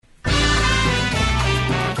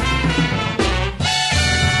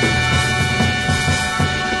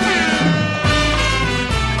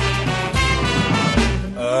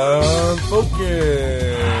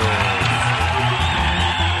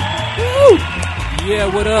Yeah,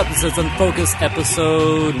 what up? This is Unfocused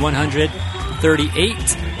episode 138.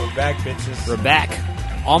 We're back, bitches. We're back.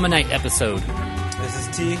 Almanite episode. This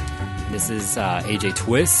is T. This is AJ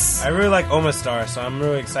Twist. I really like Omastar, so I'm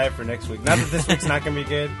really excited for next week. Not that this week's not going to be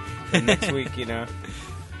good, but next week, you know.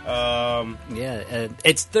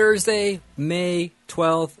 It's Thursday, May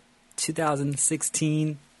 12th,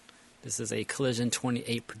 2016. This is a Collision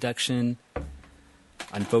 28 production.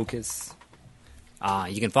 Unfocused.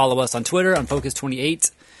 You can follow us on Twitter,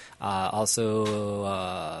 Unfocused28.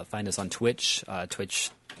 Also, find us on Twitch,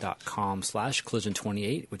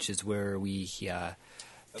 twitch.com/Collision28, which is where we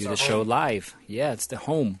do the show live. Yeah, it's the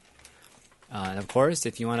home. And of course,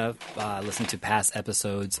 if you want to listen to past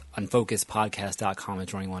episodes, unfocusedpodcast.com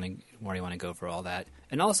is where you want to go for all that.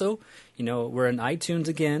 And also, you know, we're in iTunes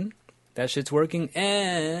again. That shit's working.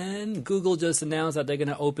 And Google just announced that they're going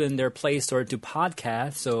to open their Play Store to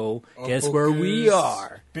podcasts. So guess where we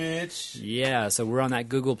are? Bitch. Yeah, so we're on that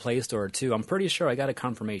Google Play Store too. I'm pretty sure I got a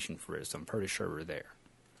confirmation for it, so I'm pretty sure we're there.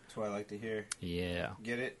 That's what I like to hear. Yeah.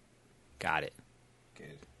 Get it? Got it.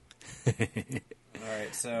 Good.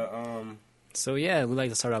 Alright, so, So yeah, we'd like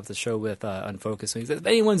to start off the show with Unfocused. So if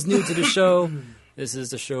anyone's new to the show, this is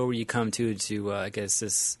the show where you come to I guess,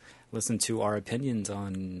 just listen to our opinions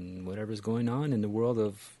on whatever's going on in the world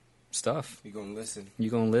of stuff. you're going to listen.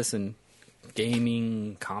 You're going to listen.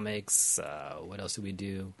 Gaming, comics, what else do we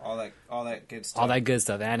do? All that good stuff. All that good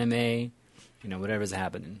stuff. Anime, you know, whatever's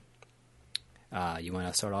happening. You want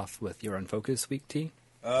to start off with your Unfocused week, T?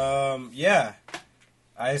 Yeah.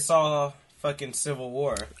 I saw fucking Civil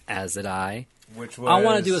War. As did I. Which was... I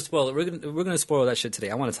want to do a spoiler. We're gonna spoil that shit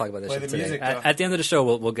today. I want to talk about that Play shit the today. music, At the end of the show,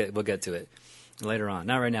 we'll get to it later on.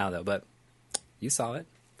 Not right now though. But you saw it.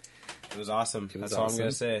 It was awesome. It was That's all awesome. I'm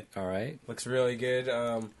gonna say. All right. Looks really good.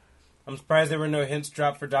 I'm surprised there were no hints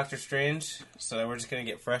dropped for Doctor Strange, so we're just gonna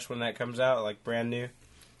get fresh when that comes out, like brand new.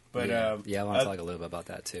 But I want to talk a little bit about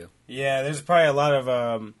that too. yeah, there's probably a lot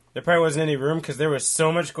of there probably wasn't any room because there was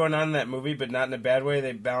so much going on in that movie, but not in a bad way.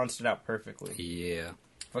 They balanced it out perfectly. Yeah.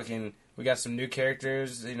 Fucking, we got some new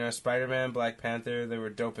characters. You know, Spider-Man, Black Panther. They were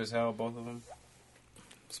dope as hell, both of them.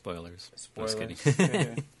 Spoilers. Spoilers. Just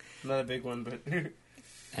kidding. Not a big one, but.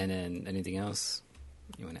 And then anything else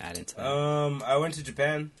you want to add into that? I went to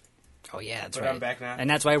Japan. Oh yeah, that's but right. I'm back now. And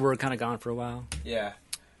that's why we're kind of gone for a while. Yeah.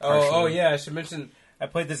 Partially. Oh yeah. I should mention. I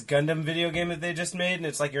played this Gundam video game that they just made, and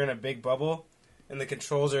it's like you're in a big bubble, and the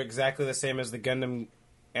controls are exactly the same as the Gundam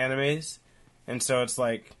animes, and so it's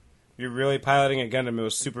like you're really piloting a Gundam. It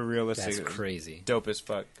was super realistic. That's It was crazy. dope as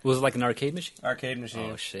fuck. Was it like an arcade machine? Arcade machine.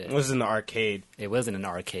 Oh, shit. It was in the arcade. It wasn't an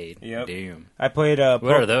arcade. Yep. Damn. I played. What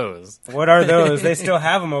are those? What are those? They still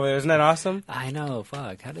have them over there. Isn't that awesome? I know.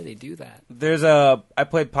 Fuck. How did they do that? There's a. I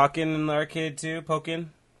played Pokken in the arcade too. Pokken.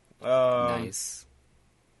 Nice.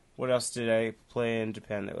 What else did I play in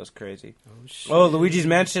Japan that was crazy? Oh shit. Oh, Luigi's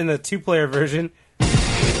Mansion, the 2-player version.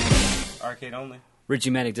 Arcade only.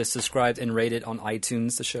 Richie Manic just subscribed and rated on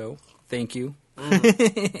iTunes the show. Thank you.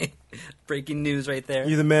 Breaking news right there.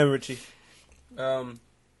 You the man, Richie. What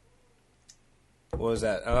was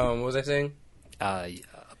that? What was I saying? Pokken.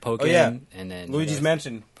 Oh, yeah. And then Luigi's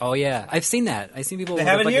Mansion. Oh yeah, I've seen that. I've seen people They with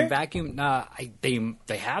have a it fucking here? vacuum. Nah,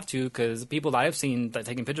 they have to because people that I've seen that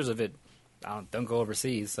taking pictures of it don't go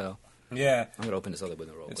overseas. So Yeah. I'm gonna open this other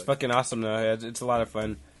window real It's quick. fucking awesome, though. It's a lot of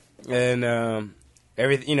fun. And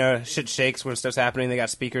everything, you know, shit shakes when stuff's happening. They got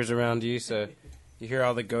speakers around you, so you hear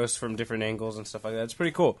all the ghosts from different angles and stuff like that. It's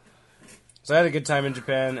pretty cool. So I had a good time in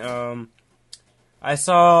Japan. I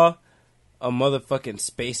saw a motherfucking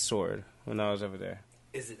space sword when I was over there.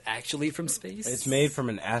 Is it actually from space? It's made from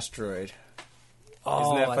an asteroid. Oh,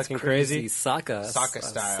 Isn't that that's fucking crazy. crazy? Sokka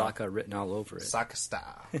style. Sokka written all over it. Sokka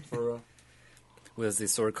style. For real. Was the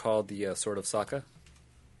sword called the Sword of Sokka?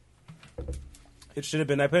 It should have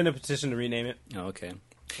been. I put in a petition to rename it. Oh, okay.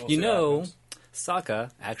 We'll You see what know, happens.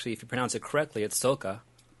 Sokka, actually, if you pronounce it correctly, it's Soka,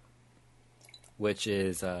 which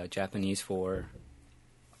is Japanese for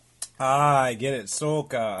Ah, I get it.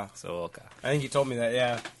 Soka. Soka. I think you told me that,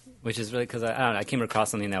 yeah. Which is really because I don't know, I came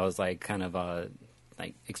across something that was like kind of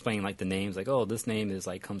like explaining like the names, like oh this name is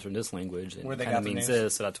like comes from this language and Where they kind of got the means names.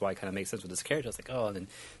 this, so that's why it kind of makes sense with this character. It's like oh, and then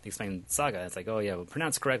they explain Saga. It's like oh yeah, well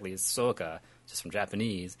pronounced correctly, it's Soka, just from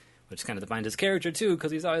Japanese, which kind of defines his character too,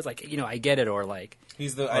 because he's always like I get it, or like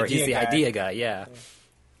He's the idea guy, yeah.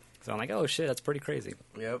 So I'm like oh shit, that's pretty crazy.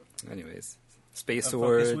 Yep. Anyways, space A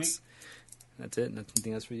focus week? swords. That's it.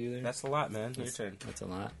 Nothing else for you there. That's a lot, man. Your turn. That's a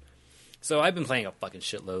lot. So I've been playing a fucking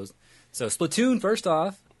shitload. So Splatoon, first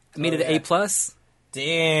off, I made it yeah. an A+.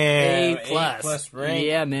 Damn. A+. rank.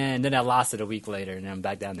 Yeah, man. Then I lost it a week later, and I'm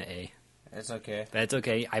back down to A. That's okay. That's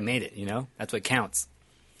okay. I made it, That's what counts.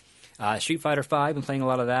 Street Fighter 5, been playing a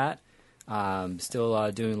lot of that.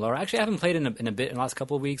 Still doing lower. Actually, I haven't played in a bit in the last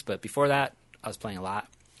couple of weeks, but before that, I was playing a lot.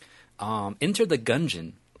 Enter the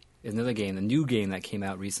Gungeon is another game, the new game that came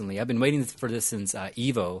out recently. I've been waiting for this since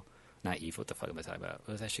Evo. Not Evo, what the fuck am I talking about?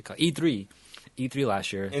 What was that shit called? E3. E3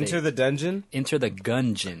 last year. Enter the Dungeon? Enter the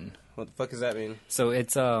Gungeon. What the fuck does that mean? So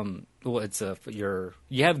it's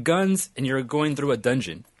you have guns and you're going through a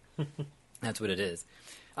dungeon. That's what it is.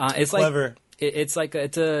 It's Clever. Like it's like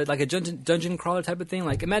a dungeon crawler type of thing.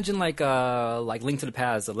 Like imagine like Link to the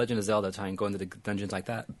Past, The Legend of Zelda, trying to go into the dungeons like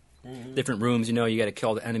that. Mm-hmm. Different rooms, you got to kill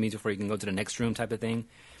all the enemies before you can go to the next room, type of thing.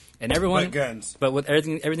 And everyone, but guns. But with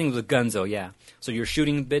everything with guns though, yeah. So you're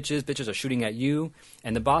shooting bitches are shooting at you,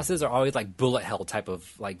 and the bosses are always like bullet hell type of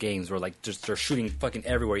like games where like just they're shooting fucking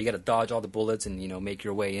everywhere. You got to dodge all the bullets and make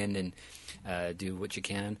your way in and do what you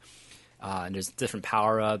can. And there's different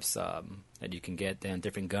power ups that you can get. Then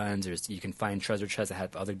different guns. You can find treasure chests that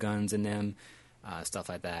have other guns in them, stuff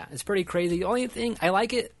like that. It's pretty crazy. The only thing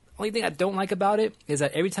I don't like about it is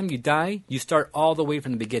that every time you die, you start all the way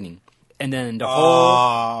from the beginning. And then the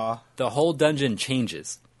whole dungeon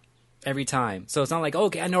changes every time. So it's not like,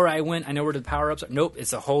 okay, I know where I went. I know where the power-ups are. Nope,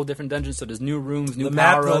 it's a whole different dungeon. So there's new rooms, new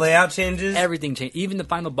power-ups. The layout changes? Everything changes. Even the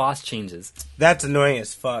final boss changes. That's annoying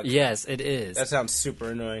as fuck. Yes, it is. That sounds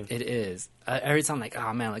super annoying. It is. Every time I'm like,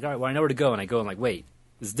 oh, man, like, all right, well, I know where to go. And I go, I'm like, wait,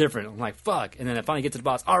 it's different. I'm like, fuck. And then I finally get to the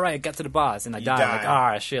boss. All right, I got to the boss. And I die. I'm like,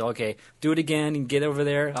 ah, shit, okay. Do it again and get over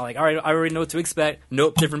there. I'm like, all right, I already know what to expect.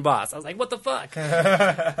 Nope, different boss. I was like, what the fuck?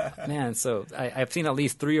 Man, so I've seen at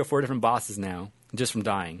least 3 or 4 different bosses now just from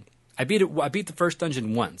dying. I beat the first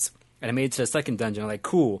dungeon once. And I made it to the second dungeon. I'm like,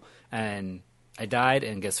 cool. And I died,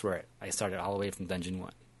 and guess where? I started all the way from dungeon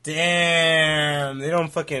 1. Damn. They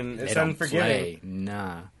don't fucking... It's unforgiving.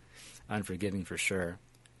 Nah. Unforgiving for sure.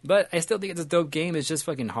 But I still think it's a dope game. It's just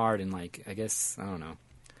fucking hard, and like, I guess, I don't know.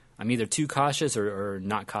 I'm either too cautious or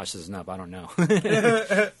not cautious enough. I don't know.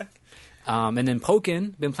 And then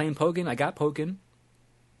Pokken. Been playing Pokken. I got Pokken.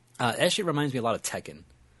 That shit reminds me a lot of Tekken,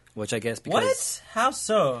 which I guess because... What? How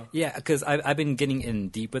so? Yeah, because I've been getting in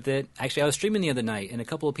deep with it. Actually, I was streaming the other night, and a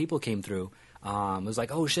couple of people came through. It was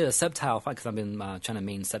like, oh shit, a Sceptile fight, because I've been trying to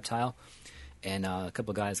main Sceptile. And a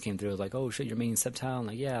couple of guys came through. I was like, "Oh shit, you're main Sceptile." I'm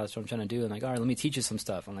like, "Yeah, that's what I'm trying to do." I'm like, "All right, let me teach you some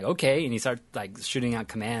stuff." I'm like, "Okay." And he started like shooting out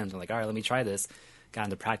commands. I'm like, "All right, let me try this." Got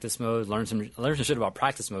into practice mode. Learned some shit about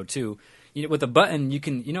practice mode too. With the button, you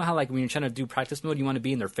can how like when you're trying to do practice mode, you want to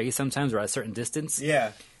be in their face sometimes or at a certain distance.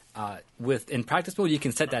 Yeah. In practice mode, you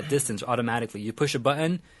can set that distance automatically. You push a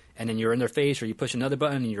button, and then you're in their face, or you push another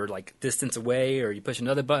button, and you're like distance away, or you push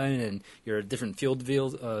another button, and you're a different field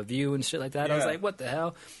view and shit like that. Yeah. I was like, what the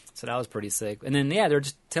hell? So that was pretty sick. And then, yeah, they're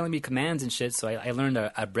just telling me commands and shit, so I learned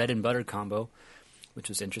a bread and butter combo, which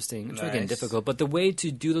was interesting. It's getting difficult. But the way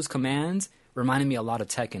to do those commands reminded me a lot of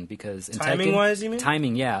Tekken, because in Timing-wise, you mean?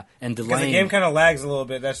 Timing, yeah. And delaying. Because the game kind of lags a little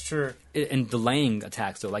bit, that's true. And delaying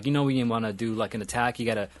attacks, though. Like, when you want to do like an attack, you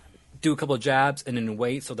got to do a couple of jabs and then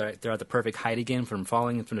wait so they're at the perfect height again from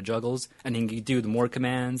falling from the juggles, and then you do the more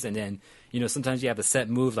commands, and then sometimes you have a set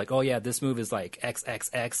move like, oh yeah, this move is like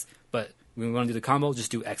XXX, but when we want to do the combo, just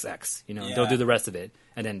do XX. Don't do the rest of it,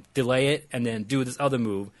 and then delay it, and then do this other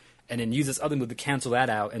move, and then use this other move to cancel that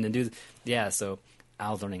out, and then so I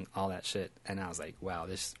was learning all that shit, and I was like, wow,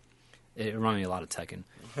 it reminded me a lot of Tekken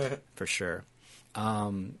for sure.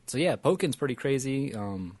 So yeah, Pokken's pretty crazy.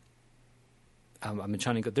 I've been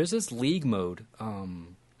trying to go. There's this league mode.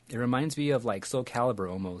 It reminds me of like Soul Calibur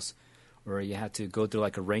almost, where you have to go through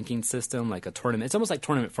like a ranking system, like a tournament. It's almost like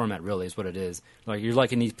tournament format, really, is what it is. Like you're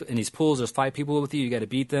like in these pools. There's 5 people with you. You got to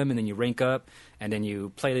beat them, and then you rank up, and then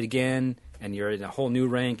you play it again, and you're in a whole new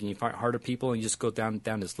rank, and you fight harder people, and you just go down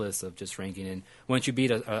this list of just ranking. And once you beat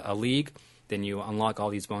a league, then you unlock all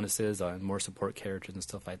these bonuses, more support characters and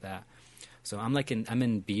stuff like that. So I'm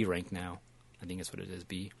in B rank now. I think that's what it is,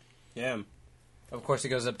 B. Yeah. Of course, it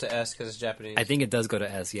goes up to S because it's Japanese. I think it does go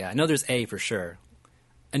to S. Yeah, I know there's A for sure.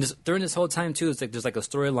 And during this whole time too, there's like a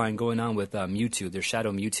storyline going on with Mewtwo. There's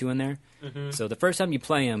Shadow Mewtwo in there. Mm-hmm. So the first time you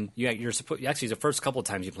play him, you're supposed. Actually, the first couple of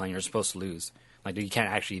times you play him, you're supposed to lose. Like you can't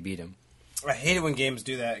actually beat him. I hate it when games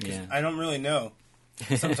do that because I don't really know.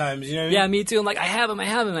 Sometimes, you know what I mean? Yeah, me too. I'm like, I have him.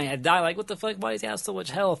 And I die. Like, what the fuck? Why does he have so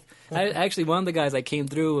much health? Actually, one of the guys that came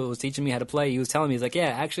through was teaching me how to play. He was telling me, he's like, yeah,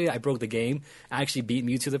 actually, I broke the game. I actually beat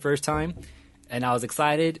Mewtwo the first time. And I was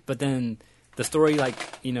excited, but then the story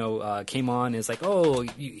came on. And it's like, oh,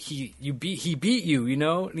 he beat you,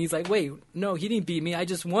 and he's like, wait, no, he didn't beat me. I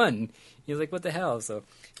just won. He was like, what the hell? So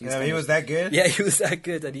he was that good. Yeah, he was that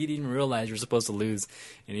good that he didn't even realize you're supposed to lose,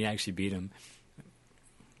 and he actually beat him.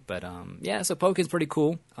 But yeah, so Pokemon's pretty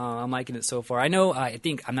cool. I'm liking it so far. I know.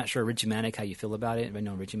 I'm not sure Richie Manic how you feel about it. I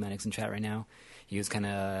know Richie Manic's in chat right now. He was kind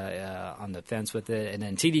of on the fence with it, and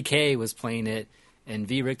then TDK was playing it, and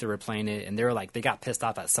V Richter were playing it, and they were like they got pissed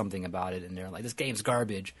off at something about it, and they're like, this game's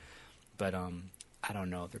garbage. But I don't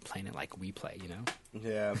know if they're playing it like we play, you know?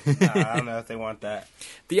 Yeah, I don't know if they want that.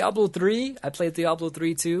 Diablo 3, I played Diablo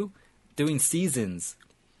 3 too, doing seasons.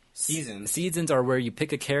 Seasons are where you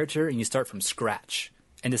pick a character and you start from scratch.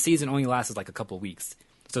 And the season only lasts like a couple weeks.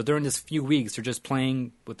 So during this few weeks, you're just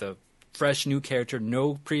playing with a fresh new character,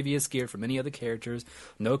 no previous gear from any other characters,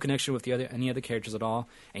 no connection with any other characters at all,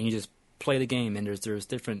 and you just play the game. And there's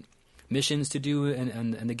different missions to do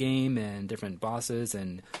in the game and different bosses,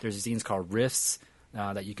 and there's these things called rifts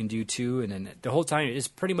that you can do too. And then the whole time, it's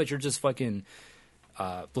pretty much you're just fucking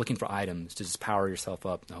looking for items to just power yourself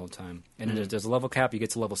up the whole time. And then there's a level cap. You get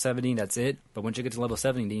to level 70, that's it. But once you get to level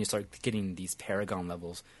 70, then you start getting these Paragon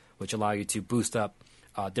levels, which allow you to boost up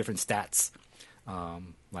different stats,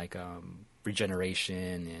 like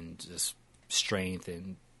regeneration and just strength,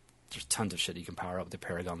 and there's tons of shit you can power up with the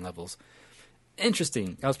Paragon levels.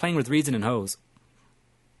 Interesting. I was playing with Reason and Hose.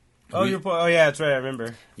 Oh, yeah, that's right. I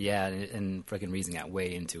remember. Yeah, and fucking Reason got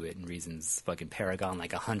way into it, and Reason's fucking Paragon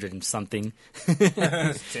like 100 and something.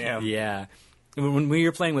 Damn. Yeah. When we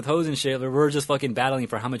were playing with Hose and shit, we were just fucking battling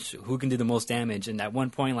for who can do the most damage. And at one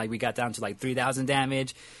point, like, we got down to like 3,000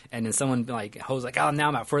 damage, and then someone like Hose like, oh, now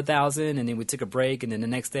I'm at 4,000, and then we took a break, and then the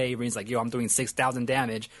next day, Reason's like, yo, I'm doing 6,000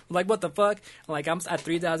 damage. We're like, what the fuck? I'm like, I'm at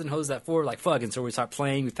 3,000, Hose at 4, like, fuck. And so we start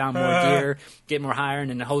playing, we found more gear, get more higher, and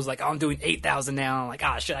then the Hose like, oh, I'm doing 8,000 now. I'm like,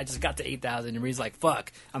 ah, shit, I just got to 8,000, and Reason's like,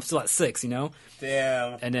 fuck, I'm still at 6, you know?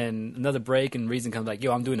 Damn. And then another break, and Reason comes like,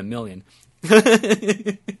 yo, I'm doing 1 million.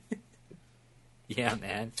 Yeah,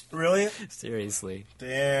 man. Really? Seriously.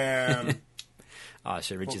 Damn. Oh,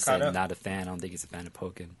 shit. Richie said not a fan. I don't think he's a fan of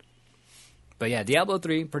Pokken. But yeah, Diablo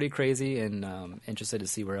 3, pretty crazy, and interested to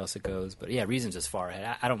see where else it goes. But yeah, Reason's just far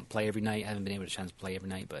ahead. I don't play every night. I haven't been able to chance to play every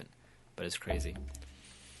night, but it's crazy.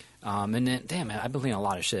 And then, damn, man, I've been playing a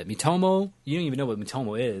lot of shit. Miitomo, you don't even know what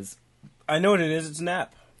Miitomo is. I know what it is. It's an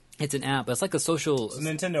app. It's an app. It's like a social... It's a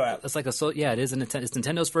Nintendo app. It's like yeah, it is. It's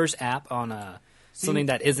Nintendo's first app on something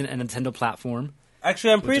that isn't a Nintendo platform.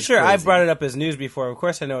 Actually, I'm pretty sure I brought it up as news before. Of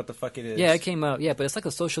course I know what the fuck it is. Yeah, it came out. Yeah, but it's like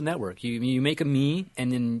a social network. You make a me,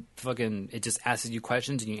 and then fucking it just asks you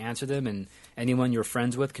questions, and you answer them, and anyone you're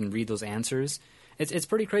friends with can read those answers. It's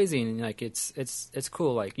pretty crazy, and like it's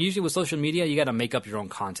cool. Like usually with social media, you got to make up your own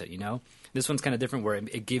content, you know. This one's kind of different where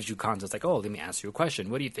it gives you content. It's like, oh, let me ask you a question.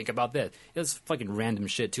 What do you think about this? It's fucking random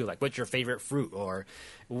shit too. Like, what's your favorite fruit, or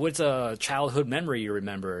what's a childhood memory you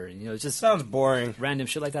remember? You know, it just sounds boring. Random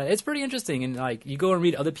shit like that. It's pretty interesting, and like you go and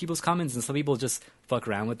read other people's comments, and some people just fuck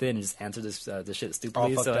around with it and just answer this shit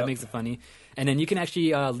stupidly. So that makes it funny. And then you can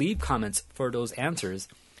actually leave comments for those answers.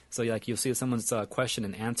 So like you'll see someone's question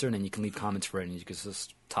and answer, and then you can leave comments for it, and you can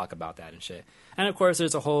just talk about that and shit. And of course,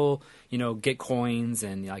 there's a whole get coins,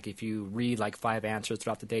 and like if you read like 5 answers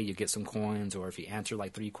throughout the day, you get some coins, or if you answer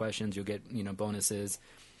like 3 questions, you'll get bonuses.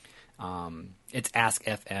 It's Ask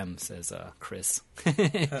FM, says Chris.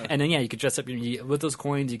 And then yeah, you can dress up with those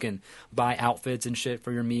coins. You can buy outfits and shit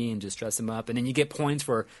for your me, and just dress them up, and then you get points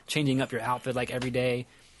for changing up your outfit like every day.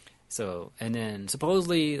 So, and then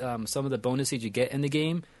supposedly some of the bonuses you get in the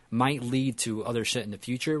game might lead to other shit in the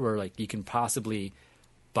future, where like you can possibly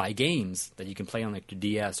buy games that you can play on like your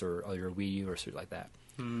DS or your Wii U or something like that.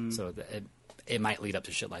 So it might lead up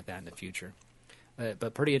to shit like that in the future.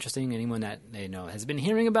 But pretty interesting. Anyone that has been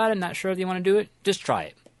hearing about it, not sure if you want to do it, just try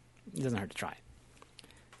it. It doesn't hurt to try.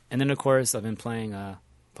 And then of course I've been playing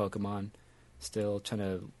Pokemon, still trying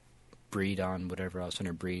to breed on whatever I was trying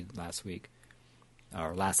to breed last week.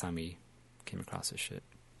 Or last time we came across this shit.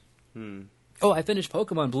 Oh, I finished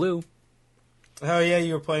Pokemon Blue. Oh, yeah,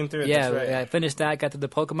 you were playing through it. Yeah, that's right. I finished that, got to the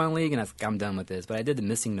Pokemon League, and I'm done with this. But I did the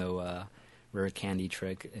Missing No rare candy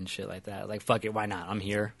trick and shit like that. Like, fuck it, why not? I'm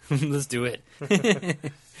here. Let's do it. But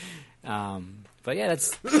yeah,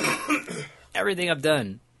 that's everything I've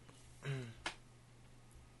done.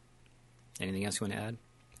 Anything else you want to add?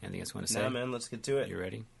 Anything else you want to say? Nah, man, let's get to it. You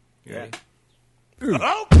ready? You ready?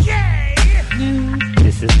 Okay!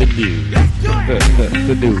 This is the news. Let's do it!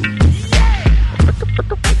 The news.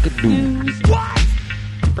 The news. What?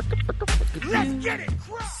 Let's get it!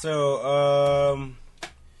 So,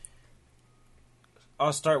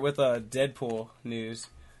 I'll start with Deadpool news.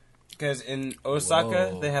 Because in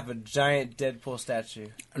Osaka, they have a giant Deadpool statue.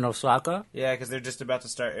 In Osaka? Yeah, because they're just about to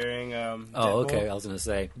start airing Deadpool. Oh, okay. I was going to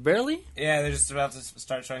say. Really? Yeah, they're just about to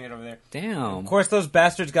start showing it over there. Damn. Of course, those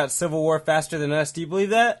bastards got Civil War faster than us. Do you believe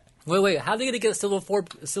that? Wait. How are they going to get Civil War?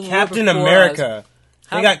 Captain America.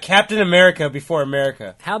 They got Captain America before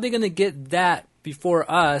America. How are they going to get that before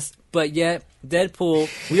us, but yet Deadpool,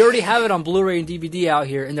 we already have it on Blu-ray and DVD out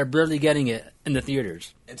here, and they're barely getting it in the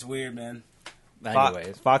theaters. It's weird, man. But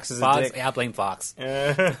anyways. Fox is a Fox, dick. yeah, I blame Fox.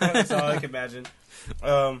 That's all I can imagine.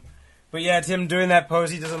 But yeah, Tim doing that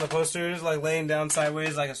pose he does on the posters, like laying down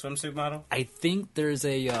sideways like a swimsuit model. I think there's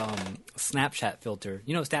a Snapchat filter.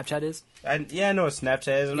 You know what Snapchat is? I know what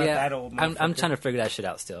Snapchat is. I'm not that old. I'm trying to figure that shit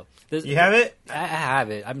out still. You have it? I have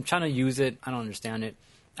it. I'm trying to use it. I don't understand it.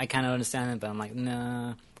 I kind of understand it, but I'm like,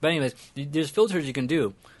 nah. But anyways, there's filters you can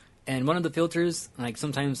do. And one of the filters, like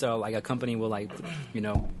sometimes like a company will like,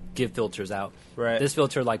 give filters out. Right. This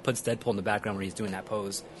filter like puts Deadpool in the background when he's doing that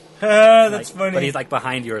pose. That's like, funny. But he's like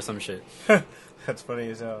behind you or some shit. That's funny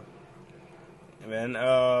as hell. Man,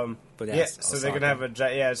 But yeah, so they're gonna have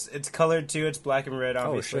it's colored too. It's black and red,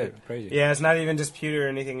 obviously. Oh shit, crazy. Yeah, it's not even disputed or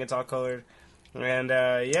anything. It's all colored, and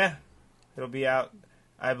it'll be out,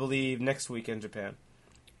 I believe, next week in Japan.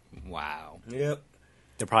 Wow. Yep.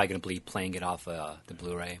 They're probably gonna be playing it off the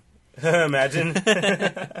Blu-ray. Imagine.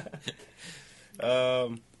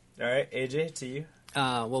 All right, AJ, to you.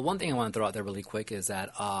 Well, one thing I want to throw out there really quick is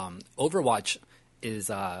that Overwatch is,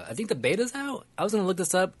 I think the beta's out. I was going to look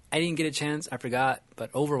this up. I didn't get a chance. I forgot.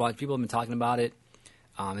 But Overwatch, people have been talking about it.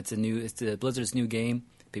 It's the Blizzard's new game.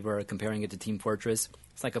 People are comparing it to Team Fortress.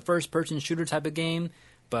 It's like a first-person shooter type of game,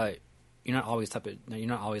 but you're not always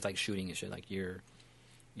like shooting and shit. Like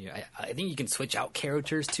I think you can switch out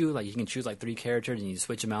characters too. Like you can choose like 3 characters and you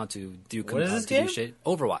switch them out to do. What is this game? Do shit.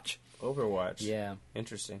 Overwatch. Yeah.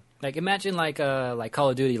 Interesting. Like imagine like Call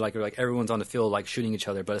of Duty, like everyone's on the field like shooting each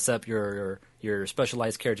other, but except your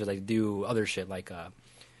specialized characters like do other shit. Like I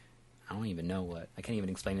don't even know what. I can't even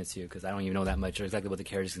explain it to you because I don't even know that much or exactly what the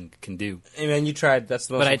characters can do. Hey man, you tried. That's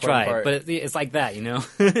the most important part. But it's like that,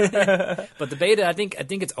 But the beta, I think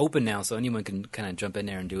it's open now, so anyone can kind of jump in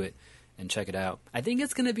there and do it and check it out. I think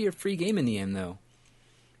it's going to be a free game in the end, though.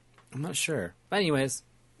 I'm not sure. But anyways,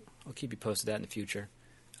 I'll keep you posted that in the future.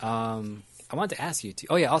 I wanted to ask you, too.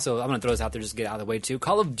 Oh, yeah, also, I'm going to throw this out there just to get out of the way, too.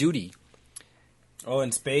 Call of Duty. Oh,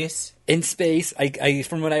 in space? In space. I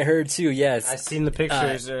from what I heard, too, yes. I seen the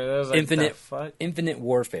pictures. That was like, Infinite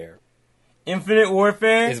Warfare. Infinite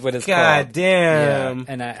Warfare? Is what it's God called. damn. Yeah.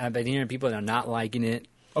 And I've been hearing people that are not liking it.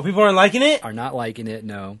 Oh, people aren't liking it? Are not liking it,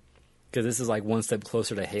 no. Because this is like one step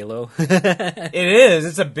closer to Halo. It is.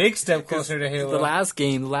 It's a big step closer to Halo. The last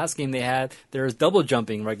game they had, there was double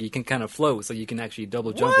jumping. Like you can kind of float, so you can actually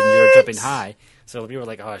double jump and you're jumping high. So people were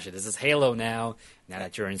like, "Oh shit, this is Halo now. Now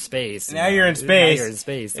that you're in space, now you're in space. Now you're in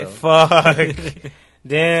space." So. Fuck.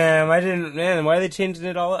 Damn, I didn't. Man, why are they changing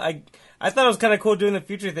it all? I thought it was kind of cool doing the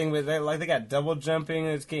future thing, but they got double jumping.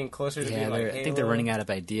 And it's getting closer to being like Halo. I think they're running out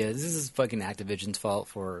of ideas. This is fucking Activision's fault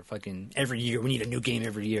for fucking every year. We need a new game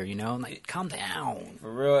every year, Like, calm down.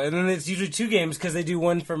 For real. And then it's usually 2 games because they do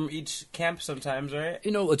one from each camp sometimes, right?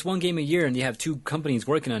 It's one game a year, and you have 2 companies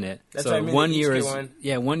working on it. That's so what I mean. 1 year is one.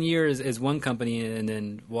 Yeah, 1 year is one company, and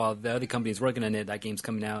then while the other company is working on it, that game's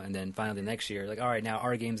coming out, and then finally next year, like, all right, now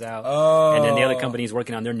our game's out, and then the other company's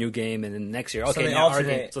working on their new game, and then next year, okay, so now our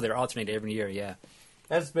game. So they're alternating every year, yeah.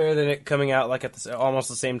 That's better than it coming out like at almost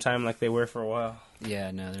the same time like they were for a while.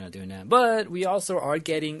 Yeah, no, they're not doing that. But we also are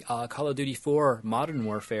getting Call of Duty 4 Modern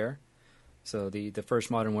Warfare. So the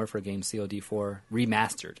first Modern Warfare game, COD4,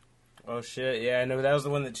 remastered. Oh, shit. Yeah, I know. That was the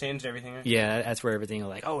one that changed everything, right? Yeah, that's where everything was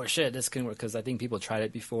like, oh, shit, this can work. Because I think people tried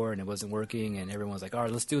it before and it wasn't working. And everyone was like, all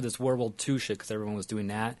right, let's do this World War II shit because everyone was doing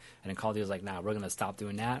that. And then Call of Duty was like, nah, we're going to stop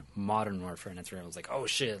doing that. Modern Warfare. And that's where everyone was like, oh,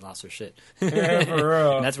 shit, lost their shit. Yeah, for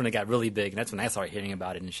real. And that's when it got really big. And that's when I started hearing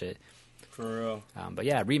about it and shit. For real. But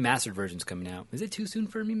yeah, remastered version's coming out. Is it too soon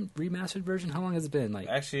for a remastered version? How long has it been? Like,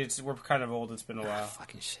 actually, we're kind of old. It's been a while.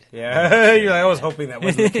 Fucking shit. Yeah, you're like, I was hoping that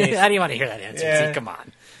wasn't the case. I didn't want to hear that answer. Yeah. See, come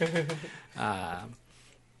on.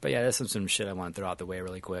 But yeah, that's some shit I want to throw out the way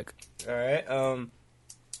really quick. All right.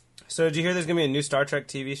 So did you hear there's gonna be a new Star Trek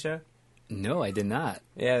TV show? No, I did not.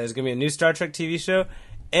 Yeah, there's gonna be a new Star Trek TV show,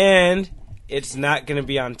 and it's not gonna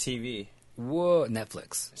be on TV. Whoa,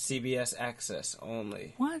 Netflix. CBS Access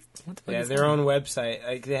only. What the fuck Yeah, is their that? own website.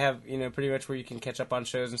 Like they have, pretty much where you can catch up on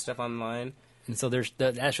shows and stuff online. And so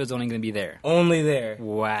that show's only going to be there. Only there.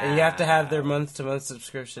 Wow. And you have to have their month-to-month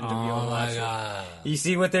subscription to be able to watch it. God. You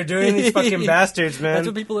see what they're doing? These fucking bastards, man. That's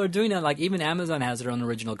what people are doing now. Like, even Amazon has their own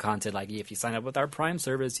original content. Like, if you sign up with our Prime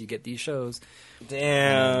service, you get these shows.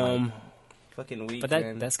 Damn. Fucking weak, But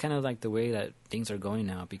man. that's kind of like the way that things are going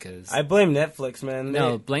now because... I blame Netflix, man.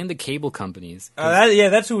 No, blame the cable companies.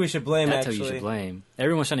 That's who we should blame, That's actually. who you should blame.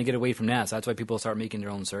 Everyone's trying to get away from that, so that's why people start making their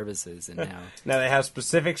own services. And now... Now they have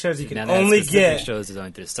specific shows you can now they have only specific get. shows is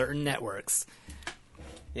only through certain networks.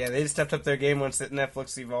 Yeah, they just stepped up their game once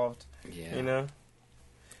Netflix evolved. Yeah. You know?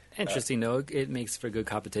 Interesting though. It makes for good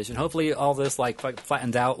competition. Hopefully, all this like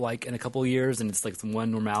flattens out like in a couple of years, and it's like some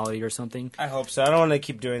one normality or something. I hope so. I don't want to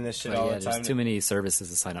keep doing this shit But all yeah, the time. there's too many services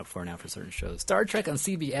to sign up for now for certain shows. Star Trek on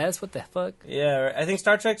CBS. What the fuck? Yeah, I think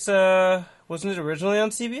Star Trek's wasn't it originally on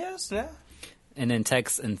CBS? Yeah. And then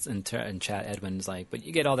text and chat Edwin's like, but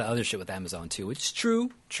you get all the other shit with Amazon too, which is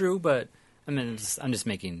true, but I mean, I'm just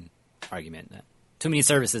making argument that too many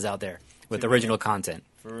services out there with original content.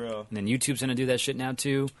 For real. And then YouTube's gonna do that shit now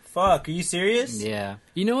too. Fuck, are you serious? Yeah.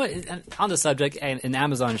 You know what? On the subject and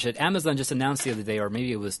Amazon shit, Amazon just announced the other day, or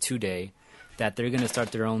maybe it was today, that they're gonna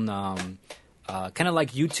start their own kind of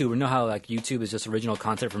like YouTube. You know how like YouTube is just original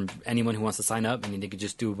content from anyone who wants to sign up, and they could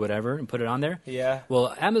just do whatever and put it on there. Yeah.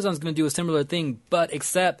 Well, Amazon's going to do a similar thing, but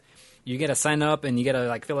except you got to sign up and you got to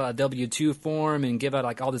like fill out a W-2 form and give out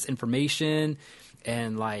like all this information,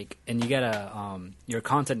 and you got to your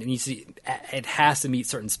content needs to, it has to meet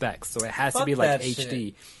certain specs, so it has to be like that HD.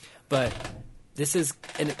 shit. But this is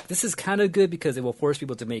kind of good because it will force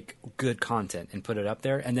people to make good content and put it up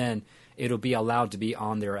there, and then it'll be allowed to be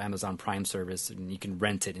on their Amazon Prime service, and you can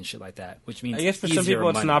rent it and shit like that. Which means I guess for some easier people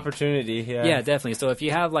it's an money. opportunity. Yeah. Yeah, definitely. So if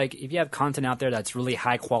you have content out there that's really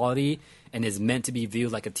high quality and is meant to be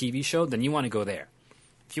viewed like a TV show, then you want to go there.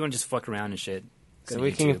 If you want to just fuck around and shit, go So to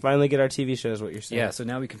we can YouTube. finally get our TV show is what you're saying. Yeah, so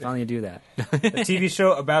now we can finally do that. A TV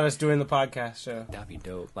show about us doing the podcast show. That'd be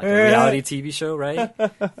dope. Like a reality TV show, right?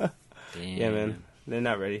 Damn. Yeah, man. They're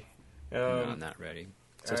not ready. No, I'm not ready.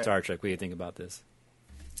 So alright. Star Trek, what do you think about this?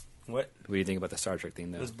 What? What do you think about the Star Trek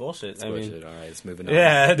thing, though? It's bullshit. It's I bullshit. mean, All right, let's moving on.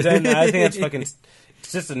 yeah, then I think it's fucking. It's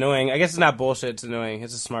just annoying. I guess it's not bullshit. It's annoying.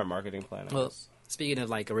 It's a smart marketing plan. I Well, guess. speaking of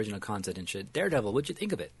like original content and shit, Daredevil, what'd you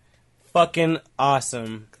think of it? Fucking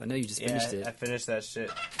awesome. 'Cause I know you just Yeah, finished it. I finished that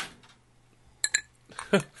shit.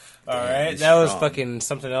 All right, it's that was strong. fucking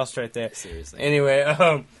something else right there. Seriously.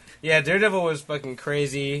 Anyway, yeah, Daredevil was fucking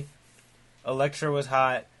crazy. Elektra was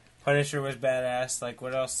hot. Punisher was badass. Like,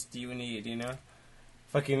 what else do you need? You know,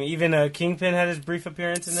 fucking even Kingpin had his brief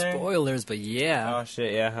appearance in there. Spoilers, but yeah. Oh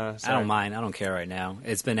shit, yeah, huh? I Sorry. don't mind. I don't care right now.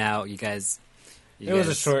 It's been out. You guys. It was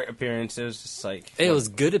a short appearance. It was just like It was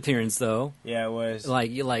good appearance though. Yeah, it was.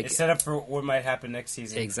 Like you like It's set up for what might happen next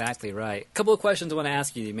season. exactly right. A couple of questions I want to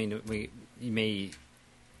ask you. You may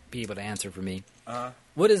be able to answer for me. Uh-huh.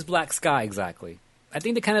 What is Black Sky exactly? I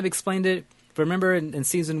think they kind of explained it. But remember in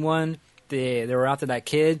season 1, they were after that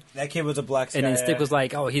kid, That kid was a Black Sky. and then Stick yeah. was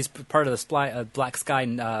like, "Oh, he's part of the Black Sky,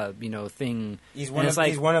 thing." He's and one it's of like,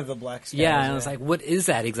 he's one of the Black Skies. yeah, and it's like, what is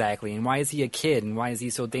that exactly? And why is he a kid? And why is he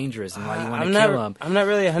so dangerous? And why do you want to not, kill him? I'm not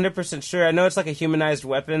really 100% sure. I know it's like a humanized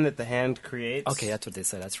weapon that the hand creates. Okay, that's what they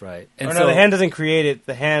said. That's right. Oh, And no, the hand doesn't create it.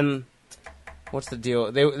 The hand. What's the deal?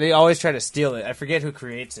 They always try to steal it. I forget who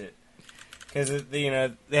creates it because they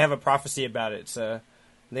have a prophecy about it, so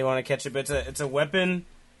they want to catch it. But it's a weapon.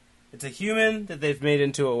 It's a human that they've made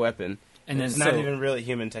into a weapon, and then it's not even really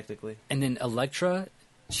human technically. And then Elektra,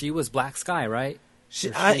 she was Black Sky, right?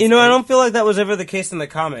 I don't feel like that was ever the case in the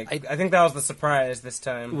comic. I think that was the surprise this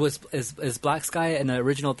time. Is Black Sky an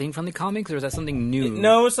original thing from the comics, or is that something new?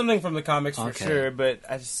 No, it was something from the comics for Okay. sure, but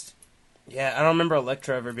I don't remember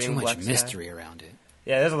Elektra ever being Too much Black Sky. mystery around it.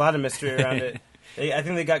 Yeah, there's a lot of mystery around it. I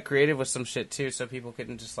think they got creative with some shit too, so people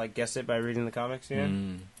couldn't just like guess it by reading the comics. You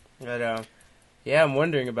know? But yeah, I'm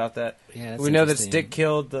wondering about that. Yeah, that's We know that interesting. Stick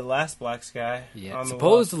killed the last Black Sky. Yeah, on the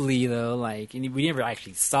supposedly though, like and we never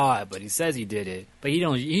actually saw it, but he says he did it. But he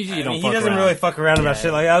usually don't. He Fuck doesn't around. really fuck around about Yeah.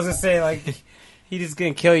 shit. Like I was gonna say, like he just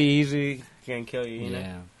gonna kill you. He's usually gonna kill you. You know?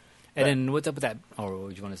 Yeah. And then what's up with that? Or what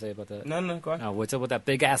would you want to say about that? No, go on. Oh, what's up with that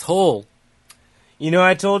big ass hole? You know,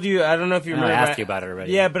 I told you. I don't know if you I remember. asked you about it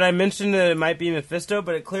already. Yeah, but I mentioned that it might be Mephisto,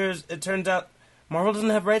 but it turns out Marvel doesn't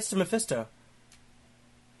have rights to Mephisto.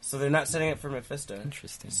 So they're not setting it for Mephisto.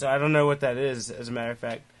 Interesting. So I don't know what that is, as a matter of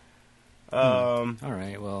fact. All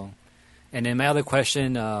right. Well, and then my other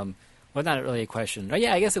question. Well, not really a question. Oh,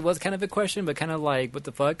 yeah, I guess it was kind of a question, but kind of like what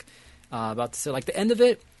the fuck about like the end of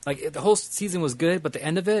it. Like the whole season was good, but the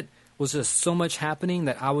end of it was just so much happening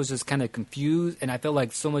that I was just kind of confused, and I felt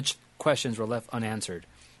like so much questions were left unanswered.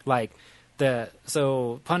 Like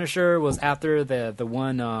so Punisher was after the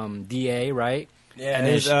one DA, right? Yeah, and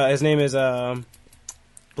his name is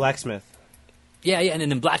Blacksmith. Yeah,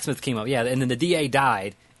 and then Blacksmith came up. Yeah, and then the DA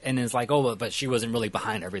died, and then it's like, oh, but she wasn't really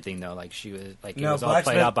behind everything though. Like she was, like it No, was all played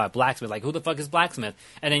Blacksmith- out by Blacksmith. Like who the fuck is Blacksmith?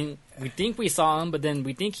 And then we think we saw him, but then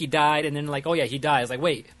we think he died, and then like, oh yeah, he died. It's like,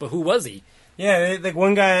 wait, but who was he? Yeah, like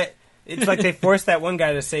one guy. It's like they forced that one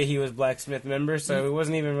guy to say he was Blacksmith, remember? So it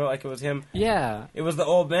wasn't even real like it was him. Yeah, It was the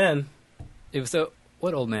old man. it was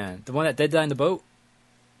what old man? The one that died in the boat?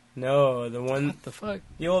 No, the one, What the fuck?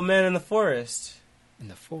 the old man in the forest. In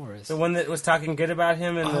the forest. The one that was talking good about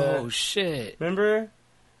him in Oh the... shit! Remember?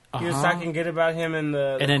 He was talking good about him in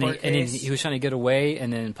the and then court and then case. he was trying to get away,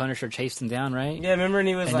 and then Punisher chased him down, right? Yeah, remember? And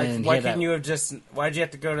he was And like, then he "Why had couldn't that- you have just? Why'd you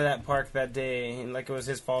have to go to that park that day? And like it was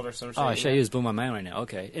his fault or some shit." Oh shit! You just blew my mind right now.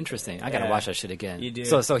 Okay, interesting. I gotta Yeah. watch that shit again. You do.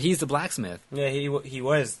 So he's the blacksmith. Yeah, he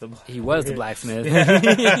was the. He was the blacksmith.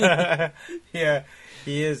 Yeah,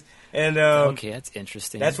 he is, and Okay, that's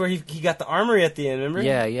interesting. that's where he got the armory at the end. Remember?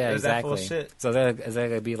 Yeah, It was that full exactly. of shit. So is that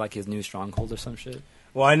gonna be like his new stronghold or some shit?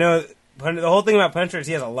 Well, I know the whole thing about Punisher is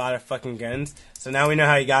he has a lot of fucking guns. So now we know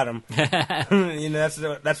how he got them. You know,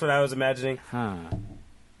 that's what I was imagining. Huh.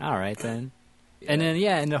 All right then. And then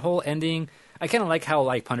and the whole ending, I kind of like how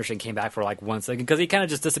like Punisher came back for like 1 second because he kind of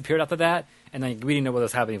just disappeared after that, and like we didn't know what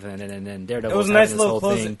was happening. And then Daredevil It was a having nice this little whole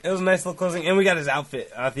closing. thing. It was a nice little closing, and we got his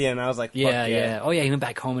outfit at the end. I was like, Fuck Yeah. Oh yeah, he went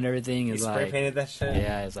back home and everything. He Is spray like, painted that shit.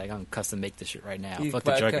 yeah, it's like I'm custom make this shit right now. He Fuck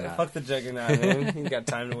the Juggernaut. Fuck the Juggernaut, man. He got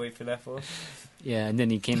time to wait for that fool. Yeah, and then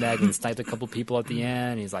he came back and sniped a couple people at the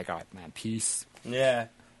end. He's like, all right, man, peace. Yeah.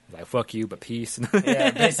 He's like, fuck you, but peace. Yeah,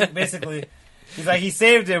 basically, he's like, he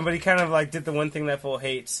saved him, but he kind of like did the one thing that fool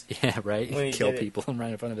hates. Yeah, right. When he Kill did it. people right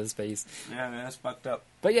in front of his face. Yeah, man, that's fucked up.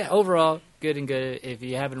 But yeah, overall, good and good. If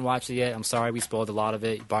you haven't watched it yet, I'm sorry we spoiled a lot of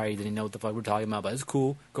it. You probably didn't know what the fuck we're talking about, but it's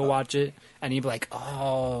cool. Go watch it, and you'll be like,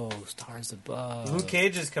 oh, stars above. Luke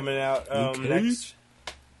Cage is coming out Luke Cage? next.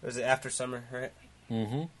 Was it after summer, right?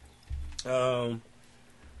 Mm-hmm.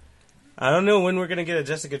 I don't know when we're gonna get a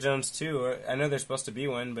Jessica Jones 2. I know there's supposed to be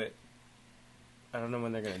one, but I don't know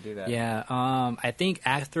when they're gonna do that. Yeah, I think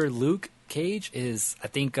after Luke Cage is, I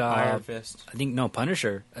think, Iron Fist. no,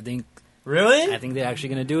 Punisher. I think Really? they're actually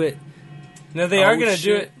gonna do it. No, they are gonna do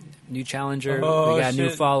shit. it. New challenger. Oh, we got a new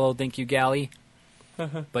shit. follow. Thank you, Galley.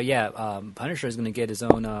 But yeah, Punisher is gonna get his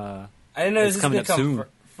own. I didn't know It's this was coming gonna up come. soon.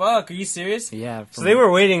 Fuck, are you serious? Yeah. So they were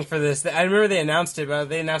waiting for this. I remember they announced it, but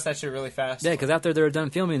they announced that shit really fast. Yeah, because after they were done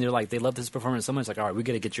filming, they're like, they loved his performance so much. Like, all right, we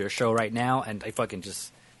got to get you a show right now, and they fucking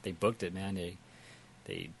just they booked it, man.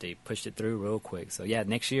 They pushed it through real quick. So yeah,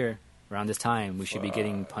 next year around this time, we should be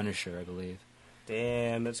getting Punisher, I believe.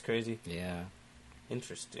 Damn, that's crazy. Yeah.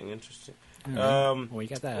 Interesting. Well, you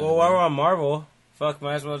got that. Well, while we're on Marvel, fuck,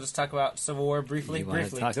 might as well just talk about Civil War briefly. You want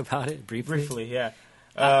to talk about it briefly? Briefly, yeah.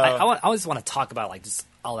 I just want to talk about it, like just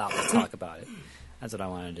all out. Let's talk about it. That's what I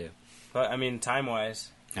want to do. But I mean, time wise.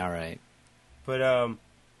 All right. But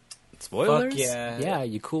Spoilers? Fuck yeah. Yeah,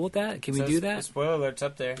 you cool with that? Can we so do the that? spoiler alert's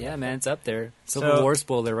up there. Yeah, man, it's up there. Civil War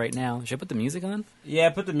spoiler right now. Should I put the music on? Yeah,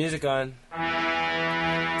 put the music on.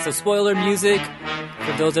 So spoiler music,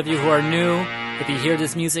 for those of you who are new, if you hear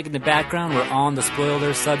this music in the background, we're on the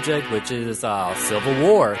spoiler subject, which is Civil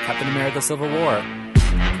War, Captain America Civil War.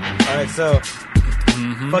 Alright, so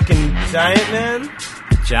fucking Giant Man.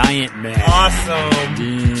 Giant Man. Awesome.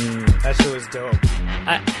 Damn. That shit was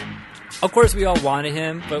dope. Of course, we all wanted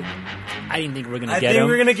him, but I didn't think we were going to get him.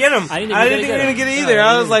 We were gonna get him. I didn't think I we didn't were think we were gonna gonna get get it him. either. No,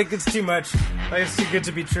 I I was like, it's too much. Like, it's too good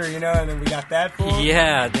to be true, you know. And then we got that fool.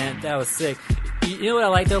 Yeah, that was sick. You know what I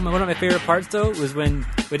liked though? One of my favorite parts though was when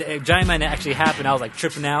Giant Man actually happened. I was like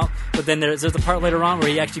tripping out. But then there's a part later on where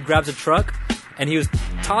he actually grabs a truck and he was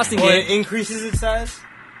tossing Or it. it increases its size.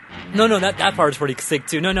 No, that part's pretty sick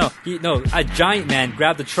too. A Giant Man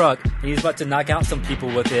grabbed the truck and he's about to knock out some people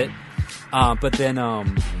with it. But then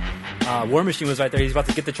War Machine was right there. He's about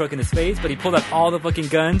to get the truck in his face, but he pulled out all the fucking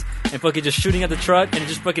guns and fucking just shooting at the truck and it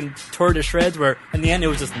just fucking tore to shreds. Where in the end it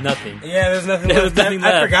was just nothing. Yeah, there's nothing There left. was nothing I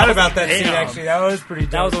left. forgot I was about like, that scene, damn. actually. That was pretty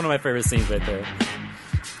dope. That was one of my favorite scenes right there.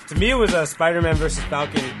 To me, it was Spider-Man versus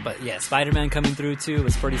Falcon. But yeah, Spider-Man coming through too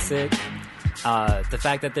was pretty sick. The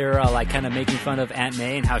fact that they're like kind of making fun of Aunt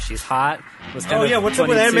May and how she's hot was kind Oh, of yeah, what's up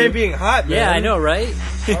with funny, Aunt May too. being hot, man? Yeah, I know, right?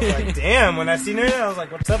 I was like, damn, when I seen her, I was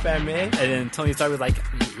like, what's up, Aunt May? And then Tony Stark was like,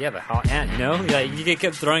 "Yeah, but how Aunt?" You know, like you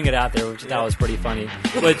kept throwing it out there, which that was pretty funny.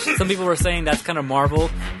 Which some people were saying that's kind of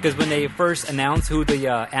Marvel because when they first announced who the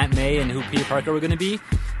Aunt May and who Peter Parker were going to be,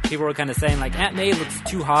 people were kind of saying like Aunt May looks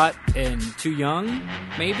too hot and too young,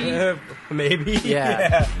 maybe. Maybe.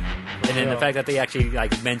 Yeah. For And then the real. fact that they actually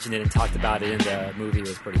like mentioned it and talked about it in the movie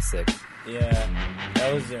was pretty sick. Yeah,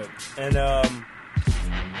 that was dope. And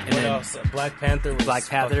what then else? Black Panther was Black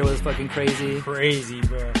Panther was fucking crazy. crazy,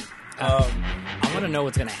 bro. I want to know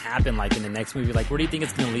what's gonna happen like in the next movie. Like, where do you think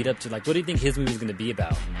it's gonna lead up to? Like, what do you think his movie is gonna be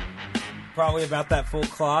about? Probably about that full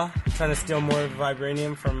claw, trying to steal more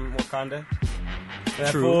vibranium from Wakanda.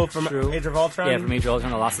 That True, fool from true. Age of Ultron. Yeah, from Age of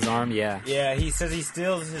Ultron, that lost his arm. Yeah. Yeah, he says he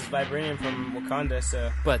steals his vibranium from Wakanda,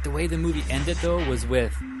 so... But the way the movie ended though was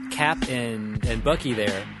with Cap and Bucky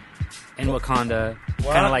there, in Wakanda,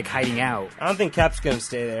 Well, kind of like hiding out. I don't think Cap's gonna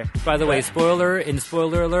stay there. By the way, spoiler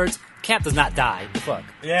alerts, Cap does not die. The fuck?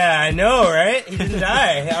 Yeah, I know, right? He didn't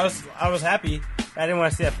die. I was happy. I didn't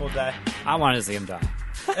want to see that fool die. I wanted to see him die.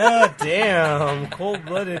 Oh, damn.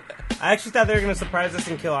 Cold-blooded. I actually thought they were going to surprise us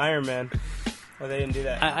and kill Iron Man. Well, they didn't do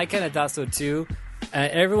that. I kind of thought so too.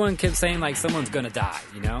 Everyone kept saying like someone's gonna die,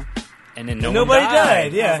 you know, and then nobody nobody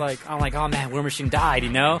died, yeah. I'm like, oh man, War Machine died, you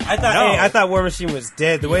know. I thought War Machine was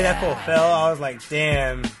dead. The way that Yeah. fool fell, I was like,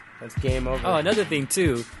 damn, that's game over. Oh, another thing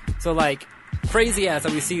too. So like crazy ass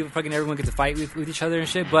that we see fucking everyone get to fight with each other and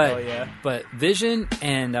shit. But Oh, yeah. but Vision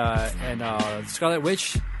and Scarlet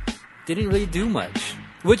Witch didn't really do much,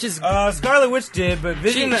 which is Scarlet Witch did, but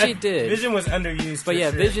Vision She did. Vision was underused. but for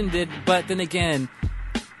yeah, sure. Vision did. But then again,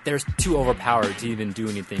 they're too overpowered to even do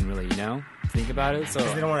anything really, you know. Think about it. So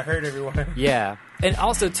 'Cause they don't want to hurt everyone. yeah, and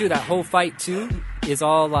also too that whole fight too is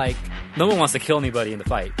all like no one wants to kill anybody in the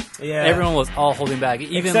fight. Yeah. Everyone was all holding back,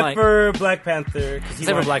 even Except like for Black Panther, because he,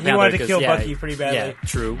 except for Black he Panther, wanted to 'cause, kill yeah, Bucky pretty badly. Yeah,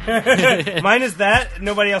 true. Minus that,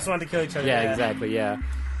 nobody else wanted to kill each other. Yeah, exactly. Yeah,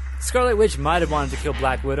 Scarlet Witch might have wanted to kill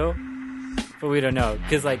Black Widow, but we don't know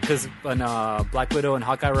because when Black Widow and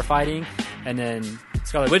Hawkeye were fighting, and then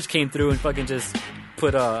Scarlet Witch came through and fucking just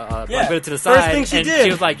put Black Widow to the first side, thing she and did. she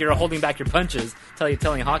was like, "You're holding back your punches,"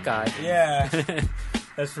 telling Hawkeye. Yeah,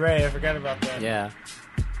 that's right. I forgot about that. Yeah.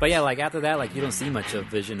 But yeah, like after that, like you don't see much of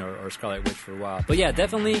Vision or Scarlet Witch for a while. But yeah,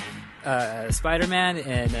 definitely Spider-Man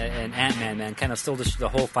and Ant-Man, man, kind of stole the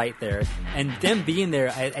whole fight there. And them being there,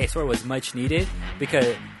 I sort of was much needed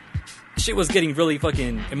because shit was getting really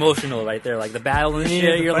fucking emotional right there. Like the battle and needed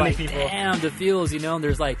shit, the you're funny like, people. damn, the feels, you know. And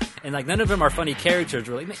there's like, and like none of them are funny characters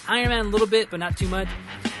really. Iron Man a little bit, but not too much.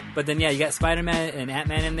 But then yeah, you got Spider-Man and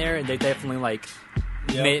Ant-Man in there, and they definitely like.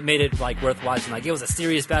 Yep. Made it like worth watching. Like it was a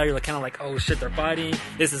serious battle. You're like kind of like, oh shit, they're fighting.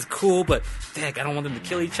 This is cool, but heck, I don't want them to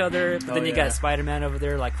kill each other. But then you yeah. got Spider-Man over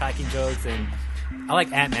there like cracking jokes, and I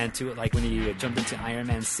like Ant-Man too. Like when he jumped into Iron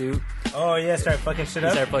Man's suit, Oh yeah, start fucking shit he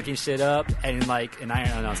up. started fucking shit up, and like and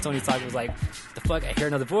Tony Stark was like, the fuck, I hear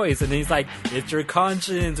another voice, and then he's like, it's your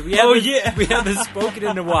conscience. We haven't spoken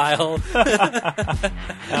in a while. That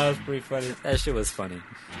was pretty funny. That shit was funny.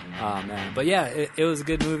 Oh man, but yeah, it was a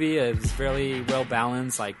good movie. It was fairly well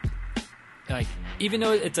balanced. Like even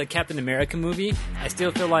though it's a Captain America movie, I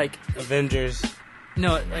still feel like Avengers.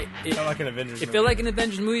 no, like It felt like an Avengers. it movie. felt like an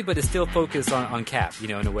Avengers movie, but it's still focused on Cap, you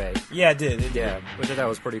know, in a way. Yeah, it did. It did. Yeah, which I thought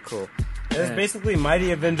was pretty cool. It was basically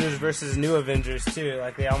Mighty Avengers versus New Avengers too.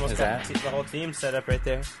 Like they almost Is got that? the whole team set up right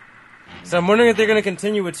there. So I'm wondering if they're going to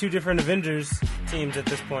continue with two different Avengers teams at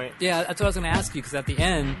this point. Yeah, that's what I was going to ask you, because at the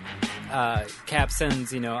end, Cap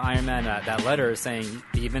sends, Iron Man that letter saying,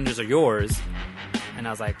 the Avengers are yours. And I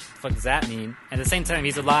was like, fuck does that mean? At the same time,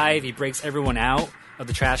 he's alive, he breaks everyone out of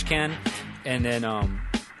the trash can. And then,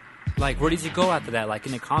 where does he go after that? Like,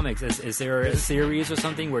 in the comics, is there a series or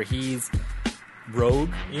something where he's Rogue?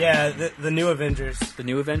 Yeah, the New Avengers. The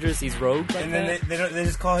New Avengers, he's Rogue like And then that? they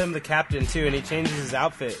just call him the Captain too, and he changes his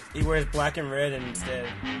outfit. He wears black and red instead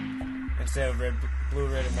of blue,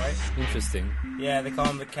 red, and white. Interesting. Yeah, they call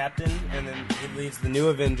him the Captain, and then he leads the New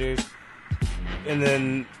Avengers, and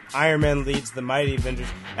then Iron Man leads the Mighty Avengers.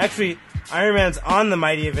 Actually, Iron Man's on the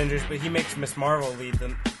Mighty Avengers, but he makes Miss Marvel lead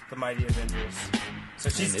the Mighty Avengers. So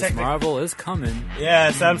she's Miss technically... Marvel is coming. Yeah,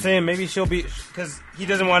 so I'm saying maybe she'll be... Because he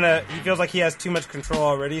doesn't want to... He feels like he has too much control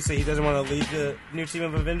already, so he doesn't want to lead the new team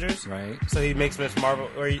of Avengers. Right. So he makes Miss Marvel...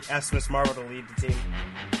 Or he asks Miss Marvel to lead the team.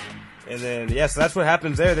 And then, yeah, so that's what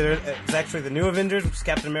happens there. It's actually the New Avengers, which is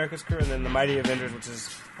Captain America's crew, and then the Mighty Avengers, which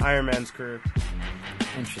is Iron Man's crew.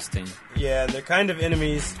 Interesting. Yeah, they're kind of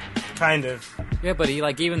enemies. Kind of. Yeah, but he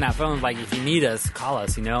gave him that phone, like, if you need us, call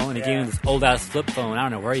us, And he gave him this old-ass flip phone. I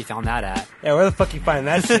don't know where he found that at. Yeah, where the fuck you find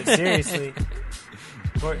that shit? Seriously.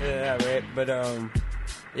 Yeah, right. But,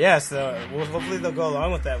 yeah, so hopefully they'll go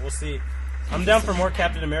along with that. We'll see. I'm down for more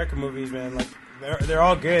Captain America movies, man. Like, they're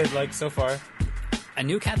all good, like, so far. A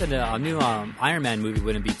new Iron Man movie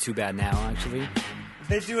wouldn't be too bad now, actually. If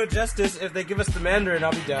they do it justice, if they give us the Mandarin,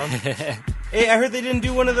 I'll be down. Hey, I heard they didn't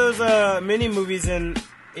do one of those mini movies in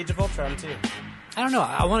Age of Ultron, too. I don't know.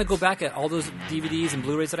 I want to go back at all those DVDs and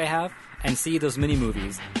Blu-rays that I have and see those mini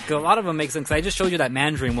movies. Because a lot of them make sense. 'Cause I just showed you that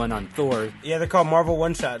Mandarin one on Thor. Yeah, they're called Marvel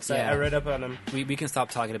One-Shots. Yeah. I read up on them. We can stop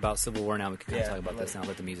talking about Civil War now. We can kind of talk about this now.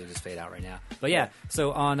 Let the music just fade out right now. But yeah,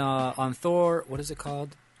 so on Thor, what is it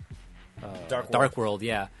called? Dark World,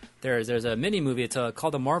 yeah. There's a mini movie. It's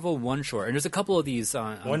called the Marvel One Short, and there's a couple of these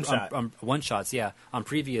one shots, yeah, on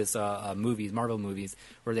previous movies, Marvel movies,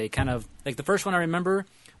 where they kind of like the first one I remember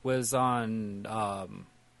was on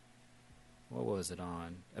what was it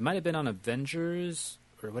on? It might have been on Avengers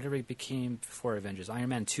or whatever he became before Avengers. Iron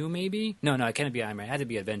Man 2, maybe? No, it can't be Iron Man. It had to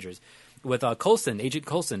be Avengers. With Coulson, Agent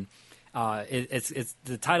Coulson. It's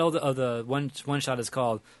the title of the one shot is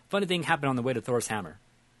called "Funny Thing Happened on the Way to Thor's Hammer,"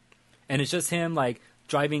 and it's just him like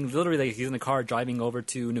driving, literally like he's in the car driving over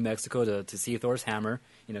to New Mexico to see Thor's hammer,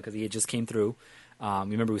 because he had just came through.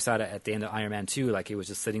 Remember we saw it at the end of Iron Man 2, like he was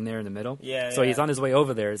just sitting there in the middle. So he's on his way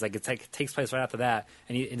over there. It's like it takes place right after that,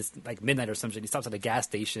 and it's like midnight or something. He stops at a gas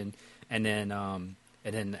station, and then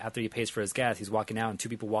after he pays for his gas, he's walking out, and two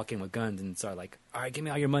people walk in with guns and start like, "All right, give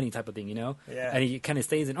me all your money," type of thing, Yeah. And he kind of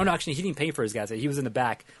stays in. Oh no, actually, he didn't pay for his gas. He was in the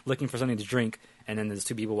back looking for something to drink, and then there's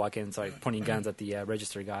two people walk in and start pointing guns at the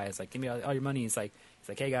register guy. It's like, "Give me all your money." He's like,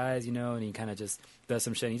 "Hey guys," and he kind of just does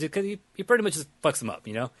some shit. Because he pretty much just fucks them up,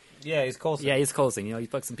 Yeah, he's Coulson. Yeah, he's Coulson. He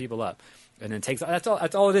fucks some people up, and then takes. That's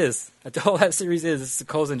all it is. That's all that series is. It's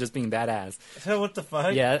Coulson just being badass. What the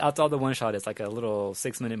fuck? Yeah, that's all the one shot. It's like a little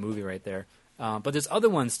 6-minute movie right there. But there's other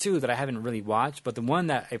ones too that I haven't really watched. But the one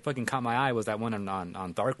that I fucking caught my eye was that one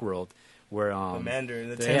on Dark World, where the Mandarin,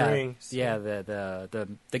 the Ten Rings. Yeah,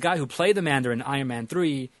 the guy who played the Mandarin in Iron Man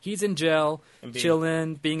 3, he's in jail,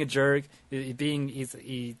 chilling, being a jerk. He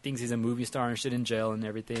thinks he's a movie star and shit in jail and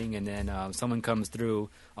everything. And then someone comes through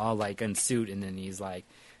all like in suit, and then he's like,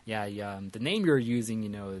 "Yeah, the name you're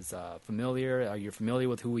using, is familiar. Are you familiar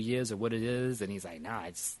with who he is or what it is?" And he's like, "Nah,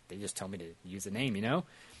 they just told me to use the name, And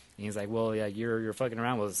he's like, "Well, yeah, you're fucking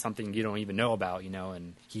around with something you don't even know about,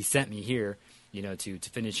 and he sent me here, to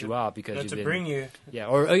finish you off because you've been, bring you, yeah,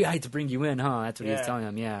 or to bring you in, huh?" That's what he was telling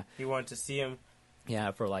him, yeah. He wanted to see him,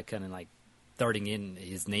 yeah, for like kind of like darting in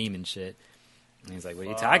his name and shit. And he's like, "What are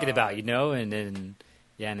you talking about?" And then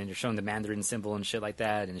and then you're showing the Mandarin symbol and shit like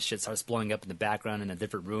that, and the shit starts blowing up in the background in a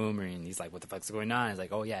different room, and he's like, "What the fuck's going on?" He's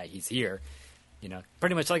like, "Oh yeah, he's here."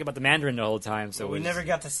 Pretty much like about the Mandarin the whole time. So we never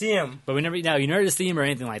got to see him. But you never see him or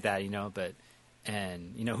anything like that, But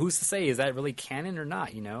who's to say, is that really canon or not?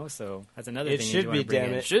 So that's another thing. It should be,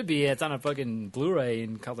 damn it. It should be. It's on a fucking Blu-ray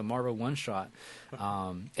and called the Marvel One Shot.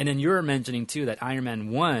 And then you were mentioning too that Iron Man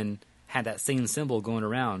 1 had that same symbol going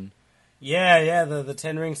around. Yeah. The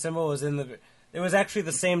Ten Ring symbol was in the. It was actually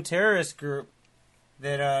the same terrorist group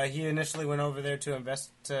that he initially went over there to invest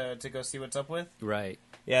to go see what's up with. Right.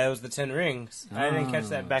 Yeah, it was the Ten Rings. I didn't catch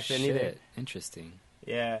that back then either. Interesting.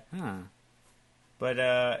 Yeah. Huh.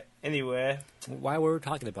 But anyway, why were we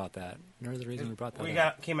talking about that? There's the reason we brought that. We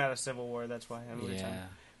up. Came out of Civil War. That's why. Yeah.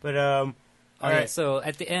 But all right. So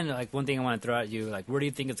at the end, like one thing I want to throw at you, like where do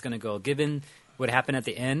you think it's going to go? Given what happened at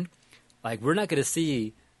the end, like we're not going to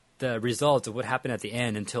see the results of what happened at the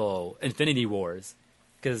end until Infinity Wars,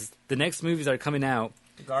 because the next movies that are coming out.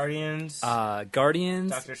 Guardians,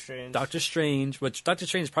 Doctor Strange, which Doctor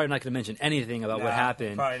Strange is probably not going to mention anything about what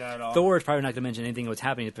happened. Probably not at all. Thor is probably not going to mention anything of what's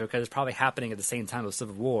happening because it's probably happening at the same time as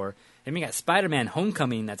Civil War. And we got Spider-Man: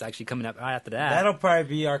 Homecoming that's actually coming up right after that. That'll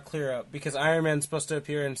probably be our clear up because Iron Man's supposed to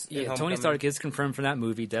appear in Tony Stark is confirmed for that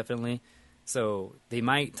movie, definitely. So they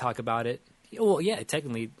might talk about it. Well, yeah,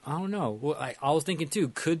 technically, I don't know. Well, I was thinking too,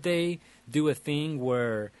 could they do a thing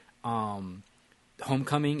where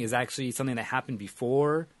Homecoming is actually something that happened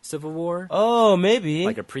before Civil War? Oh, maybe.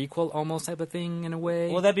 Like a prequel almost type of thing in a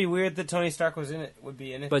way. Well, that'd be weird that Tony Stark would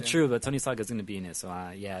be in it. But true, but Tony Stark is going to be in it, so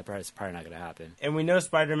it's probably not going to happen. And we know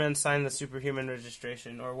Spider-Man signed the superhuman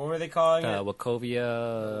registration, or what were they calling it?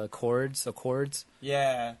 Wachovia Accords?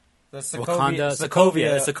 Yeah. The Sokovia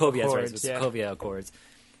Accords.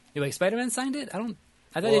 You're like, Spider-Man signed it? I thought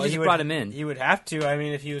they just brought him in. He would have to. I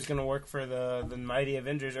mean, if he was going to work for the Mighty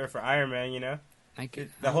Avengers or for Iron Man,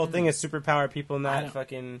 The whole thing is superpower people not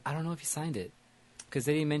fucking... I don't know if he signed it. Because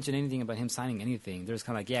they didn't mention anything about him signing anything. They're just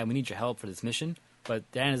kind of like, yeah, we need your help for this mission. But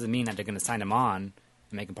that doesn't mean that they're going to sign him on and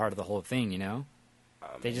make him part of the whole thing,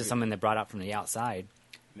 They just something they brought out from the outside.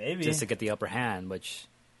 Maybe. Just to get the upper hand, which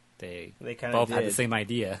they kind both of had the same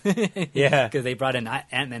idea. Yeah. Because they brought in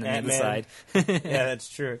Ant-Man on the other side. Yeah, that's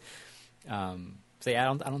true. So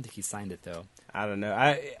yeah, I don't think he signed it, though. I don't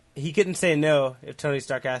know. He couldn't say no if Tony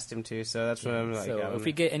Stark asked him to, so that's what I'm like. So if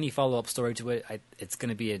we get any follow-up story to it, it's going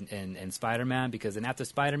to be in Spider-Man, because then after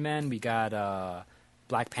Spider-Man, we got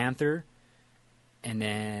Black Panther, and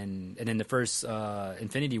then the first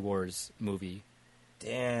Infinity Wars movie.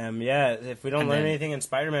 Damn, yeah. If we don't learn anything in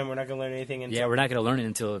Spider-Man, we're not going to learn anything in... Yeah, we're not going to learn it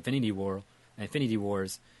until Infinity Wars.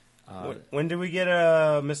 When do we get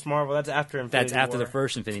Miss Marvel? That's after Infinity War. That's after the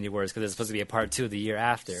first Infinity Wars, because it's supposed to be a part 2 the year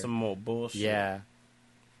after. Some old bullshit. Yeah.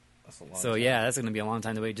 That's a long so, time. yeah, that's going to be a long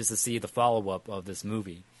time to wait just to see the follow-up of this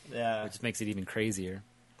movie. Yeah. Which makes it even crazier.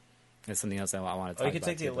 That's something else I want to talk about. You could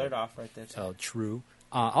take the alert off right there, too. Oh, true.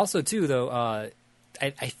 Also, too, though,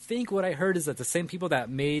 I think what I heard is that the same people that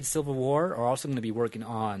made Civil War are also going to be working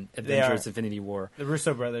on Avengers: Infinity War. The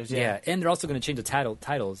Russo brothers, Yeah, and they're also going to change the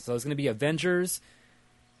titles. So it's going to be Avengers,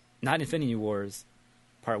 not Infinity Wars,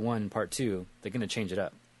 Part 1 and Part 2. They're going to change it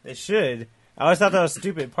up. They should. I always thought that was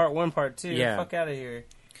stupid. Part 1, Part 2. Yeah. Fuck out of here.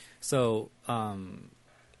 So, I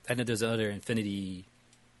know there's other Infinity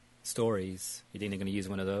stories. You think they're going to use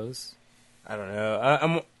one of those? I don't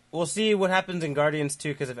know. We'll see what happens in Guardians 2,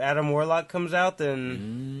 because if Adam Warlock comes out,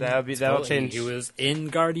 then that'll change. He was in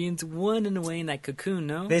Guardians 1 in a way in that cocoon,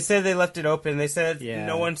 no? They said they left it open. They said Yeah.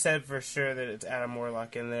 no one said for sure that it's Adam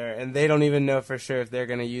Warlock in there, and they don't even know for sure if they're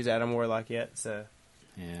going to use Adam Warlock yet. So,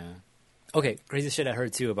 Yeah. Okay, crazy shit I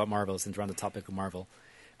heard too about Marvel, since we're on the topic of Marvel.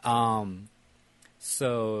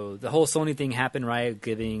 So the whole Sony thing happened, right?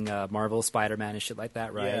 Giving Marvel Spider-Man and shit like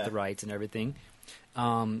that, right? Yeah. The rights and everything.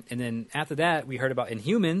 And then after that, we heard about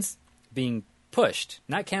Inhumans being pushed,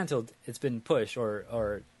 not canceled. It's been pushed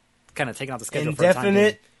or kind of taken off the schedule for a time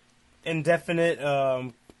being. indefinite.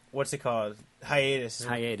 What's it called? Hiatus.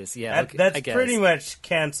 Hiatus. Yeah, That's I guess. pretty much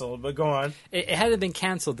canceled. But go on. It hasn't been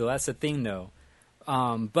canceled though. That's the thing, though.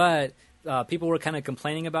 But people were kind of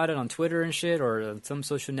complaining about it on Twitter and shit, or some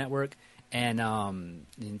social network. And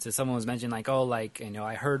so someone was mentioning like, oh, like, you know,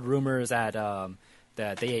 I heard rumors that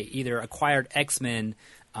that they either acquired X-Men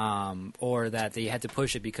or that they had to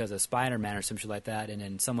push it because of Spider-Man or some shit like that. And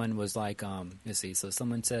then someone was like, let's see. So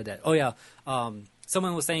someone said that, oh yeah,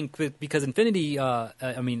 someone was saying because because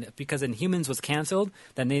Inhumans was canceled,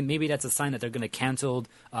 then maybe that's a sign that they're going to cancel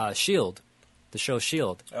Shield. The show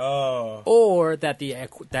Shield, or that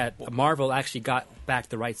that Marvel actually got back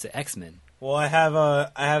the rights to X-Men. Well, I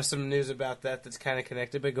have some news about that that's kind of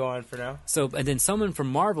connected, but go on for now. So, and then someone from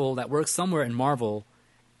Marvel that works somewhere in Marvel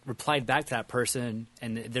replied back to that person,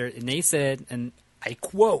 and they said, and I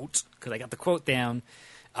quote because I got the quote down,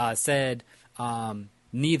 said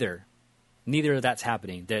neither of that's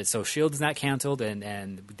happening. So Shield is not canceled,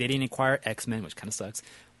 and they didn't acquire X-Men, which kind of sucks.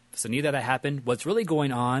 So neither of that happened. What's really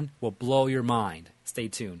going on will blow your mind. Stay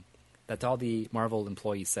tuned. That's all the Marvel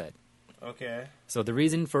employees said. Okay. So the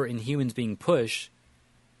reason for Inhumans being pushed,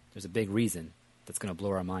 there's a big reason that's going to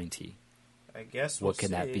blow our mind, T. I guess what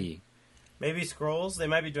could that be? Maybe Skrulls? They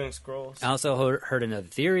might be doing Skrulls. I also heard another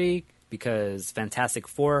theory because Fantastic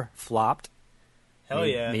Four flopped. Hell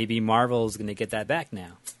yeah. Maybe Marvel's going to get that back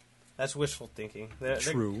now. That's wishful thinking.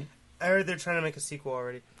 True. I heard they're trying to make a sequel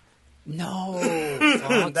already. No.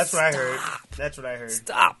 Fox, That's what I heard. That's what I heard.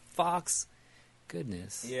 Stop, Fox.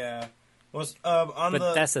 Goodness. Yeah. Well,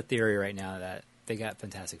 that's a theory right now that they got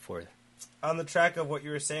Fantastic Four. On the track of what you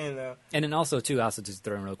were saying, though. And then also, too, just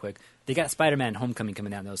throw in real quick, they got Spider-Man Homecoming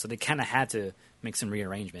coming out, though, so they kind of had to make some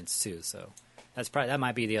rearrangements, too. So that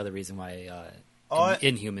might be the other reason why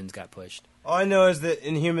Inhumans got pushed. All I know is that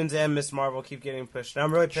Inhumans and Miss Marvel keep getting pushed. And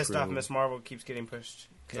I'm really pissed off Miss Marvel keeps getting pushed,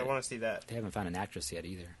 because I want to see that. They haven't found an actress yet,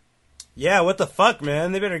 either. Yeah, what the fuck,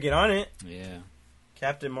 man? They better get on it. Yeah.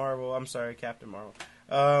 Captain Marvel.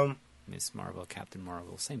 Miss Marvel, Captain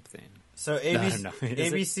Marvel, same thing. So ABC,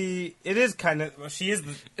 ABC, it is kind of. Well, she is.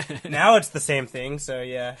 Now it's the same thing. So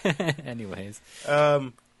yeah. Anyways,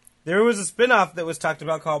 there was a spinoff that was talked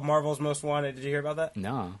about called Marvel's Most Wanted. Did you hear about that?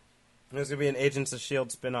 No. It was gonna be an Agents of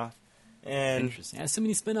S.H.I.E.L.D. spinoff. And interesting. Yeah, so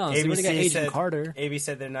many spinoffs. They already got Agent Carter. ABC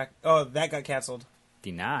said they're not. Oh, that got canceled.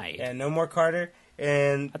 Denied. Yeah, no more Carter.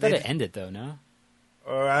 And I thought it ended though. No.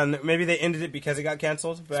 Or maybe they ended it because it got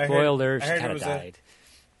canceled. But Spoiler: I heard she kind of died.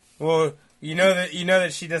 Well, you know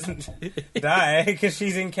that she doesn't die because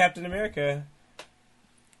she's in Captain America.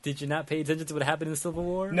 Did you not pay attention to what happened in Civil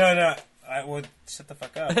War? No. Shut the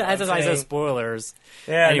fuck up. That's why I said spoilers.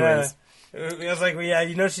 Yeah. Anyways, I was like, well, yeah,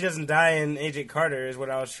 she doesn't die in Agent Carter is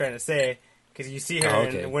what I was trying to say because you see her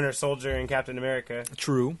in Winter Soldier and Captain America.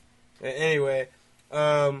 True. Anyway,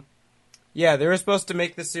 yeah, they were supposed to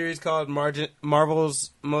make this series called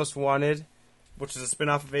Marvel's Most Wanted, which is a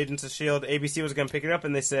spinoff of Agents of S.H.I.E.L.D. ABC was going to pick it up,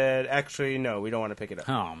 and they said, actually, no, we don't want to pick it up.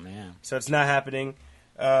 Oh, man. So it's not happening.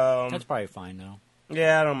 That's probably fine, though.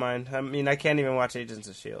 Yeah, I don't mind. I mean, I can't even watch Agents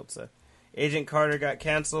of S.H.I.E.L.D., so. Agent Carter got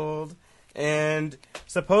canceled, and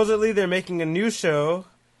supposedly they're making a new show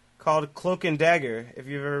called Cloak and Dagger. If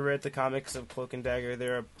you've ever read the comics of Cloak and Dagger,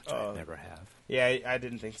 they're I never have. Yeah, I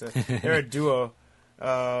didn't think so. They're a duo,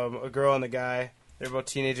 a girl and a guy. They're both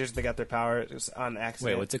teenagers. They got their powers on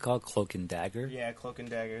accident. Wait, what's it called? Cloak and Dagger? Yeah, Cloak and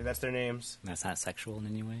Dagger. That's their names. That's not sexual in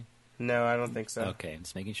any way? No, I don't think so. Okay, I'm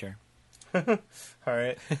just making sure. All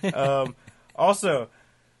right. Also,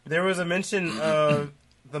 there was a mention of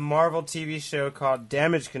the Marvel TV show called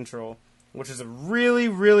Damage Control, which is a really,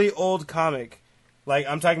 really old comic. Like,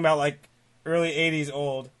 I'm talking about, like, early 80s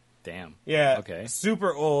old. Damn. Yeah. Okay.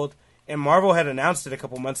 Super old. and Marvel had announced it a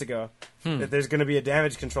couple months ago that there's going to be a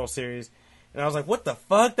Damage Control series. And I was like, what the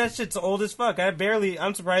fuck? That shit's old as fuck.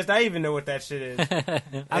 I'm surprised I even know what that shit is.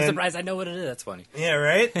 I'm surprised I know what it is. That's funny. Yeah,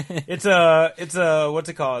 right? It's a, what's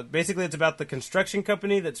it called? Basically, it's about the construction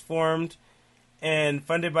company that's formed and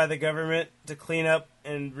funded by the government to clean up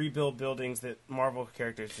and rebuild buildings that Marvel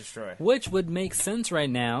characters destroy. Which would make sense right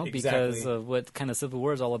now because Exactly. of what kind of Civil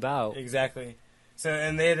War is all about. Exactly. So,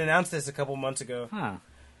 and they had announced this a couple months ago. Huh.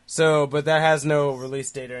 So, but that has no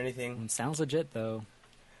release date or anything. Sounds legit, though.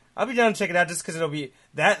 I'll be down to check it out just because it'll be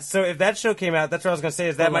that. So if that show came out, that's what I was going to say,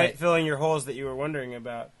 is that might fill in your holes that you were wondering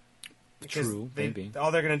about. Because True, maybe.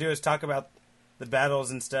 all they're going to do is talk about the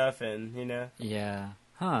battles and stuff, and Yeah.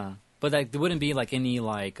 Huh. But like, there wouldn't be like any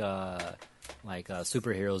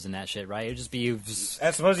superheroes in that shit, right? It'd just be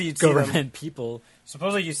supposedly you'd see them. government people.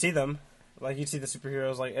 Supposedly you see them, like you'd see the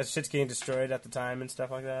superheroes, like as shit's getting destroyed at the time and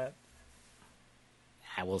stuff like that.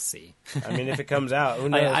 We'll see. I mean, if it comes out, who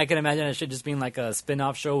knows? I can imagine it should just being like a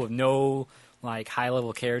spin-off show with no like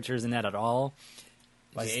high-level characters in that at all.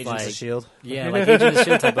 Like Just Agents of S.H.I.E.L.D. Yeah, like Agents of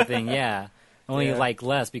S.H.I.E.L.D. type of thing, yeah. Only Yeah. like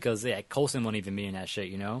less because Coulson won't even be in that shit,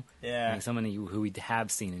 you know? Yeah. Like someone who we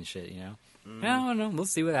have seen and shit, you know? I don't know. We'll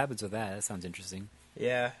see what happens with that. That sounds interesting.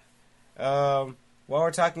 Yeah. While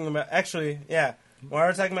we're talking about while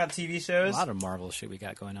we're talking about TV A shows, lot of Marvel shit we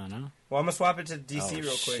got going on, huh? well, I'm gonna swap it to DC real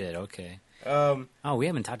quick. Shit, okay. Um, We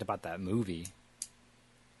haven't talked about that movie.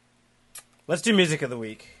 let's do music of the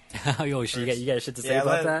week. Oh, shit, you got shit to say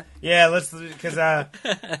about that? Yeah, let's because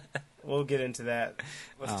we'll get into that.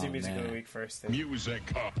 Let's do music of man. the week first. Then. Music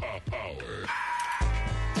power.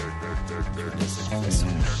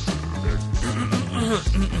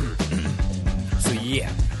 So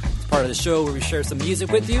yeah, it's part of the show where we share some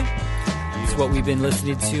music with you. It's what we've been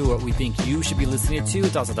listening to, what we think you should be listening to.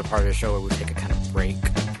 It's also the part of the show where we take a kind of break.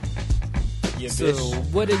 Yeah, So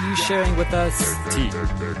bitch. what are you sharing with us, T?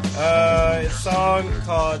 A song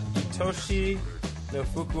called Itoshi no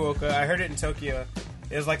Fukuoka. I heard it in Tokyo.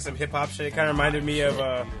 It was like some hip hop shit. It kind of reminded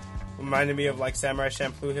me of like Samurai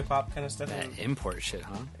Champloo hip hop kind of stuff. That import shit,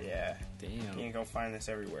 huh? Yeah, you Damn. ain't gonna find this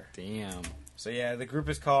everywhere. Damn. So yeah, the group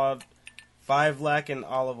is called Five Black and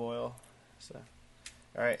Olive Oil. So,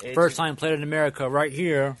 all right, AJ, First time played in America, right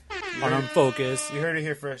here on Unfocus. you heard it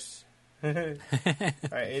here first. All right,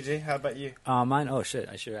 AJ, how about you? Mine. Oh shit!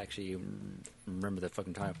 I should actually remember the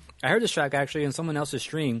fucking time. I heard this track actually in someone else's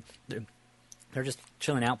stream. They're just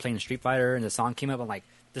chilling out playing Street Fighter, and the song came up. I'm like,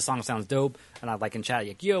 this song sounds dope. And I like in chat,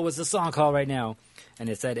 like, yo, what's the song called right now? And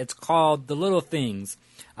it said it's called "The Little Things"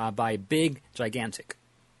 by Big Gigantic.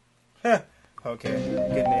 Okay,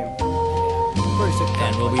 good name.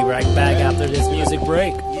 And we'll be right back after this music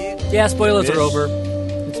break. Yeah, spoilers are over.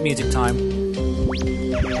 It's music time.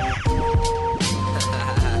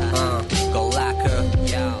 Galaka,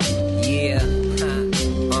 yeah,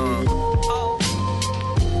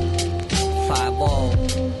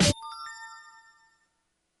 5-0.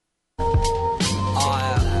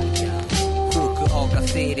 Fukuoka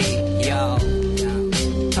City, yo,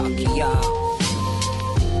 Tokyo,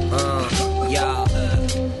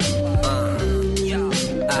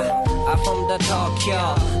 I'm from the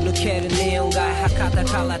Tokyo 抜けるネオン街博多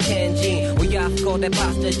から天神親不孝でパ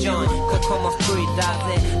スタジョインここもストリートだぜ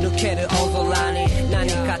抜ける大空に何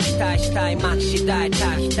か期待したい巻き次第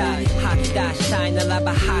炊きたい吐き出したいなら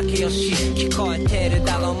ば吐きよし聞こえてる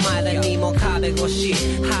だろお前らにも壁越し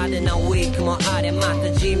派手なウィークもあれま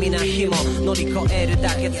た地味な日も乗り越えるだ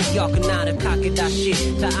け強くなる駆け出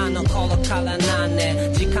したあの頃から何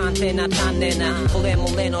年時間ってな足んねえなこれも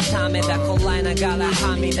俺のためだこらえながら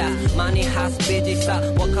はみ出間に発す美人さ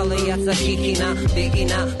分かるやつは聞きなビギ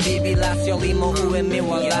なビビらすよりも上見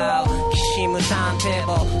笑うきしむターンテー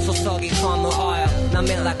ブル注ぎ込むオイル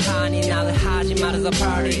滑らかになる始まるぞパ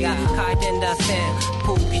ーティーが回転だ線プ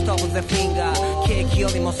ーキ飛ぶぜフィンガーケーキよ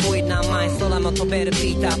りもスイートな甘い空も飛べるピ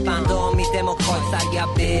ーターパンどう見てもこいつはや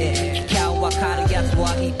べえ聞きゃ分かるやつ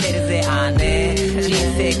は言ってるぜ姉人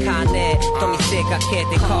生金と見せかけ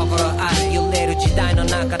て心ある揺れる時代の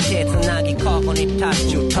中手つなぎここに立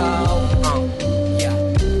ちゅうと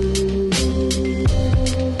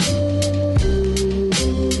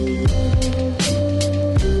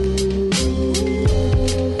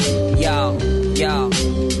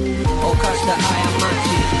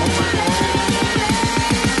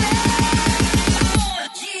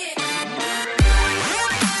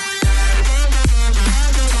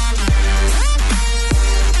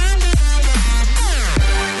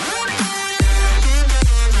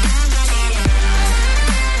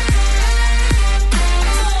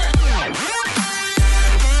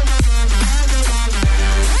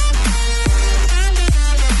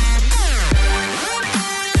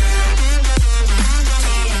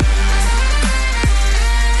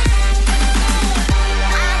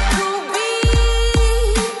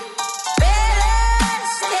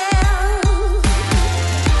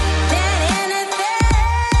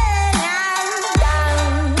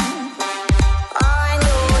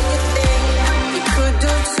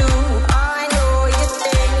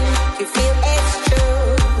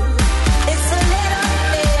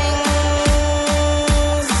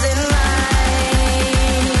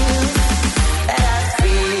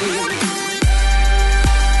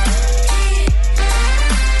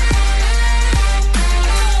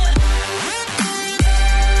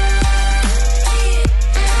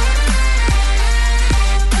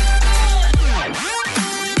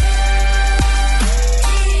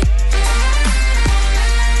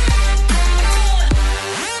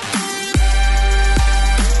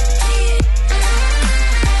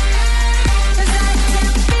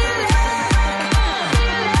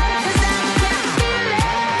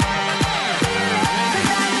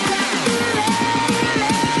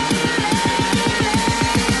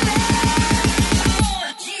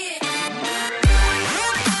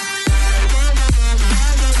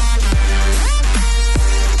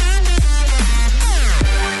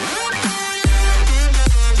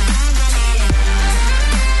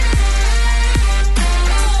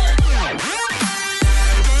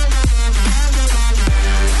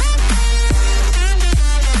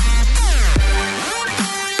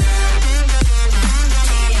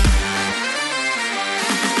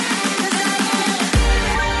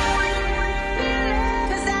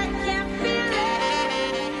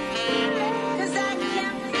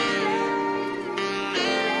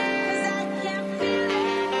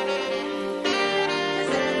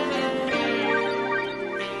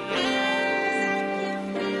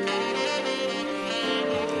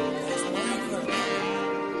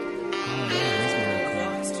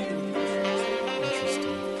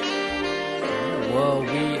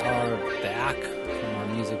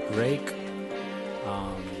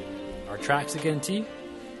Our tracks again, T?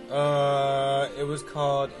 It was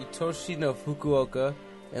called Itoshi no Fukuoka,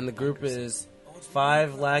 and the group is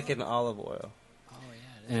 5 Lac and Olive Oil.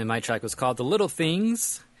 And my track was called The Little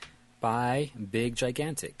Things by Big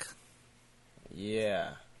Gigantic. Yeah.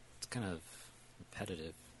 It's kind of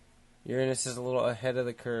repetitive. Uranus is a little ahead of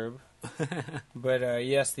the curve. But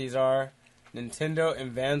yes, these are Nintendo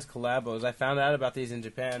and Vans collabos. I found out about these in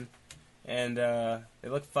Japan, and they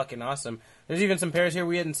look fucking awesome. There's even some pairs here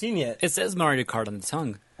we hadn't seen yet. It says Mario Kart on the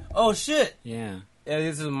tongue. Oh, shit! Yeah. Yeah,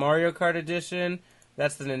 this is a Mario Kart edition.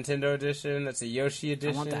 That's the Nintendo edition. That's a Yoshi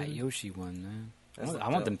edition. I want that Yoshi one, man. That's I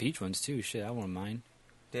want them Peach ones, too. Shit, I wouldn't mind.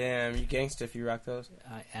 Damn, you gangsta if you rock those.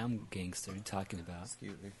 I am gangster. What are you talking about?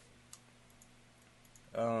 Excuse me.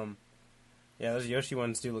 Yeah, those Yoshi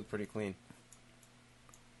ones do look pretty clean.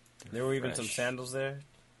 There were even some fresh. sandals there.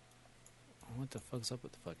 What the fuck's up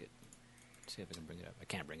with the fuck it? Let's see if I can bring it up. I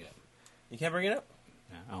can't bring it up. You can't bring it up?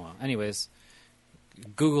 Yeah, oh well. Anyways,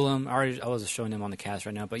 Google them. I was showing them on the cast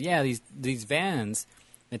right now. But yeah, these Vans,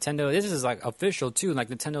 Nintendo. This is like official too. Like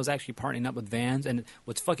Nintendo's actually partnering up with Vans. And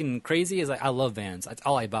what's fucking crazy is like I love Vans. That's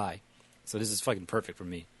all I buy. So this is fucking perfect for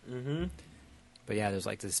me. Mm-hmm. But yeah, there's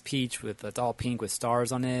like this Peach it's all pink with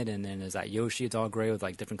stars on it, and then there's that Yoshi. It's all gray with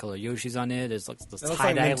like different color Yoshis on it. There's like this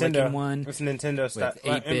tie-dye looking one. It's Nintendo style.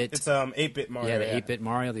 8-bit. It's 8-bit Mario. Yeah, the 8-bit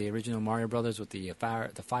Mario, the original Mario Brothers with the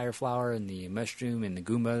fire flower and the mushroom and the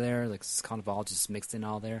Goomba there. Like it's kind of all just mixed in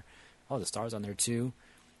all there. Oh, the stars on there too.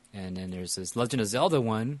 And then there's this Legend of Zelda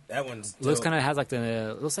one. That one's dope.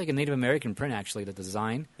 Looks like a Native American print actually. The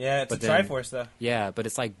design. Yeah, it's a Triforce though. Yeah, but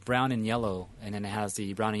it's like brown and yellow, and then it has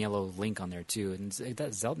the brown and yellow Link on there too. And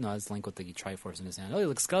that Zelda has Link with the Triforce in his hand. Oh,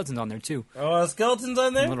 look, Skeleton's on there too. Oh, Skeleton's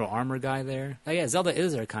on there. A little armor guy there. Oh yeah, Zelda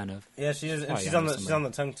is there kind of. Yeah, she is. And she's on the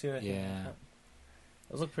tongue too. Yeah.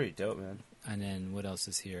 Those look pretty dope, man. And then what else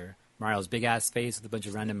is here? Mario's big ass face with a bunch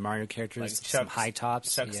of random Mario characters, Like some high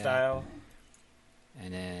tops, Chuck style.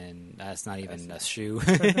 And then that's not even a shoe.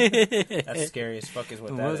 That's scary as fuck. Is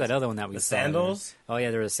what was that other one that we the saw? Sandals? Oh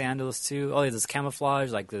yeah, there were sandals too. Oh, yeah, there's camouflage,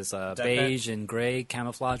 like this beige and gray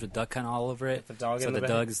camouflage with duck hunt all over it. The dog so in the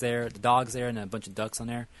dog's there, the dog's there, and a bunch of ducks on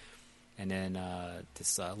there. And then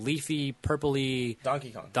this leafy, purpley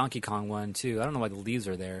Donkey Kong one too. I don't know why the leaves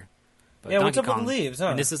are there. But yeah, Donkey what's up Kong, with the leaves? Huh?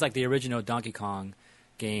 And this is like the original Donkey Kong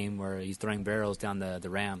game where he's throwing barrels down the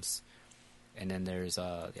ramps. And then there's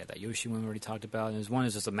that Yoshi one we already talked about. And there's one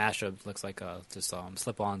is just a mashup, looks like just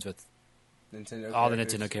slip-ons with all the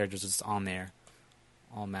Nintendo characters just on there,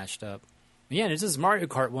 all matched up. And yeah, this is Mario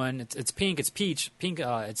Kart one. It's pink. It's Peach.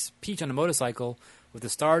 It's Peach on a motorcycle with the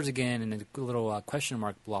stars again and the little question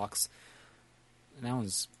mark blocks. And that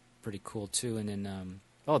one's pretty cool too. And then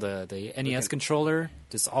the NES controller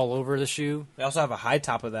just all over the shoe. They also have a high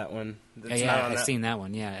top of that one. I've seen that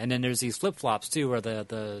one. Yeah, and then there's these flip flops too, where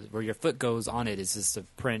where your foot goes on it is just a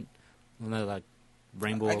print, like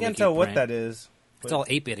rainbow. I can't tell what that is. It's all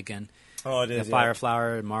 8-bit again. Oh, it is. The Fire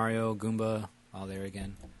Flower, Mario, Goomba, all there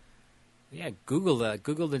again. Yeah, Google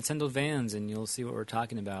Nintendo Vans, and you'll see what we're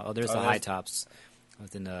talking about. Oh, there's the high tops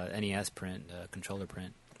within the NES print, controller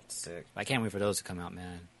print. Sick. I can't wait for those to come out,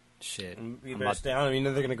 man. Shit. You better stay on them. You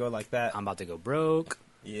know they're going to go like that. I'm about to go broke.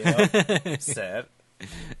 Yeah. Sad.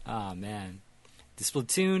 Oh, man. The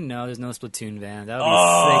Splatoon? No, there's no Splatoon van. That would be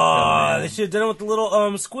sick, though, man. They should have done it with the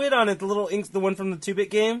little squid on it. The little ink, the one from the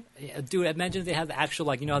 2-bit game. Yeah, dude, imagine if they had the actual,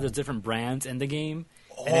 like, you know how there's different brands in the game?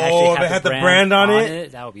 Oh, they had the brand on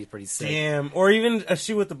it? That would be pretty sick. Damn. Or even a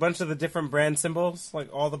shoe with a bunch of the different brand symbols.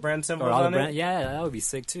 Like all the brand symbols on it. Yeah, that would be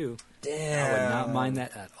sick, too. Damn. I would not mind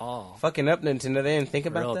that at all. Fucking up, Nintendo. They didn't think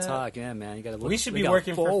about Real that. talk, yeah, man. You gotta look, we should be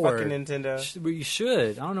working for fucking Nintendo. We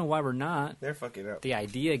should. I don't know why we're not. They're fucking up. The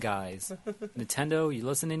idea guys. Nintendo, you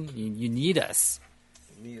listening? You need us.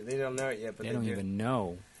 They don't know it yet, but they don't even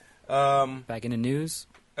know. Back in the news?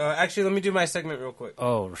 Actually, let me do my segment real quick.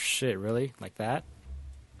 Oh, shit, really? Like that?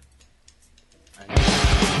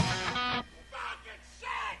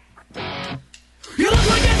 You look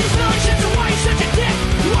like empty smelling shit, so why you such a dick?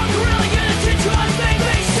 You walk around like an attention on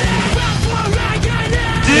they say.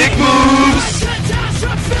 Dick moves!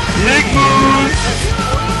 Dick moves!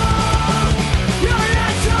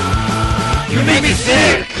 You make me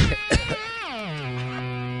sick!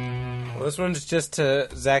 Well, this one's just to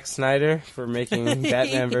Zack Snyder for making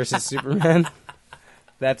Batman vs. Superman.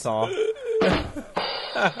 That's all.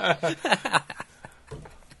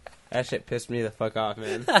 That shit pissed me the fuck off,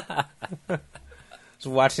 man. I was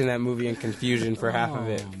watching that movie in confusion for half of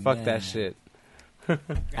it. Fuck man. that shit. I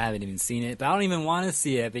haven't even seen it, but I don't even want to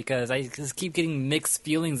see it because I just keep getting mixed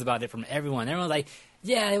feelings about it from everyone. Everyone's like,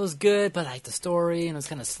 Yeah, it was good, but like the story and it was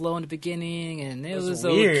kind of slow in the beginning, and it was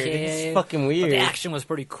weird. okay. It's fucking But weird. the action was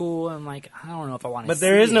pretty cool. And like, I don't know if I want to. But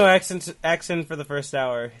there is no action for the first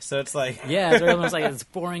hour, so it's like Yeah, so everyone's like it's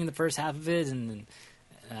boring the first half of it, and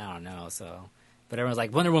I don't know. So, but everyone's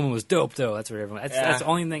like Wonder Woman was dope though. That's what everyone. That's the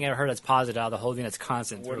only thing I heard that's positive out of the whole thing that's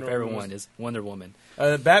constant Wonder for everyone Woman is Wonder Woman.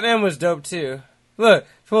 Batman was dope too. Look,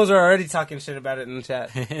 fools are already talking shit about it in the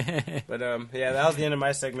chat. But yeah, that was the end of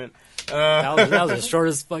my segment. That was the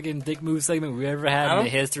shortest fucking dick move segment we ever had in the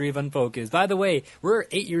history of Unfocused. By the way, we're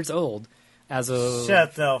 8 years old as of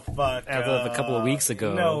Shut the fuck as up. of a couple of weeks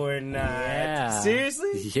ago. No, we're not. Yeah.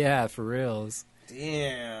 Seriously? Yeah, for reals.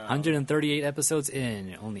 Damn. 138 episodes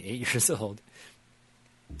in, only 8 years old.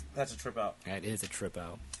 That's a trip out. That is a trip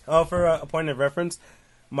out. Oh, for a point of reference,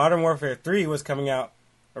 Modern Warfare 3 was coming out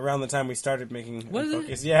around the time we started making Was it?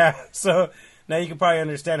 Unfocused. Yeah, so now you can probably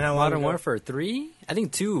understand how long Modern ago. Warfare 3? I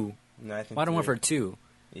think 2. No, I think Modern 3. Warfare 2.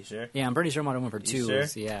 You sure? Yeah, I'm pretty sure Modern Warfare You 2 sure?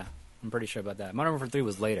 was, yeah. I'm pretty sure about that. Modern Warfare 3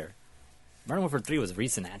 was later. Modern Warfare 3 was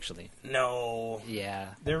recent, actually. No. Yeah.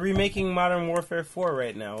 They're remaking Modern Warfare 4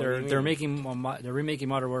 right now. What do you They're mean? remaking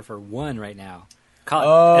Modern Warfare 1 right now. It's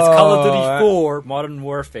Oh, Call of Duty 4 Modern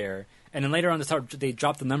Warfare. And then later on they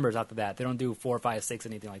drop the numbers after that. They don't do 4, 5, 6,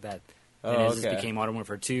 anything like that. And Oh, it just okay. became Modern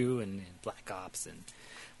Warfare 2 and Black Ops and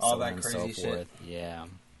All so that on and crazy so shit. forth. Yeah.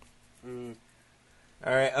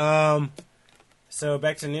 All right. So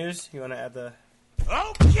back to news. You want to add the?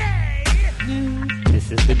 Okay!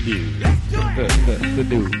 This is the news. Let's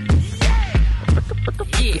do it!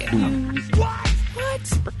 Yeah.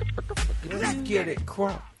 Let's get it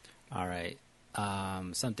crunk. All right.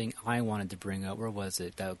 Something I wanted to bring up. Where was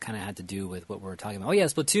it? That kind of had to do with what we were talking about. Oh yeah,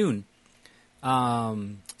 Splatoon.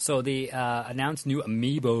 So they announced new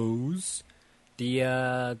amiibos. The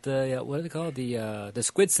what are they called? The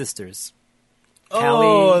Squid Sisters.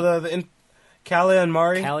 Oh, Callie and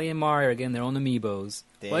Mari. Callie and Mari are getting their own amiibos.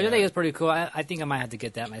 Well, I Damn. think it's pretty cool. I think I might have to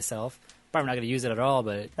get that myself. Probably not going to use it at all,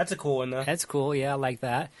 but That's a cool one though. that's cool. Yeah, I like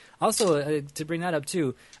that. Also, to bring that up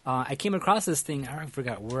too, I came across this thing. I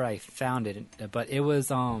forgot where I found it, but it was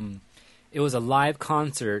a live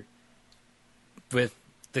concert with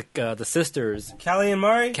the sisters, Callie and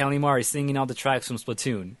Mari. Callie and Mari, singing all the tracks from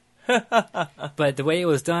Splatoon. But the way it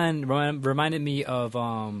was done reminded me of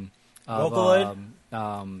Vocaloid?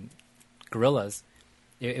 Gorillas.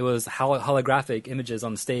 It was holographic images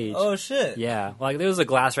on the stage. Oh shit. Yeah, like there was a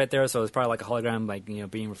glass right there, so it was probably like a hologram, like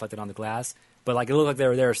being reflected on the glass. But like it looked like they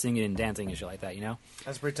were there singing and dancing and shit like that,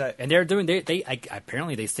 That's pretty tight. And they're doing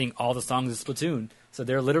apparently they sing all the songs in Splatoon, so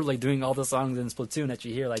they're literally doing all the songs in Splatoon that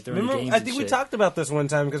you hear like during the games. I think we talked about this one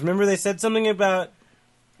time because remember they said something about.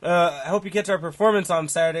 I hope you catch our performance on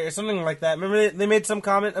Saturday or something like that. Remember they made some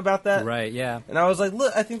comment about that, Right? Yeah. and I was like,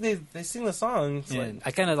 "Look, I think they sing the song." It's like, And I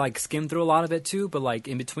kind of like skimmed through a lot of it too, but like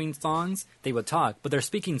in between songs they would talk, but they're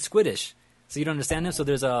speaking Squiddish, so you don't understand them. So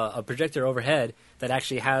there's a projector overhead that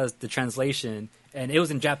actually has the translation, and it was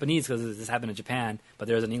in Japanese because this happened in Japan, but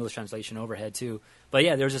there's an English translation overhead too. But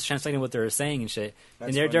yeah, they were just translating what they were saying and shit, That's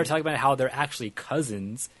and they're funny. talking about how they're actually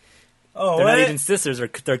cousins. oh, They're what? not even sisters;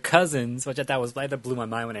 they're cousins, which I thought was that blew my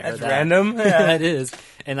mind when I heard That's that. random. Yeah, Yeah. it is.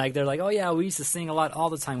 And like they're like, oh yeah, we used to sing a lot all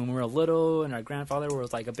the time when we were little, and our grandfather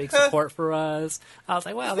was like a big support for us. I was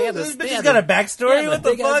like, wow, they have this. This They bitch have got a this- backstory. yeah, What the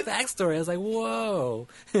big ass fuck? backstory. I was like, whoa.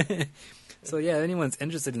 So yeah, if anyone's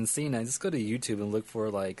interested in seeing that, just go to YouTube and look for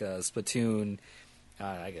like Splatoon.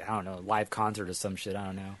 I don't know, live concert or some shit. I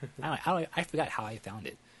don't know. I forgot how I found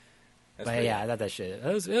it. That's But pretty- yeah, I thought that shit. It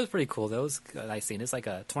was pretty cool. That was a nice scene. It's like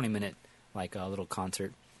a 20-minute like a little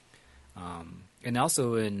concert. And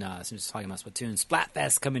also since we're talking about Splatoon,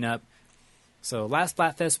 Splatfest coming up. So last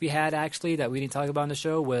Splatfest we had actually that we didn't talk about on the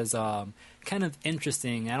show was kind of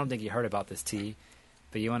interesting. I don't think you heard about this, T.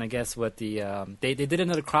 But you want to guess what the they did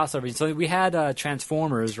another crossover. So we had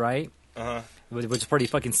Transformers, right? Uh-huh. Which is pretty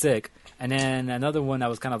fucking sick. And then another one that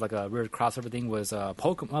was kind of like a weird crossover thing was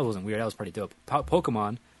Pokemon. Well, it wasn't weird. That was pretty dope.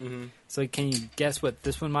 Pokemon. Mm-hmm. So can you guess what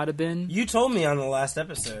this one might have been? You told me on the last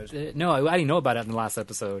episode. No, I didn't know about it in the last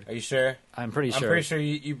episode. Are you sure? I'm pretty sure. I'm pretty sure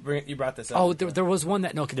you brought this up. Oh, there was one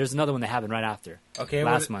that... No, okay, there's another one that happened right after. okay.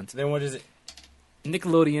 last month. Then what is it?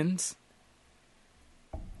 Nickelodeon's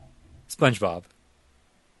SpongeBob.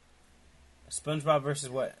 SpongeBob versus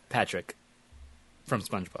what? Patrick from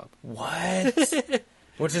SpongeBob. What?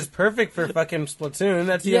 Which is perfect for fucking Splatoon.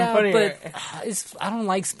 That's even funnier. but I don't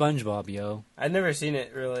like SpongeBob, yo. I've never seen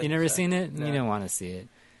it, really. You never so- seen it? no. You don't want to see it.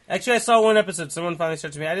 Actually, I saw one episode. Someone finally showed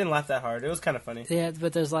it to me. I didn't laugh that hard. It was kind of funny. Yeah,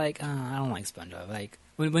 but there's like... I don't like SpongeBob. Like,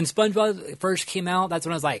 When SpongeBob first came out, that's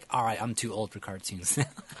when I was like, all right, I'm too old for cartoons.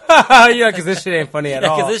 Yeah, because this shit ain't funny at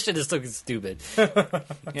all. Because this shit is so stupid.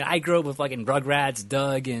 I grew up with fucking Rugrats,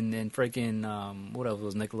 Doug, and freaking what else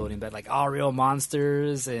was Nickelodeon? But like All Real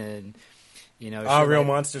Monsters and All Real like,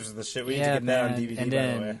 Monsters is the shit. We need to get that on DVD. And by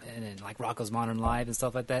then the way. and then like Rocko's Modern Life and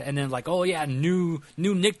stuff like that. And then like new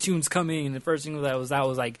Nicktoons coming. And the first thing that was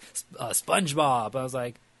like SpongeBob. I was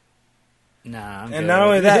like, nah. I'm And good. not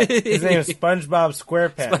only that, his name is SpongeBob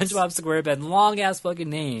SquarePants. SpongeBob SquarePants, long ass fucking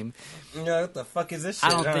name. Yeah, what the fuck is this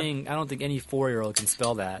shit? I don't think any 4-year-old can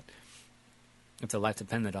spell that if their life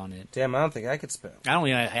depended on it. Damn, I don't think I could spell. I don't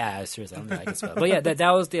even. Yeah, seriously, I don't think I can spell. But yeah, that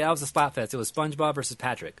was the Splatfest. It was SpongeBob versus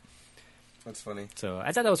Patrick. That's funny. So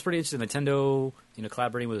I thought that was pretty interesting. Nintendo,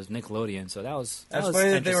 collaborating with Nickelodeon. So that was That's funny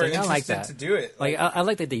that they were interesting. I like interested that. to do it. Like I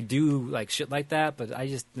like that they do like shit like that, but I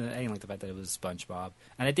didn't like the fact that it was SpongeBob.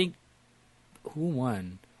 And I think who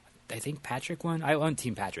won? I think Patrick won. I won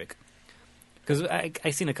Team Patrick because I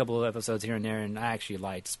seen a couple of episodes here and there, and I actually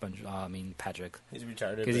liked Patrick. He's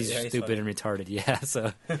retarded Because he's stupid funny. and retarded, yeah.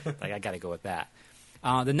 So, I got to go with that.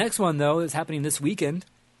 The next one, though, is happening this weekend,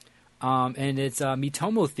 and it's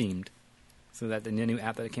Miitomo themed. So that the new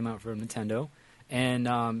app that came out for Nintendo, and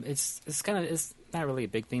it's not really a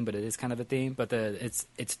big theme, but it is kind of a theme. But it's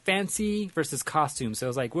fancy versus costume. So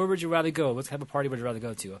it's like, where would you rather go? What type of party would you rather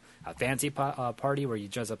go to? A fancy party where you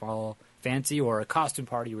dress up all fancy, or a costume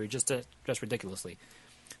party where you just dress ridiculously?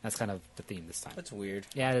 That's kind of the theme this time. That's weird.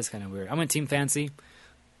 Yeah, it is kind of weird. I went Team Fancy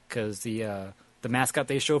because the mascot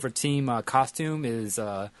they show for Team Costume is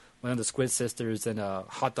one of the Squid Sisters in a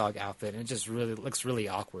hot dog outfit, and it just really looks really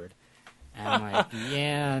awkward. And I'm like,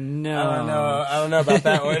 yeah, no. I don't know about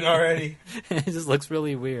that one already. It just looks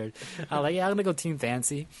really weird. I'm like, yeah, I'm gonna go Team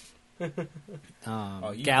Fancy. You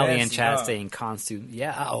Galley and fancy, Chastain costume.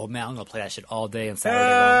 Yeah. Oh man, I'm gonna play that shit all day on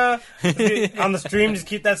Saturday. On the stream, just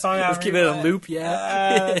keep that song out. Just keep it a loop.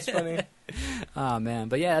 Yeah. That's funny. Oh man,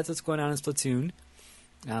 but yeah, that's what's going on in Splatoon.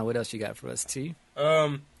 What else you got for us, T?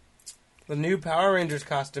 The new Power Rangers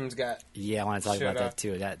costumes got. Yeah, I want to talk about Shut up. that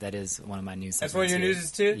too. That is one of my news. That's one of your segments news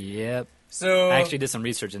is too. here. Yep. So I actually did some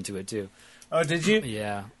research into it too. Oh, did you?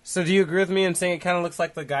 Yeah. So do you agree with me in saying it kind of looks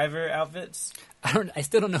like the Guyver outfits? I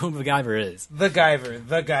still don't know who MacGyver is. The Guyver.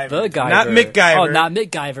 The Guyver. Not McGyver. Oh, not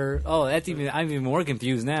MacGyver. Oh, I'm even more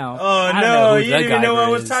confused now. Oh I don't no, know who you didn't even know what I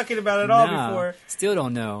was is. talking about at all Nah, before. Still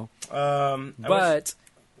don't know. But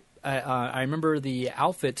I remember the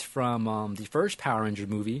outfits from the first Power Ranger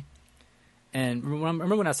movie. And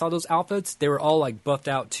remember when I saw those outfits, they were all like buffed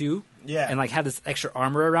out too. Yeah. And like had this extra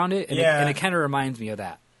armor around it. And Yeah. it kind of reminds me of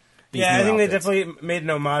that. These Yeah, new I think outfits. they definitely made an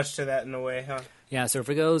homage to that in a way, huh? Yeah, so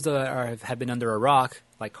for those that have been under a rock,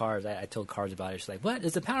 like Cars, I told Cars about it. She's like, what?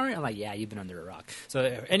 Is it Power Ranger? I'm like, yeah, you've been under a rock. So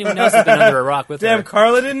if anyone else has been under a rock with Damn, her.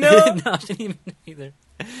 Carla didn't know? No, she didn't even know either.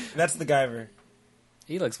 That's the Guyver.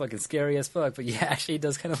 He looks fucking scary as fuck, but yeah, actually he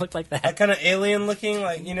does kind of look like That that. kind of alien looking,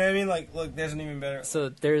 like, you know what I mean? Like, look, there's an even better. So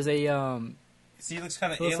there's a, See, he looks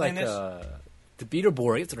kind of looks like alienish. the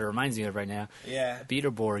Beetleborg. That's what it reminds me of right now. Yeah.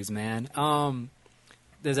 Beetleborgs, man.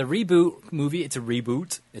 There's a reboot movie. It's a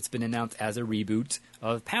reboot. It's been announced as a reboot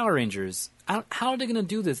of Power Rangers. How are they going to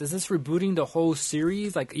do this? Is this rebooting the whole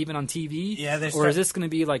series, like even on TV? Yeah, or is this going to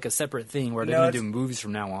be like a separate thing where they're No, going to do it's- movies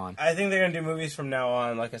from now on? I think they're going to do movies from now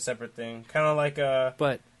on, like a separate thing. Kind of like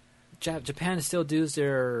But Japan still does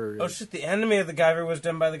their... Oh shit, the anime of the Guyver was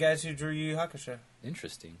done by the guys who drew Yu Yu Hakusho.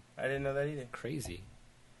 Interesting. I didn't know that either. Crazy.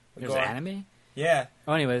 But There's go an on. anime? Yeah.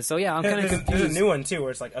 Oh, anyway, so yeah, I'm kind of There's confused. a new one too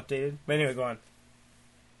where it's like updated. But anyway, go on.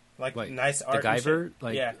 Like nice the art. and Guyver? shit.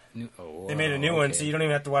 Like, yeah. Oh, They made a new one, okay. so you don't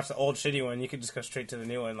even have to watch the old shitty one. You could just go straight to the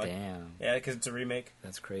new one. Like, Damn, yeah, because it's a remake.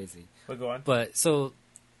 that's crazy. But go on. But so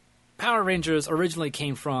Power Rangers originally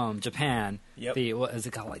came from Japan. Yep. The what is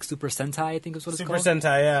it called? Like Super Sentai, I think is what it's Super called.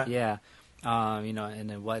 Sentai, yeah. Yeah. And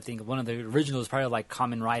then what I think one of the originals is probably like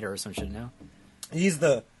Kamen Rider or some shit. No.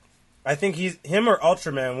 I think he's him or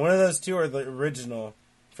Ultraman. One of those two are the original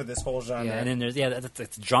for this whole genre. Yeah, and then there's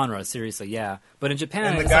that's genre seriously. Yeah, but in Japan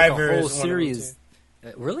And the it's like a Guyver whole is one of them, series.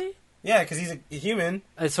 Really? Yeah, because he's a human.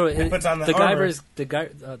 So He puts on the the armor. Guyver's the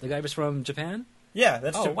Guyver's from Japan. Yeah,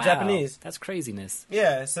 that's Oh wow, Japanese. That's craziness.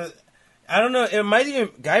 Yeah, so I don't know.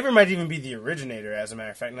 Guyver might even be the originator. As a matter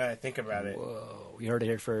of fact, now that I think about it, Whoa, you heard it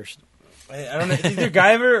here first. I don't know. It's either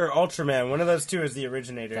Guyver or Ultraman. One of those two is the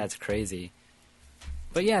originator. That's crazy.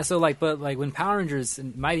 But yeah, so when Power Rangers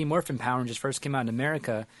and Mighty Morphin Power Rangers first came out in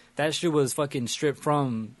America, that shit was fucking stripped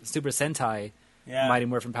from Super Sentai, yeah. Mighty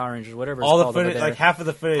Morphin Power Rangers, whatever. All it's the called over footage, there. like half of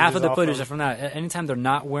the footage. Half is of the all footage from- are from that. Anytime they're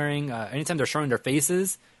not wearing, anytime they're showing their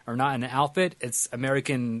faces or not in an outfit, it's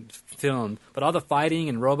American filmed. But all the fighting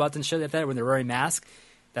and robots and shit like that when they're wearing masks,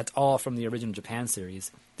 that's all from the original Japan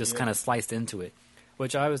series, just kind of sliced into it,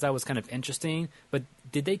 which that was kind of interesting. But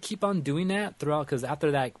did they keep on doing that throughout? Because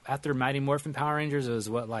after Mighty Morphin Power Rangers, it was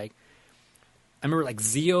what, like, I remember like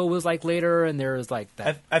Zeo was like later, and there was like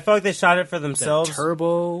that. I felt like they shot it for themselves.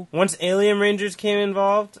 Turbo. Once Alien Rangers came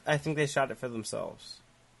involved, I think they shot it for themselves.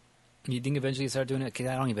 You think eventually you start doing it? 'Cause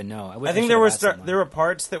I don't even know. I think there were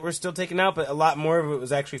parts that were still taken out, but a lot more of it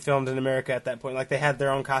was actually filmed in America at that point. Like they had their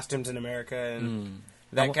own costumes in America and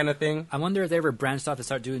that kind of thing. I wonder if they ever branched off to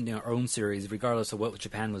start doing their own series, regardless of what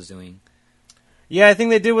Japan was doing. Yeah, I think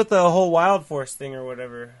they did with the whole Wild Force thing or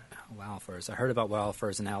whatever. Wild Force. I heard about Wild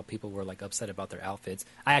Force and how people were like upset about their outfits.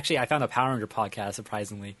 I found a Power Ranger podcast,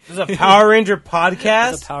 surprisingly. There's a Power Ranger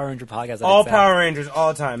podcast? It's a Power Ranger podcast. All Power Rangers,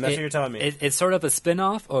 all the time. That's what you're telling me. It's sort of a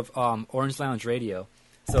spin-off of Orange Lounge Radio.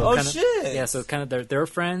 So shit! Yeah, so kind of their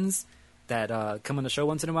friends that come on the show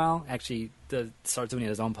once in a while actually start doing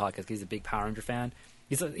his own podcast 'cause he's a big Power Ranger fan.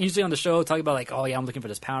 He's usually on the show talking about like, oh yeah, I'm looking for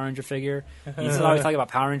this Power Ranger figure. He's always talking about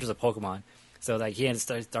Power Rangers or Pokemon. So like he had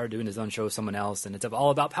to start doing his own show with someone else, and it's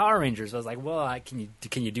all about Power Rangers. So I was like, well, can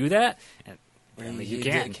you do that? And apparently you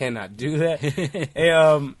can. Cannot do that. Hey,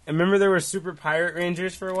 remember there were Super Pirate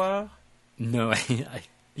Rangers for a while? No,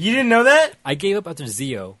 You didn't know that? I gave up after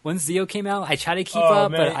Zeo. When Zeo came out, I tried to keep Oh,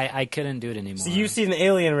 up, man. but I couldn't do it anymore. So you've seen the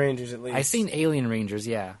Alien Rangers at least. I've seen Alien Rangers,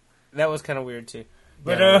 yeah. That was kind of weird too.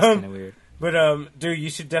 But Yeah, that's kind of weird. But dude,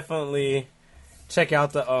 you should definitely check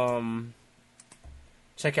out the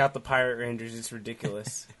Pirate Rangers. It's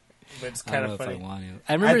ridiculous, but it's I kind don't of know funny. if I want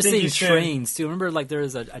to. I remember think seeing you should. trains too. Remember, like there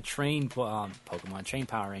was a train Pokemon, train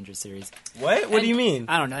Power Ranger series. What? What do you mean?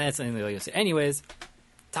 I don't know. That's something that say. Anyways,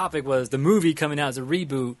 topic was the movie coming out as a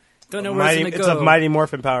reboot. Don't know where it's going to It's go. a Mighty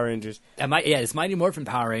Morphin Power Rangers. It's Mighty Morphin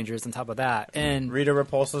Power Rangers on top of that, and Rita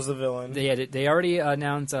Repulsa's the villain. they already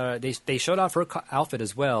announced they showed off her outfit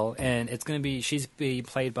as well, and it's going to be she's being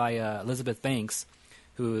played by Elizabeth Banks,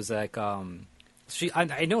 who's like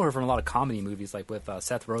I know her from a lot of comedy movies like with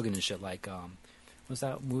Seth Rogen and shit like what's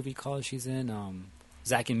that movie called she's in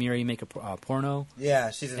Zack and Miri Make a Porno. Yeah,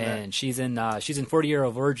 she's in And she's in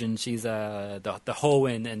 40-Year-Old Virgin. She's the hoe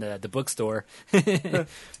in the bookstore.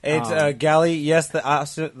 It's Gally. Yes, the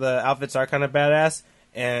outfits are kind of badass,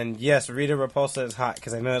 and yes, Rita Repulsa is hot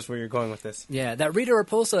because I know that's where you're going with this. Yeah, that Rita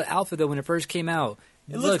Repulsa outfit though when it first came out,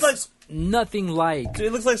 It looks like nothing like. Dude,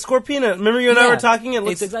 it looks like Scorpina. Remember you and I were talking?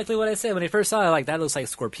 It's exactly what I said when I first saw it. Like that looks like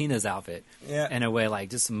Scorpina's outfit. Yeah. In a way, like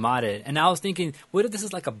just modded. And I was thinking, what if this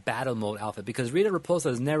is like a battle mode outfit? Because Rita Repulsa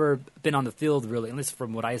has never been on the field really, at least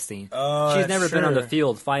from what I've seen. Oh, She's never been on the sure.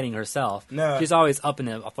 field fighting herself. No. She's always up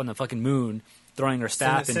on the fucking moon. Throwing her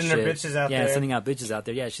staff Sending and her shit. bitches out yeah, there. sending out bitches out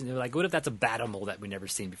there. Yeah, she's like, what if that's a battle mode that we've never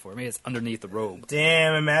seen before? Maybe it's underneath the robe.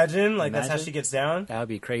 Damn, imagine that's how Imagine? she gets down. That would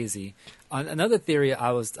be crazy. Another theory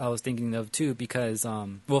I was thinking of too, because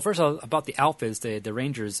well, first of all, about the outfits, the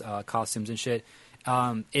Rangers costumes and shit.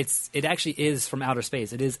 It actually is from outer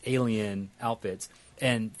space. It is alien outfits,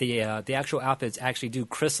 and the actual outfits actually do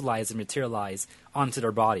crystallize and materialize onto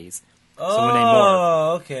their bodies. So when they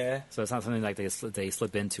morph. Okay. So it's not something like they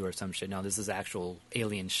slip into or some shit. No, this is actual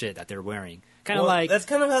alien shit that they're wearing. Kind of Well, like that's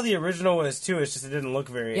kind of how the original was too. It's just it didn't look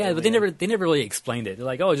very. yeah, but alien. they never really explained it. They're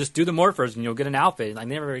like, oh, just do the morphers and you'll get an outfit. Like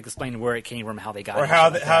they never explained where it came from, how they got or it, how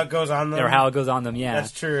and shit like that. it goes on them. or how it goes on them. Yeah,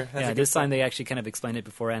 That's true. That's a yeah, good this time they actually kind of explained it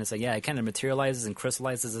beforehand. It's like, yeah, it kind of materializes and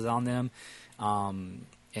crystallizes it on them,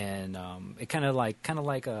 it kind of like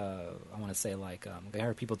I want to say like I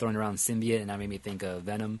heard people throwing around symbiote, and that made me think of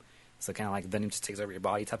Venom. So kind of like Venom just takes over your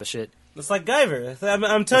body type of shit. It's like Guyver.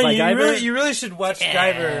 I'm telling like you, Guyver? you really should watch Yeah.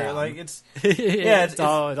 Guyver. Like it's yeah, it's- it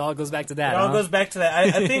all goes back to that. it all huh? goes back to that.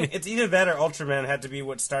 I think it's either that or Ultraman had to be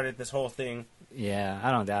what started this whole thing. Yeah, I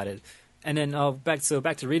don't doubt it. And then back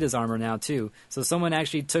to Rita's armor now too. So someone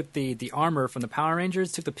actually took the armor from the Power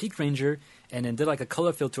Rangers, took the Pink Ranger, and then did like a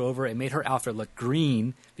color filter over it and made her outfit look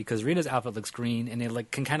green because Rita's outfit looks green, and they like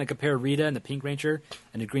can kind of compare Rita and the Pink Ranger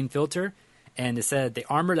and the green filter. And they said the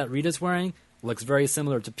armor that Rita's wearing looks very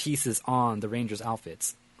similar to pieces on the Rangers'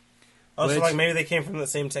 outfits. Oh, so Which- like maybe they came from the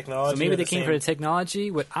same technology. So maybe or they the came same- for the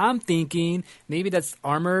technology. What I'm thinking, maybe that's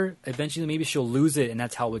armor. Eventually, maybe she'll lose it, and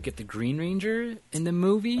that's how we'll get the Green Ranger in the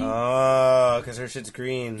movie. Oh, because her shit's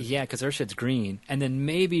green. Yeah, because her shit's green. And then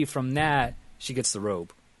maybe from that, she gets the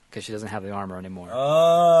robe. Because she doesn't have the armor anymore.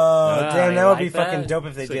 Oh, damn, that I would be like that. fucking dope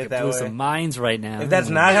if they So did it it that blew way. some minds right now. If that's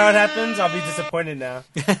not how it happens, I'll be disappointed now.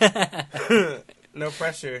 No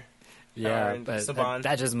pressure. yeah, and but Saban.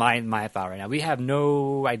 that's just my thought right now. We have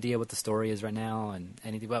no idea what the story is right now and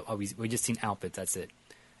anything. But we just seen outfits. That's it.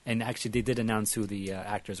 And actually, they did announce who the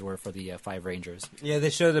actors were for the 5 Rangers. Yeah, they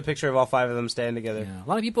showed a picture of all 5 of them standing together. Yeah. A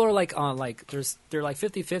lot of people are like they're like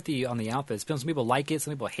 50-50 on the outfits. Some people like it,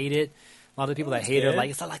 some people hate it. A lot of the people that hate it are like,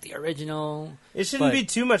 it's not like the original. It shouldn't be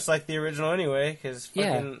too much like the original anyway, because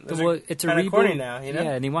it's a reboot corny now, you know?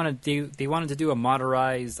 Yeah, and they wanted to do a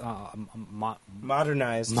modernized,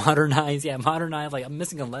 modernized, like I'm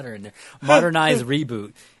missing a letter in there, modernized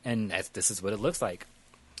reboot, and this is what it looks like.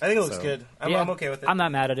 I think it looks good. I'm okay with it. I'm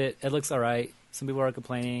not mad at it. It looks all right. Some people are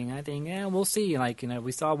complaining. I think, we'll see. Like,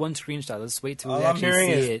 we saw one screenshot. Let's wait till we actually see it. All I'm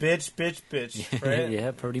hearing is bitch, right?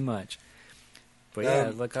 Yeah, pretty much. But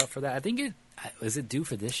yeah, look out for that. I think is it due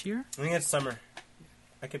for this year? I think it's summer.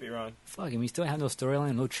 I could be wrong. Fuck, and we still have no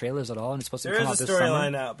storyline, no trailers at all, and it's supposed to come out this summer. There is a storyline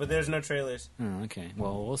summer? out, but there's no trailers. Oh, okay.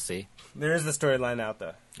 Well, we'll see. There is the storyline out,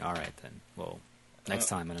 though. All right, then. Well, next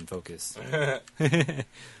time on Unfocus.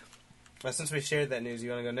 Well, since we shared that news, you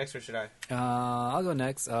want to go next, or should I? I'll go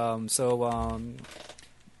next.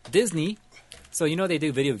 Disney. So, they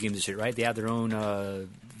do video games and shit, right? They have their own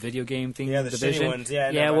video game thing. Yeah, the division. shitty ones.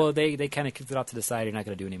 Yeah, well, they kind of kicked it off to the side. They're not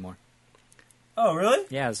going to do it anymore. Oh, really?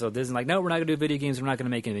 Yeah, so Disney's like, no, we're not going to do video games. We're not going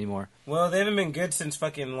to make it anymore. Well, they haven't been good since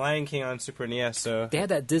fucking Lion King on Super NES, so... They had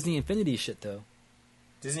that Disney Infinity shit, though.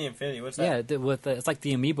 Disney Infinity, what's that? Yeah, it's like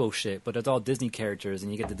the Amiibo shit, but it's all Disney characters,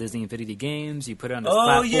 and you get the Disney Infinity games, you put it on this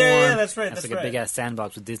platform. Oh, yeah, that's right, That's like a big-ass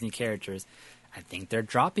sandbox with Disney characters. I think they're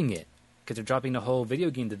dropping it, because they're dropping the whole video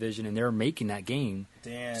game division, and they're making that game.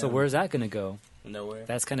 Damn. So where's that going to go? Nowhere.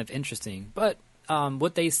 That's kind of interesting. But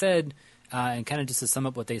what they said, and kind of just to sum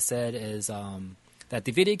up what they said, is that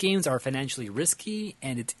the video games are financially risky,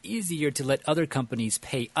 and it's easier to let other companies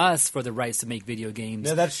pay us for the rights to make video games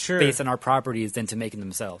that's true. Based on our properties than to make them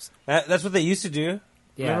themselves. That's what they used to do.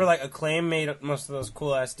 Yeah. Remember, like, Acclaim made most of those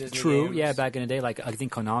cool-ass Disney games? Yeah, back in the day. Like, I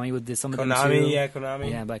think Konami did some of them, too. Konami.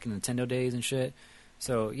 Yeah, back in the Nintendo days and shit.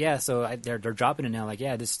 So, they're dropping it now. Like,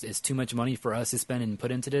 this is too much money for us to spend and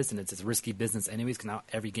put into this, and it's a risky business anyways, because now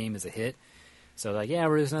every game is a hit. So, like,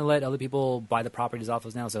 we're just going to let other people buy the properties off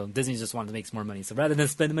us now. So, Disney just wanted to make some more money. So, rather than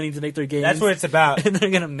spend money to make their games... That's what it's about. And they're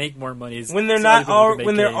going to make more money. When they're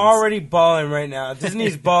they're already balling right now.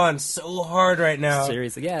 Disney's balling so hard right now.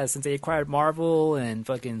 Seriously, yeah. Since they acquired Marvel and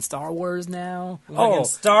fucking Star Wars now.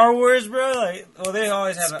 Star Wars, bro? Like, they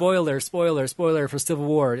always have... Spoiler for Civil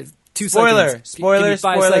War. 2 Spoiler. seconds. Spoiler. Give me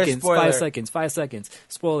 5 spoiler. seconds. Spoiler. 5 seconds.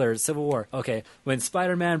 Spoiler. Civil War. Okay. When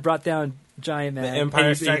Spider-Man brought down Giant Man. The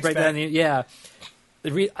Empire Strikes Back.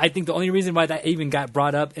 I think the only reason why that even got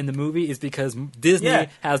brought up in the movie is because Disney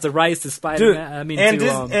has the rights to Spider-Man.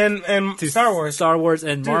 To Star Wars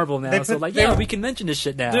and Marvel now. We can mention this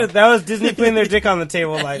shit now. Dude, that was Disney putting their dick on the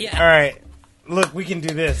table. Like, all right, look, we can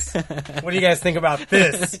do this. What do you guys think about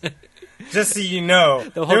this? Just so you know,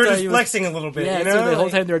 they were just flexing a little bit. You know, so the whole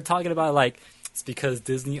time they were talking about like it's because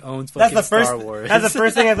Disney owns fucking Star Wars. That's the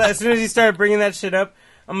first thing I thought. As soon as he started bringing that shit up,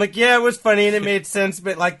 I'm like, yeah, it was funny and it made sense,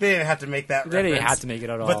 but like they didn't have to make that. They didn't have to make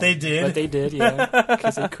it at all, but they did. Yeah,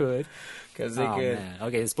 because they could. Because they could. Man.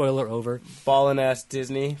 Okay, spoiler over. Ballin' ass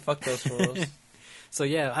Disney. Fuck those fools. So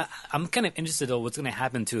yeah, I'm kind of interested though what's going to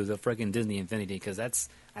happen to the freaking Disney Infinity because I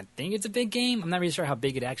think it's a big game. I'm not really sure how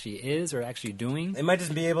big it actually is or actually doing. They might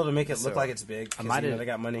just be able to make it look like it's big because they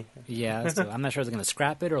got money. Yeah, so I'm not sure if they're going to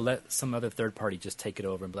scrap it or let some other third party just take it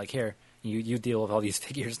over and be like, here, you deal with all these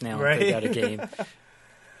figures now and put out a game.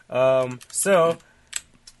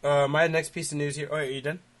 My next piece of news here. Oh, are you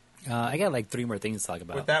done? I got like 3 more things to talk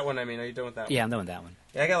about. With that one, I mean, are you done with that one? Yeah, I'm done with that one.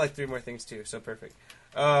 Yeah, I got like 3 more things too, so perfect.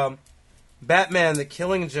 Batman, The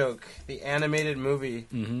Killing Joke, the animated movie,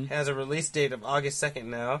 has a release date of August 2nd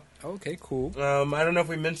now. Okay, cool. I don't know if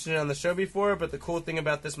we mentioned it on the show before, but the cool thing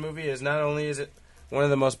about this movie is not only is it one of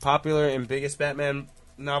the most popular and biggest Batman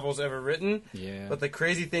novels ever written, but the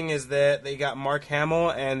crazy thing is that they got Mark Hamill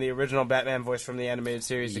and the original Batman voice from the animated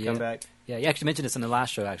series to come back. Yeah, you actually mentioned this in the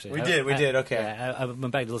last show, actually. We did, okay. Yeah, I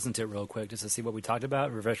went back to listen to it real quick just to see what we talked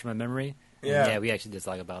about, refresh my memory. Yeah, we actually did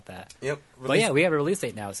talk about that. Yep. But yeah, we have a release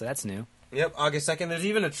date now, so that's new. Yep, August 2nd. There's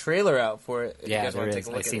even a trailer out for it. Yeah, there is.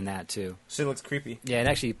 I've seen that, too. Shit looks creepy. Yeah, it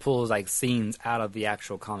actually pulls, like, scenes out of the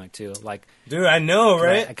actual comic, too. Like, dude, I know,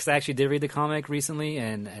 right? Because I actually did read the comic recently,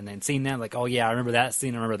 and then seeing that, like, oh, yeah, I remember that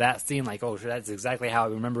scene, like, oh, that's exactly how I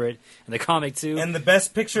remember it in the comic, too. And the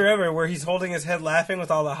best picture ever, where he's holding his head laughing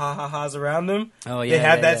with all the ha-ha-has around him. Oh, yeah. They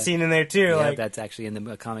had that scene in there, too. Yeah, like, that's actually in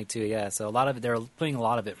the comic, too, yeah. So a lot of it, they're putting a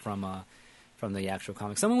lot of it from the actual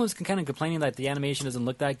comic. Someone was kind of complaining that the animation doesn't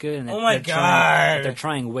look that good, and they're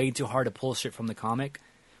trying way too hard to pull shit from the comic,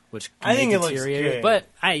 which I think it looks good. But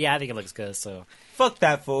I think it looks good. So fuck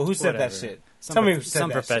that fool. Who said that shit? Tell me who said some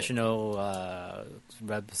that shit. professional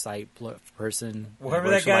website person. Whoever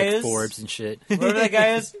works that guy for, like, is. Forbes and shit. Whoever that guy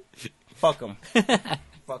is, fuck him.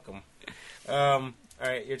 Fuck him. All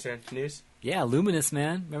right, your turn. News? Yeah, Luminous,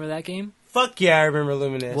 man. Remember that game? Fuck yeah, I remember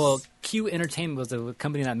Luminous. Well, Q Entertainment was the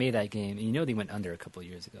company that made that game, and you know they went under a couple of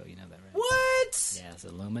years ago. You know that, right? what? Yeah, so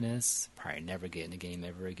Luminous probably never get in a game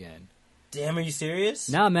ever again. Damn, are you serious?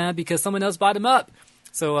 Nah, man, because someone else bought them up.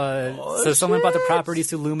 So, so someone bought the shit. properties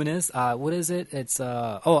to Luminous. What is it? It's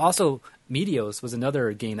also Meteos was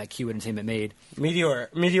another game that Q Entertainment made. Meteor.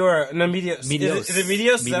 No, Meteos. Meteos. Is it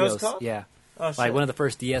Meteos? Is that what it's called? Yeah, Oh, shit. like one of the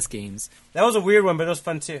first DS games. That was a weird one, but it was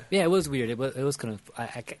fun too. Yeah, it was weird. It was kind of.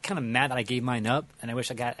 I got kind of mad that I gave mine up, and I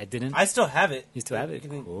wish I didn't. I still have it. You still have it? You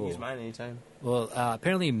can Cool. use mine anytime. Well,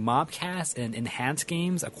 apparently Mobcast and Enhanced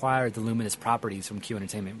Games acquired the Luminous properties from Q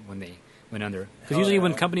Entertainment when they went under. Because usually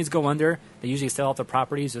when companies go under, they usually sell off their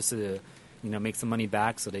properties just to, make some money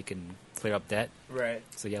back so they can clear up debt. Right.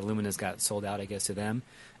 So yeah, Luminous got sold out, I guess, to them.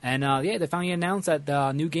 And yeah, they finally announced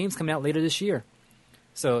that new games coming out later this year.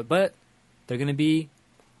 So, but they're going to be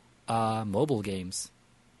mobile games.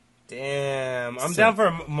 Damn. I'm So- down for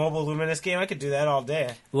a mobile Luminous game. I could do that all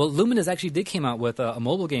day. Well, Luminous actually did come out with a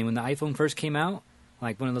mobile game when the iPhone first came out.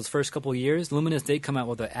 Like one of those first couple of years, Luminous did come out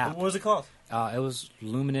with an app. What was it called? It was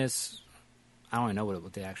Luminous. I don't even know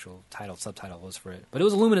what the actual subtitle was for it, but it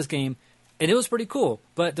was a Luminous game, and it was pretty cool.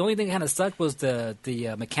 But the only thing that kind of sucked was the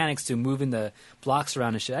mechanics to moving the blocks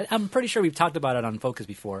around and shit. I'm pretty sure we've talked about it on Focus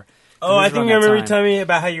before. Oh, It was I think around I that remember you time. telling me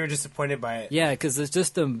about how you were disappointed by it. Yeah, because it's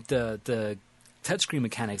just the touchscreen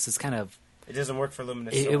mechanics is kind of. It doesn't work for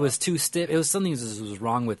Luminous. It, so it was well. too stiff. It was something that was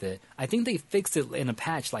wrong with it. I think they fixed it in a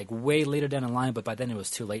patch like way later down the line, but by then it was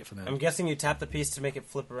too late for them. I'm guessing you tap the piece to make it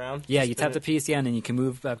flip around. Yeah, you Spin tap it. the piece, and then you can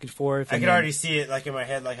move back and forth. I and could then- already see it like in my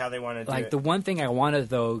head, like how they want to do Like it. the one thing I wanted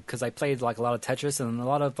though, because I played like a lot of Tetris and a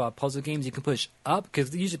lot of puzzle games, you can push up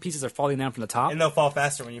because usually pieces are falling down from the top. And they'll fall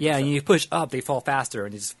faster when you Yeah, push and up. you push up, they fall faster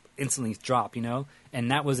and just instantly drop.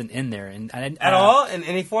 And that wasn't in there. And At all? In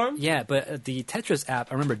any form? Yeah, but the Tetris app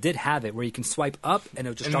I remember did have it where you can swipe up and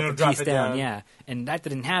it'll just And drop it'll the drop piece it down. down. Yeah, and that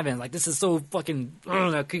didn't have it. Like this is so fucking. Yeah, I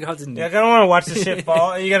don't want to watch the shit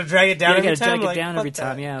fall. And you got to drag it down you every gotta time. drag it Like, down fuck every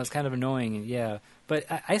time. that. Yeah, it was kind of annoying. And yeah, but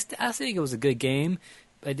I still think it was a good game.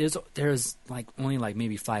 But there's like only like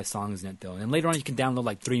maybe 5 songs in it though, and later on you can download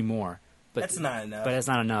like 3 more. But That's not enough. But that's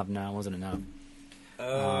not enough. No, it wasn't enough.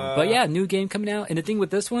 But yeah, new game coming out. And the thing with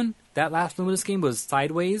this one, that last Luminous game was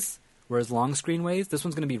sideways, whereas long screen ways. This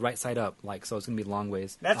one's going to be right side up, like so. It's going to be long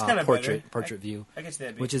ways. That's kinda portrait better. view, I guess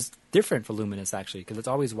that'd be. which is different for Luminous actually, because it's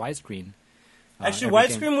always widescreen. Actually, every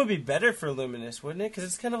game. widescreen would be better for Luminous, wouldn't it? Because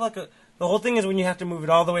it's kind of like the whole thing is when you have to move it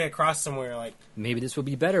all the way across somewhere. Like, Maybe this will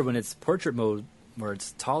be better when it's portrait mode, where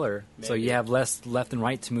it's taller, so Maybe. you have less left and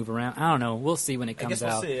right to move around. I don't know. We'll see when it I comes guess we'll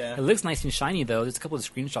out. see, yeah. It looks nice and shiny though. There's a couple of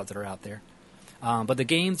screenshots that are out there. But the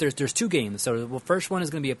games, there's 2 games. So the first one is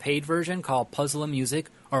going to be a paid version called Puzzle and Music,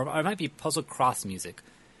 or it might be Puzzle Cross Music.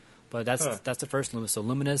 But that's the first Luminous. So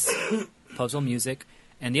Luminous, Puzzle Music,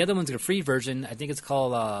 and the other one's a free version. I think it's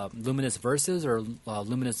called Luminous Versus or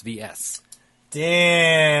Luminous VS. damn.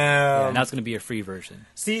 Yeah, and that's going to be a free version.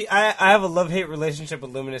 See, I have a love-hate relationship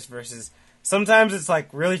with Luminous versus. Sometimes it's like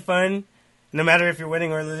really fun, no matter if you're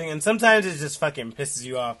winning or losing, and sometimes it just fucking pisses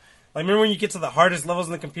you off. Like, remember when you get to the hardest levels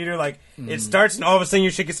in the computer, like, it starts and all of a sudden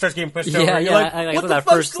your shit starts getting pushed over. Yeah, You're yeah. like, I what thought the that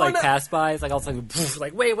fuck's first going on? pass by, it's like all of a sudden, poof,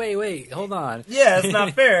 like wait, hold on. Yeah, it's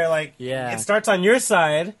not fair. Like, Yeah. it starts on your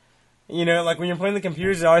side. Like when you're playing the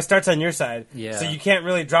computers, it always starts on your side. Yeah. So you can't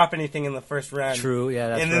really drop anything in the first round. True, yeah,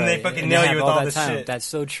 that's And then they right. fucking And nail you have with all that this time. shit. That's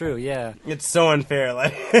so true. Yeah, It's so unfair.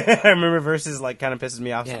 Like, I remember Versus, like, kind of pisses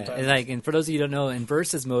me off yeah. sometimes. And for those of you who don't know, in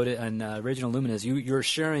versus mode in original Luminous, you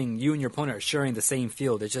and your opponent are sharing the same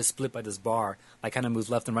field. It's just split by this bar, like kind of moves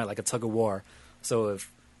left and right like a tug of war. So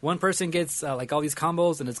if one person gets like all these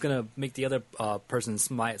combos, and it's gonna make the other person's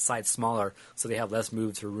side smaller, so they have less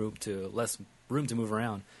room to move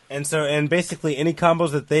around. And basically any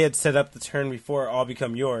combos that they had set up the turn before all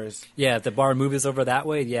become yours. Yeah, if the bar moves over that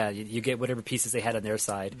way, yeah, you get whatever pieces they had on their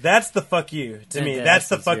side. That's the fuck you to me. Yeah, That's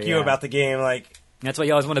the that's fuck true, you yeah. about the game. Like, That's why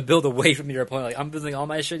you always want to build away from your opponent. Like, I'm building all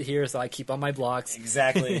my shit here, so I keep all my blocks.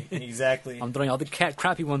 exactly. I'm throwing all the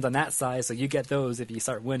crappy ones on that side, so you get those if you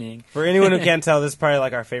start winning. For anyone who can't tell, this is probably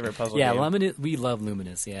like our favorite puzzle Yeah, game. we love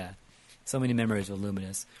Luminous, yeah. So many memories with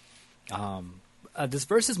Luminous. This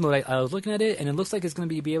versus mode, I was looking at it, and it looks like it's going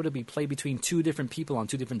to be able to be played between 2 different people on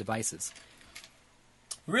 2 different devices.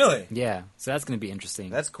 Really? Yeah, so that's going to be interesting.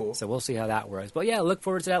 That's cool. So we'll see how that works. But yeah, look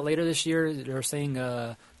forward to that later this year. They're saying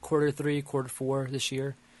Q3, Q4 this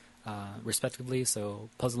year, respectively. So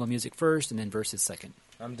Puzzle and Music first, and then Versus second.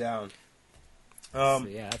 I'm down. So,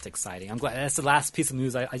 yeah, that's exciting. I'm glad. That's the last piece of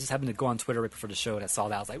news. I just happened to go on Twitter right before the show and I saw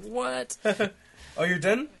that. I was like, what? Oh, you're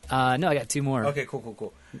done? No, I got two more. Okay, cool.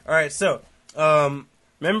 All right, so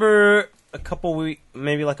remember a couple weeks,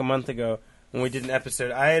 maybe like a month ago, when we did an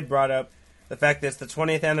episode, I had brought up the fact that it's the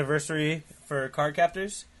 20th anniversary for Card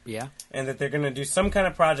Captors, Yeah. and that they're going to do some kind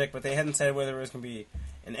of project, but they hadn't said whether it was going to be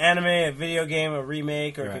an anime, a video game, a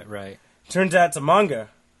remake, or Right. Turns out it's a manga.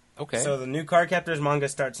 Okay. So the new Card Captors manga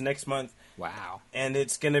starts next month, wow. and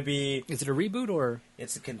it's going to be Is it a reboot or?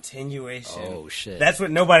 it's a continuation. Oh shit. That's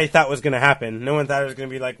what nobody thought was going to happen. No one thought it was going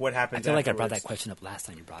to be like what I happens. feel like I brought afterwards. that question up last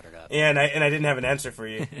time you brought it up. Yeah, and I didn't have an answer for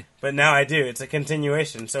you, but now I do. It's a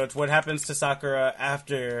continuation, so it's what happens to Sakura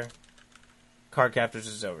after Card Captors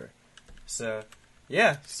is over. So,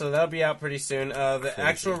 yeah, so that'll be out pretty soon. The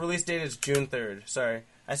actual release date is June 3rd. Sorry,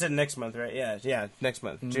 I said next month, right? Yeah, next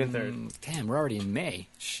month, June 3rd. Damn, we're already in May.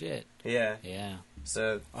 Shit. Yeah, Yeah.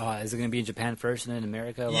 so Is it going to be in Japan first and then in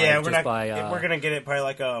America? Like, yeah, just we're gonna get it probably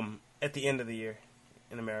like at the end of the year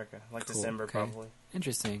in America, like Cool, December okay. probably.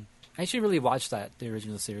 Interesting. I should really watch the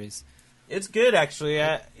original series. It's good actually.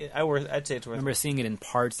 I'd say it's I worth. remember seeing it in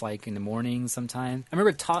parts, like in the morning sometime. I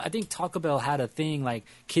remember, I think Taco Bell had a thing like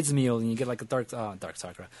kids meal, and you get like a dark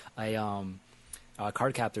Sakura,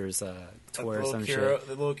 Card Captors tour or some shit.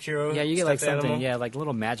 The little Kuro. Yeah, you get like stuffed something, animal. yeah, like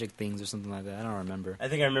little magic things or something like that. I don't remember. I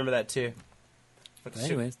think I remember that too. But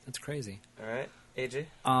anyways, that's crazy. All right, AJ.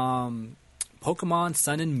 Pokemon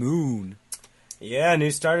Sun and Moon. Yeah,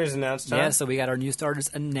 new starters announced. Huh? Yeah, so we got our new starters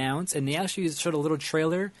announced, and they actually showed a little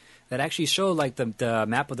trailer that actually showed like the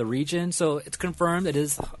map of the region. So it's confirmed it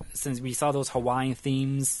is, since we saw those Hawaiian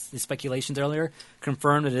themes, the speculations earlier,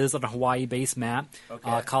 confirmed it is on a Hawaii-based map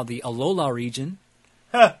called the Alola region.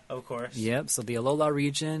 Of course. Yep, so the Alola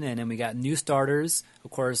region, and then we got new starters.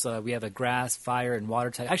 Of course, we have a grass, fire, and water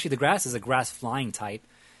type. Actually, the grass is a grass flying type.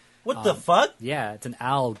 What the fuck? Yeah, it's an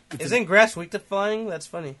owl. Isn't grass weak to flying? That's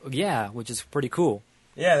funny. Yeah, which is pretty cool.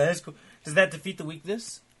 Yeah, that is cool. Does that defeat the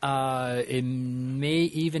weakness? It may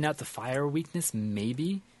even out the fire weakness,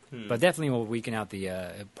 maybe, but definitely will weaken out the.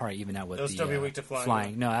 Probably even out with It'll the. still be weak to flying.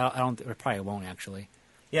 Flying. No, I don't. It probably won't actually.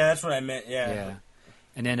 Yeah, that's what I meant. Yeah. Yeah,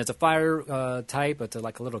 and then it's a fire type. It's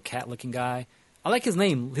like a little cat-looking guy. I like his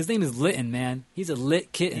name. His name is Litten, man. He's a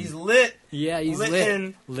lit kitten. He's lit. Yeah, he's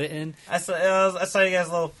Litten. lit. Litten. I saw you guys'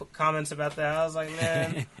 little comments about that. I was like,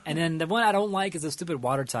 man. And then the one I don't like is a stupid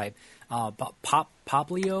water type.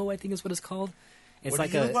 Poplio, I think is what it's called. It's What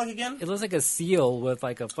like does he look like again? It looks like a seal with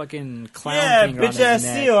like a fucking clown Yeah, thing around bitch ass his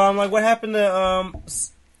neck. seal. I'm like, what happened to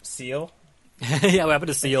Seal? Yeah, what happened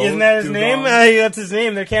to Seal? Isn't that his name? Dugong? That's his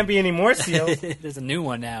name. There can't be any more seals. There's a new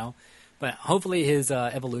one now, but hopefully his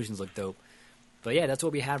evolutions look dope. But yeah, that's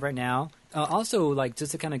what we have right now. Also, like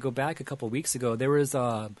just to kind of go back a couple weeks ago, there was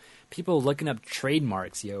people looking up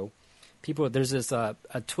trademarks. There's this a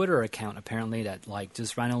Twitter account apparently that like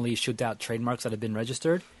just randomly shoots out trademarks that have been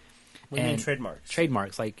registered. What do you mean trademarks?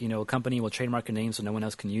 Trademarks, like a company will trademark a name so no one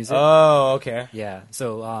else can use it. Oh, okay. Yeah,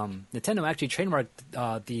 so Nintendo actually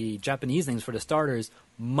trademarked the Japanese names for the starters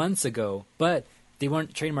months ago, but they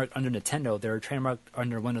weren't trademarked under Nintendo. They were trademarked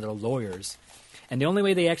under one of their lawyers. And the only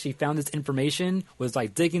way they actually found this information was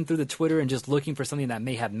like digging through the Twitter and just looking for something that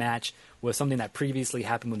may have matched with something that previously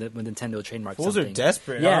happened when Nintendo trademarked Fools something. are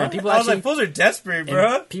desperate. Yeah, huh? and people I was actually like, fools are desperate, and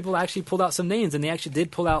bro. people actually pulled out some names, and they actually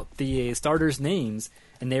did pull out the starters' names,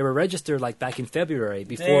 and they were registered like back in February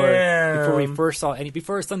before we first saw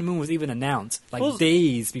before Sun and Moon was even announced. Like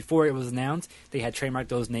days before it was announced, they had trademarked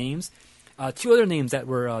those names. Two other names that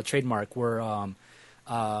were trademarked were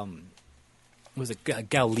was it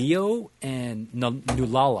Galileo and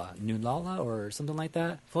Nulala or something like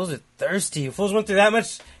that? Fools are thirsty. Fools went through that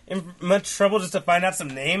much trouble just to find out some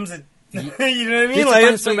names. That, you know what I mean? Just Like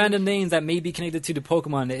find it's some like, random names that may be connected to the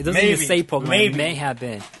Pokemon. It doesn't Maybe. even say Pokemon. Maybe. It may have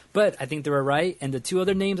been. But I think they were right. And the two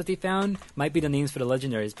other names that they found might be the names for the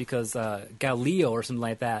legendaries because Galileo or something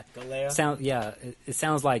like that. Galileo? It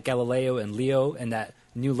sounds like Galileo and Leo. And that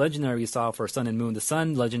new legendary we saw for Sun and Moon, the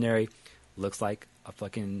Sun legendary, looks like a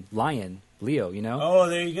fucking lion, Leo, you know? Oh,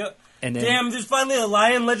 there you go. And then, Damn, there's finally a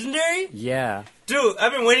lion legendary? yeah. Dude,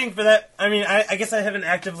 I've been waiting for that. I mean, I guess I haven't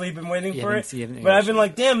actively been waiting for it. You haven't But I've been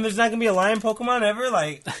like, damn, there's not going to be a lion Pokemon ever?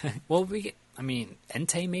 Like, Well,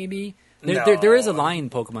 Entei maybe? No. There is a lion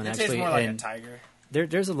Pokemon, it tastes actually. more like a and tiger.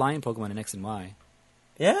 there's a lion Pokemon in X and Y.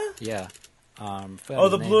 Yeah? Yeah. Oh,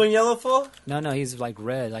 the blue and yellow fool? No, he's like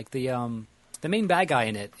red. Like the main bad guy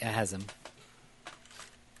in it has him.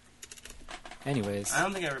 Anyways, I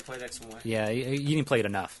don't think I ever played X and Y. yeah, you didn't play it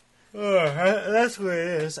enough. That's what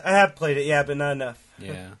it is. I have played it, yeah, but not enough.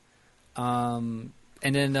 Yeah.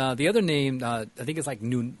 And then the other name, I think it's like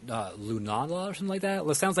Lunala or something like that.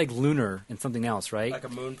 Well, it sounds like lunar and something else, right? Like a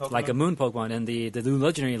moon Pokemon? Like a moon Pokemon. And the new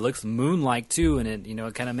legendary looks moon-like too, and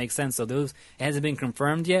it kind of makes sense. So those, it hasn't been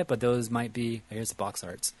confirmed yet, but those might be. Here's the box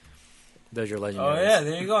arts. Those are your legendaries. Oh, yeah,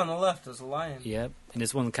 there you go on the left. There's a lion. Yep. And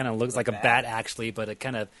this one kind of looks like a bat. bat actually, but it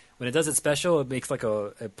kind of, when it does its special, it makes like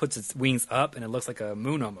it puts its wings up, and it looks like a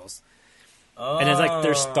moon almost. Oh. And it's like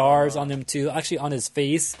there's stars on them too. Actually, on his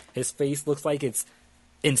face looks like it's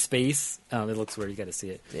in space. It looks weird. You got to see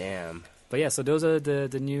it. Damn. But yeah, so those are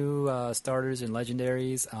the new starters and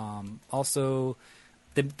legendaries. Also,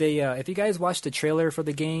 they if you guys watched the trailer for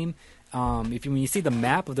the game, when you see the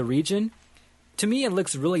map of the region, to me it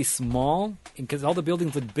looks really small because all the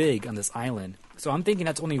buildings look big on this island. So I'm thinking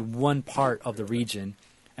that's only one part of the region,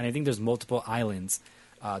 and I think there's multiple islands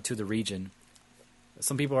to the region.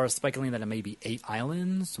 Some people are speculating that it may be 8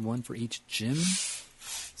 islands, one for each gym.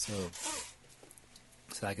 So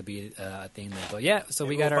that could be a thing there. But yeah, so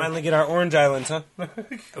we got our... finally get our orange islands, huh?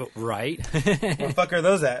 Oh, right. Where the fuck are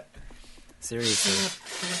those at?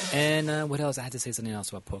 Seriously. And what else? I had to say something else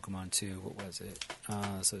about Pokemon too. What was it?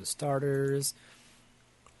 So the starters.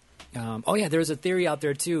 Oh yeah, there's a theory out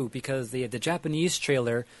there too, because the Japanese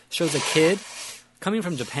trailer shows a kid coming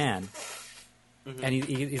from Japan. Mm-hmm. And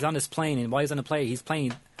he's on this plane, and while he's on the plane, he's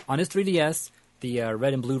playing on his 3DS the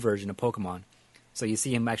red and blue version of Pokemon. So you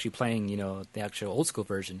see him actually playing, the actual old school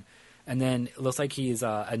version, and then it looks like he's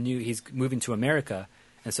he's moving to America,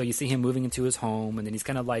 and so you see him moving into his home, and then he's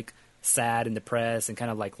kind of like sad and depressed, and kind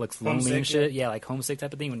of like looks lonely homesick, and shit, yeah, like homesick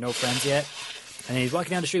type of thing with no friends yet. And then he's walking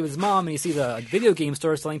down the street with his mom, and he sees a video game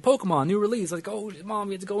store selling Pokemon, new release. Like, oh, mom,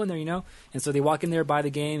 we have to go in there, And so they walk in there, buy the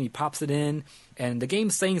game, he pops it in, and the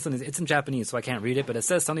game's saying something. It's in Japanese, so I can't read it, but it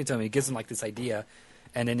says something to him. It gives him, like, this idea.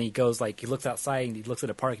 And then he goes, he looks outside, and he looks at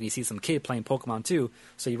a park, and he sees some kid playing Pokemon, too.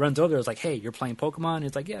 So he runs over there, and is like, hey, you're playing Pokemon? And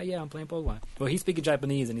he's like, yeah, I'm playing Pokemon. Well, he's speaking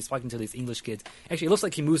Japanese, and he's talking to these English kids. Actually, it looks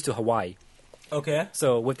like he moves to Hawaii. Okay.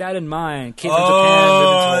 So with that in mind, kids in Japan moving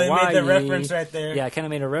to Hawaii. They made the reference right there. Yeah, I kind of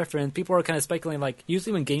made a reference. People are kind of speculating, like,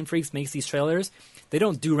 usually when Game Freaks makes these trailers, they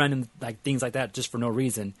don't do random things like that just for no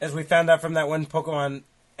reason. As we found out from that one Pokemon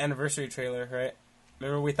anniversary trailer, right?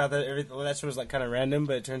 Remember we thought that that shit was like kind of random,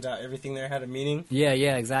 but it turns out everything there had a meaning. Yeah,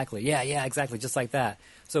 exactly. Yeah, exactly, just like that.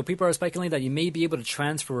 So people are speculating that you may be able to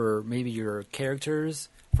transfer maybe your characters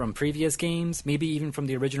from previous games, maybe even from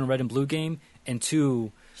the original Red and Blue game,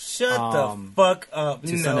 into... Shut the fuck up.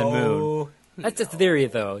 To Sun and Moon. That's just a theory,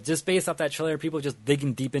 though. Just based off that trailer, people just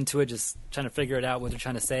digging deep into it, just trying to figure it out, what they're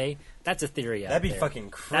trying to say. That's a theory out That'd be there. fucking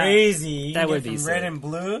crazy. That would be from sick. Red and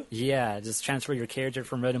Blue? Yeah, just transfer your character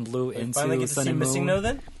from Red and Blue into Finally get to Sun see and Moon. Missing No,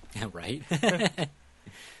 then? Yeah, right.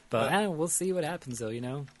 But we'll see what happens, though,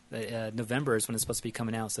 November is when it's supposed to be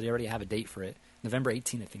coming out, so they already have a date for it. November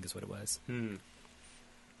 18th, I think, is what it was.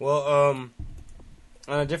 Well,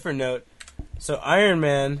 on a different note, so Iron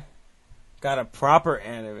Man got a proper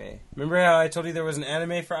anime. Remember how I told you there was an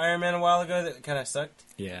anime for Iron Man a while ago that kind of sucked?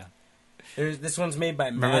 Yeah. This one's made by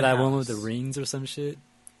Remember that Madhouse. one with the rings or some shit?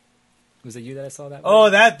 Was it you that I saw that one? Oh,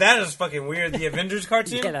 that is fucking weird. The Avengers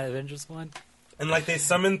cartoon? Yeah, that Avengers one. And like they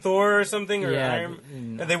summon Thor or something, or Yeah, Iron.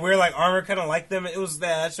 no. And they wear like armor, kind of like them. It was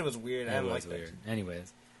that shit was weird. I That didn't was like weird. that.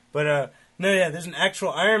 Anyways. But no, yeah, there's an actual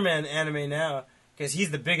Iron Man anime now because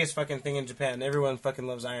he's the biggest fucking thing in Japan. Everyone fucking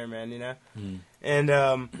loves Iron Man,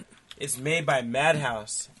 And it's made by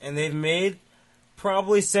Madhouse, and they've made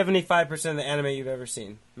probably 75% of the anime you've ever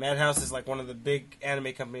seen. Madhouse is like one of the big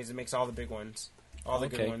anime companies that makes all the big ones, all the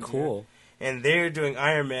good ones. Cool. And they're doing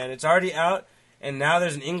Iron Man. It's already out, and now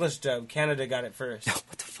there's an English dub. Canada got it first.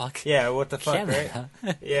 What the fuck? Yeah, what the fuck, Canada.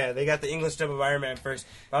 right? Yeah, they got the English dub of Iron Man first.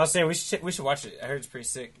 But I was saying we should watch it. I heard it's pretty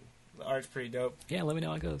sick. The art's pretty dope. Yeah, let me know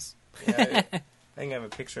how it goes. Yeah, I think I have a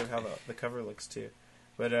picture of how the cover looks too.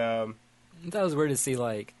 But That was weird to see,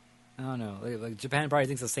 like, I don't know. Like Japan probably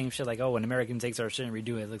thinks the same shit, like, oh, when American takes our shit and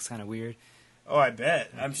redo it, it looks kind of weird. oh, I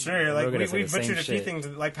bet. I'm sure. Like We're gonna we say the same butchered a few shit. things,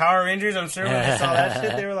 like Power Rangers. I'm sure when they saw that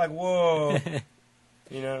shit, they were like, "Whoa,"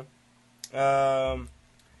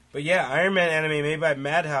 But yeah, Iron Man anime made by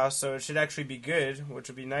Madhouse, so it should actually be good, which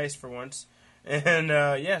would be nice for once. And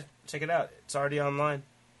yeah, check it out. It's already online.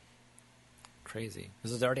 Crazy.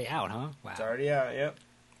 This is already out, huh? Wow. It's already out. Yep.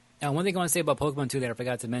 Now, one thing I want to say about Pokemon 2 that I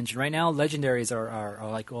forgot to mention. Right now, legendaries are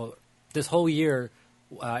like, well, this whole year,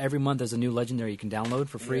 every month there's a new legendary you can download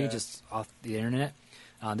for free just off the internet.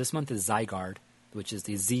 This month is Zygarde, which is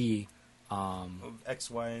the Z. X,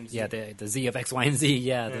 Y, and Z. Yeah, the Z of X, Y, and Z.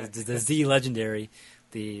 Yeah, the Z legendary.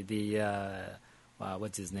 The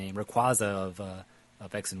what's his name? Rayquaza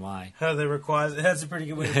of X and Y. Oh, the Rayquaza. That's a pretty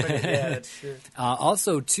good way to put it. Yeah, that's true.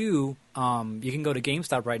 Also, too, you can go to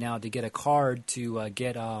GameStop right now to get a card to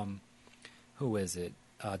get who is it?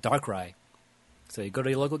 Darkrai. So you go to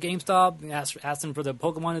your local GameStop, ask them for the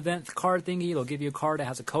Pokemon event card thingy. They'll give you a card that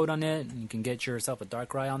has a code on it, and you can get yourself a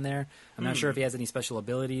Darkrai on there. I'm not sure if he has any special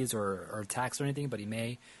abilities or attacks or anything, but he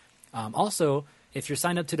may. Also, if you're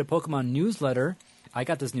signed up to the Pokemon newsletter, I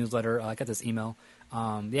got this newsletter, I got this email.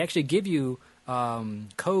 They actually give you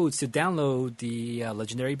codes to download the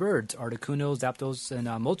legendary birds, Articuno, Zapdos, and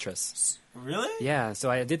Moltres. Really? Yeah,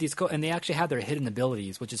 so I did these codes, and they actually have their hidden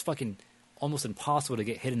abilities, which is fucking almost impossible to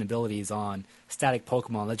get hidden abilities on static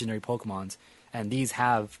Pokemon, legendary Pokemons, and these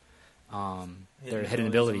have their hidden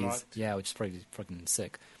abilities. Unlocked. Yeah, which is pretty fucking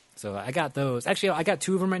sick. So I got those. Actually, I got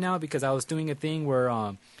 2 of them right now because I was doing a thing where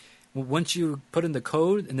once you put in the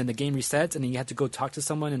code and then the game resets, and then you have to go talk to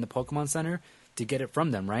someone in the Pokemon Center to get it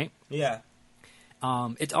from them, right? Yeah.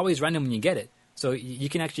 It's always random when you get it. So you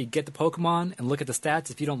can actually get the Pokemon and look at the stats.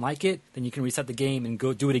 If you don't like it, then you can reset the game and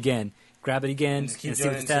go do it again. Grab it again And just keep and see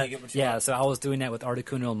doing the it until you stat. get what you Yeah, want. so I was doing that with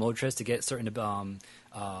Articuno and Moltres to get certain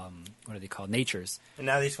what are they called? Natures. And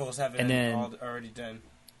now these fools have it And then- all already done.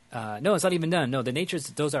 No, it's not even done. No, the natures,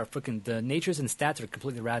 those are freaking, the natures and stats are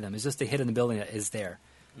completely random. It's just the hidden ability that is there.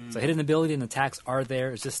 So hidden ability and attacks are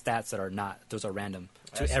there. It's just stats that are not. Those are random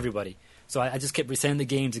to I see. everybody. So I just kept resetting the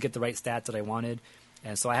game to get the right stats that I wanted.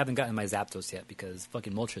 And so I haven't gotten my Zapdos yet because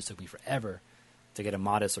fucking Moltres took me forever to get a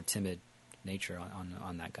modest or timid nature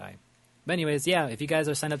on that guy. But anyways, yeah, if you guys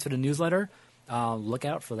are signed up to the newsletter, look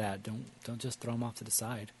out for that. Don't just throw them off to the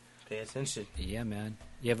side. Pay attention. Yeah, man.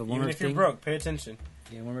 You have one Even more if thing? you're broke, pay attention.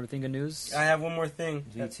 Yeah, one more thing of news? I have one more thing.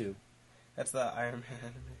 Me too. That's the Iron Man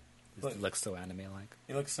anime. Look. It looks so anime-like.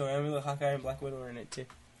 It looks so anime. Look, Hawkeye and Black Widow are in it too.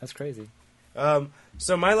 That's crazy.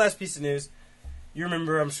 So my last piece of news. You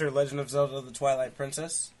remember, I'm sure, Legend of Zelda: The Twilight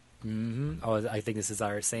Princess. Mm-hmm. Oh, I think this is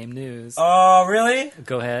our same news. Oh, really?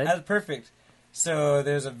 Go ahead. That's perfect. So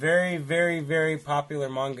there's a very, very, very popular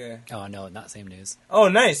manga. Oh, no, not same news. Oh,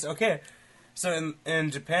 nice. Okay. So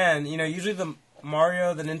in Japan, usually the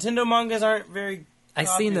Nintendo mangas aren't very I've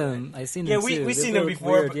seen them. I've seen Yeah, them we- too. we've They seen them look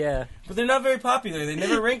before, weird, but- yeah. but they're not very popular. They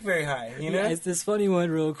never rank very high, you know? Yeah, it's this funny one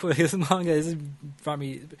real quick. This manga is brought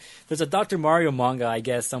me. There's a Dr. Mario manga, I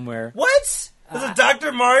guess, somewhere. What? There's a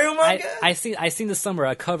Dr. Mario manga? I seen this somewhere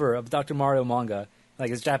a cover of Dr. Mario manga. Like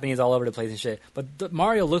it's Japanese all over the place and shit. But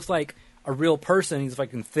Mario looks like a real person. He's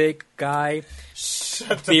fucking thick guy,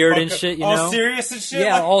 Shut the beard fuck and up. shit, you All know? serious and shit?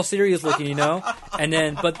 yeah, Like- all serious looking, you know. And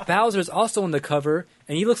then, but Bowser's also on the cover,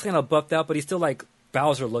 and he looks kind of buffed out, but he's still like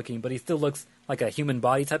Bowser looking, but he still looks like a human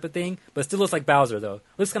body type of thing, but still looks like Bowser though.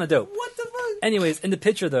 Looks kind of dope. What the fuck? Anyways, in the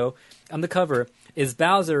picture though, on the cover is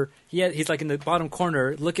Bowser. He's like in the bottom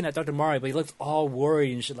corner looking at Dr. Mario, but he looks all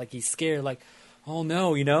worried and shit, like he's scared, like, oh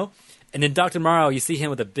no, you know. And then Dr. Mario, you see him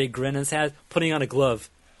with a big grin on his head, putting on a glove.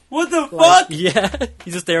 What the Like, fuck? yeah,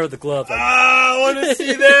 he's just there with the glove. Like, I want to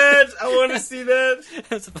see that. I want to see that.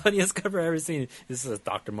 that's the funniest cover I've ever seen. This is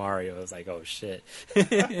Dr. Mario. I was like, oh shit.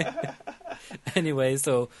 Anyway,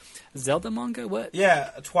 so Zelda manga, what? Yeah,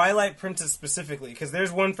 Twilight Princess specifically, because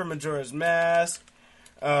there's one for Majora's Mask.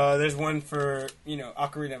 There's one for,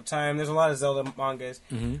 Ocarina of Time. There's a lot of Zelda mangas.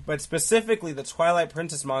 Mm-hmm. But specifically, the Twilight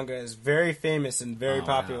Princess manga is very famous and very Oh,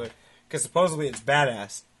 popular. wow. Because supposedly it's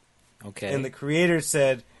badass. Okay. And the creators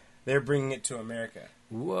said they're bringing it to America.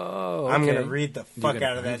 Whoa. I'm okay. going to read the You're fuck gonna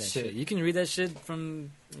out of read that shit. You can read that shit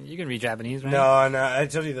from. You can read Japanese, right? No, I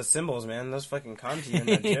told you the symbols, man. Those fucking kanji in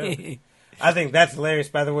that joke. I think that's hilarious,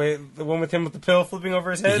 by the way. The one with him with the pill flipping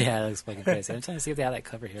over his head. Yeah, that looks fucking crazy. I'm trying to see if they have that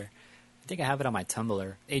cover here. I think I have it on my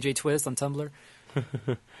Tumblr. AJ Twist on Tumblr.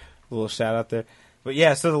 A little shout out there. But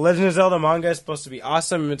yeah, so the Legend of Zelda manga is supposed to be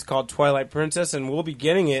awesome. It's called Twilight Princess, and we'll be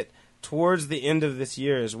getting it towards the end of this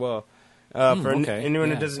year as well. For okay. anyone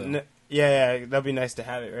Yeah, who doesn't so- know. Yeah, that'd be nice to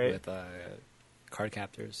have it, right? With card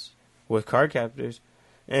captors. With card captors.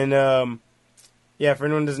 And, yeah, for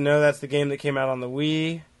anyone who doesn't know, that's the game that came out on the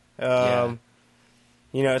Wii. Yeah.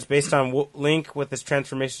 It's based on Link with his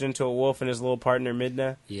transformation into a wolf and his little partner,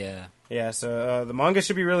 Midna. Yeah. Yeah, so the manga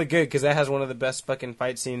should be really good because that has one of the best fucking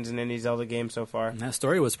fight scenes in any Zelda game so far. And that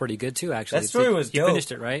story was pretty good too, actually. That story was You dope.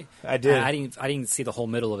 finished it, right? I did. I didn't see the whole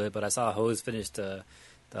middle of it, but I saw Hose finish the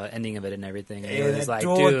ending of it and everything. And Hey, it was that like,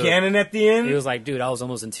 duel dude. with Ganon at the end? He was like, dude, I was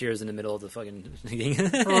almost in tears in the middle of the fucking thing.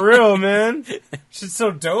 For real, man. Shit's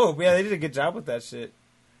so dope. Yeah, they did a good job with that shit.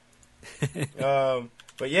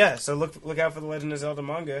 But yeah, so look out for the Legend of Zelda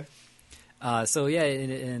manga. So yeah,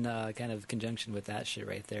 in kind of conjunction with that shit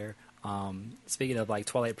right there. Speaking of like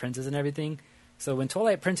Twilight Princess and everything, so when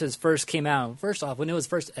Twilight Princess first came out, first off, when it was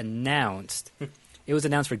first announced, it was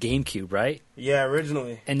announced for GameCube, right? Yeah,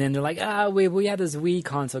 originally. And then they're like, we have this Wii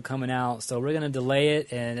console coming out, so we're gonna delay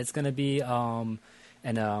it, and it's gonna be a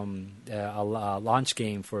launch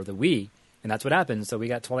game for the Wii, and that's what happened. So we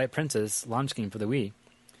got Twilight Princess launch game for the Wii.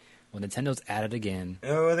 Well, Nintendo's at it again.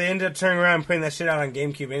 Oh, they ended up turning around and putting that shit out on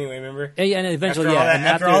GameCube anyway. Remember? Yeah, and eventually,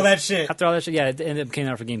 After all that shit, yeah, it ended up coming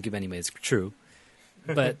out for GameCube anyway. It's true,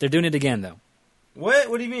 but they're doing it again though. What?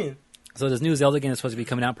 What do you mean? So this new Zelda game is supposed to be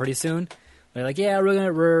coming out pretty soon. They're like, yeah,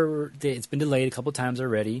 it's been delayed a couple times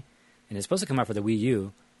already, and it's supposed to come out for the Wii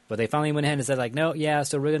U, but they finally went ahead and said like, no, yeah,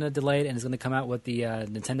 so we're gonna delay it, and it's gonna come out with the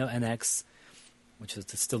Nintendo NX, which is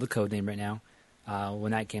still the code name right now,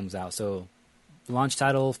 when that comes out. So the launch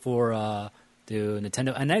title for the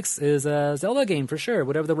Nintendo NX is a Zelda game for sure.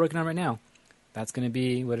 Whatever they're working on right now, that's gonna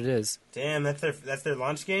be what it is. Damn, that's their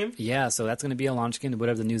launch game. Yeah, so that's gonna be a launch game,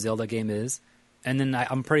 whatever the new Zelda game is. And then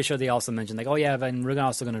I'm pretty sure they also mentioned, like, oh, yeah, and we're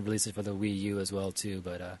also going to release it for the Wii U as well, too.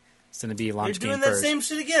 But it's going to be a launch game first. You're doing that same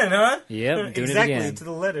shit again, huh? Yep, doing exactly, it again. to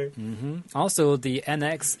the letter. Mm-hmm. Also, the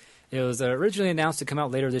NX, it was originally announced to come out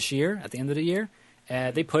later this year, at the end of the year.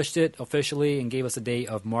 They pushed it officially and gave us a date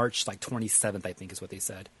of March, 27th, I think is what they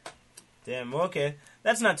said. Damn, well, okay.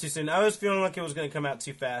 That's not too soon. I was feeling like it was going to come out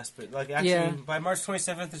too fast. But, actually, by March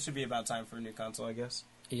 27th, it should be about time for a new console, I guess.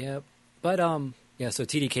 Yep. But, yeah, so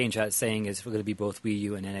TDK in chat is saying it's going to be both Wii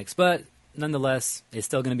U and NX, but nonetheless, it's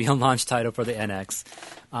still going to be a launch title for the NX.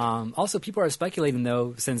 Also, people are speculating,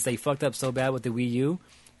 though, since they fucked up so bad with the Wii U,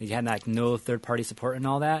 they had no third-party support and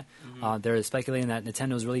all that, they're speculating that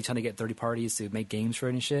Nintendo's really trying to get third parties to make games for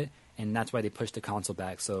it and shit, and that's why they pushed the console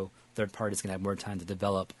back, so third parties can have more time to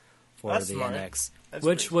develop for the smart. NX, That's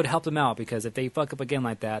which pretty would help them out, because if they fuck up again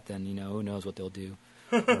like that, then, who knows what they'll do,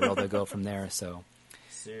 or where they'll go from there, so...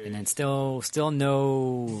 And then still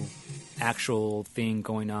no actual thing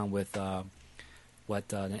going on with what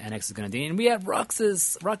the NX is going to do. And we have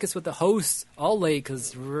Ruckus with the host all late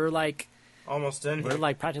because we're almost done.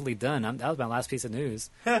 We're practically done. That was my last piece of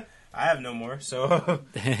news. I have no more. So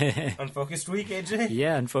Unfocused week, AJ.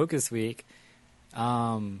 Yeah, Unfocused week.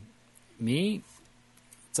 Me.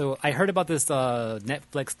 So I heard about this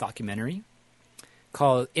Netflix documentary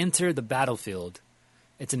called Enter the Battlefield.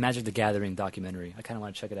 It's a Magic the Gathering documentary. I kind of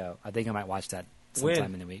want to check it out. I think I might watch that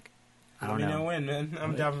sometime in the week. I don't know. Let me know when, man.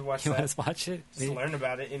 I'm down to watch you that. You want to watch it? Just learn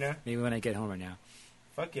about it, Maybe when I get home right now.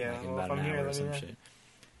 Fuck yeah. Like well, about if I'm an here, hour or let me some know. shit.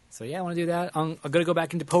 So yeah, I want to do that. I'm gonna go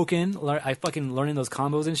back into Pokken. I fucking learning those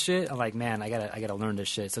combos and shit. I'm like, man, I gotta learn this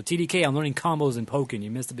shit. So TDK, I'm learning combos in Pokken.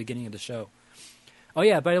 You missed the beginning of the show. Oh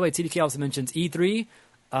yeah, by the way, TDK also mentions E3.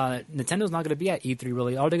 Nintendo's not gonna be at E3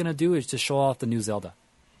 really. All they're gonna do is just show off the new Zelda.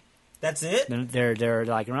 That's it? They're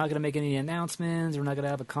like, we're not going to make any announcements. We're not going to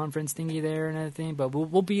have a conference thingy there and everything. But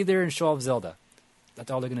we'll be there and show off Zelda. That's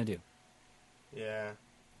all they're going to do. Yeah.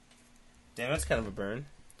 Damn, that's kind of a burn.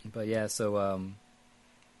 But yeah, so oh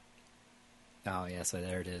yeah, so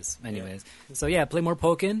there it is. Anyways, So yeah, play more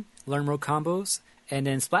Pokken, learn more combos, and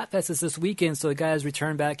then Splatfest is this weekend. So the guys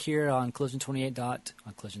return back here on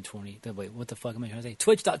Collision28. Wait, what the fuck am I trying to say?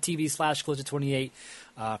 Twitch.tv/Collision28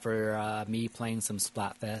 for me playing some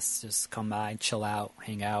Splatfest. Just come by, chill out,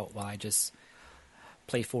 hang out while I just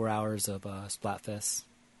play 4 hours of Splatfest.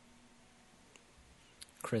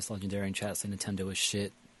 Chris Legendary in chat saying Nintendo is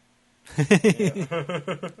shit.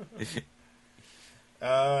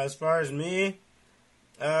 As far as me,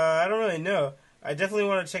 I don't really know. I definitely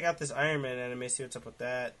want to check out this Iron Man anime, see what's up with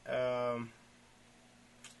that. Other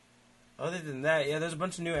than that, yeah, there's a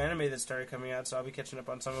bunch of new anime that started coming out, so I'll be catching up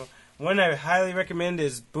on some of them. One I highly recommend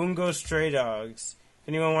is Bungo Stray Dogs. If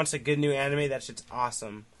anyone wants a good new anime, that shit's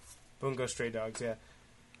awesome. Bungo Stray Dogs, yeah.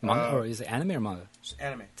 Manga, or is it anime or manga? It's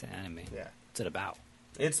anime. It's an anime. Yeah. What's it about?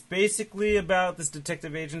 It's basically about this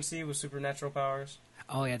detective agency with supernatural powers.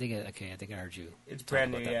 Oh yeah, I think I heard you. It's talk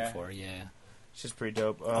brand about new, that yeah. before, yeah. It's just pretty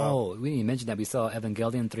dope. We didn't even mention that we saw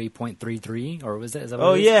Evangelion 3.33, or was that? Is that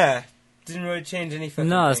Oh what it is? yeah, didn't really change any fucking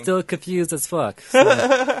No, thing. still confused as fuck. So,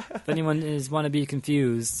 if anyone want to be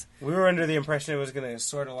confused, We were under the impression it was going to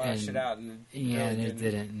sort a lot of And- shit out, and yeah, really it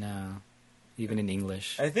didn't. No, even in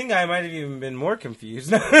English, I think I might have even been more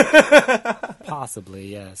confused. possibly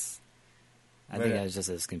yes. I But, think I was just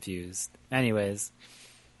as confused. Anyways,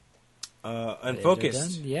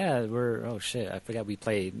 Unfocused. yeah, we're. Oh shit, I forgot we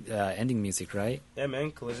played ending music, right? Yeah,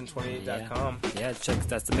 man. Collision28.com. Yeah, check.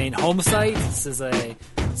 That's the main home site.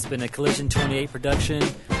 It's been a Collision 28 production.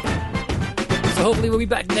 So hopefully we'll be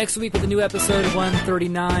back next week with a new episode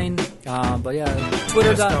 139. But yeah,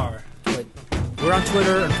 Twitter. We're on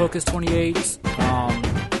Twitter, Unfocus28.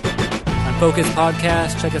 Unfocus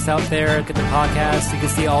Podcast. Check us out there. Get the podcast. You can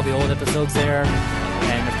see all the old episodes there.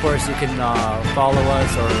 And of course, you can follow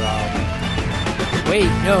us or Wait,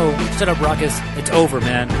 no. Shut up, Ruckus. It's over,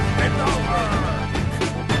 man.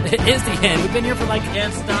 It is the end. We've been here for like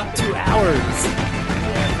Can't stop. 2 hours.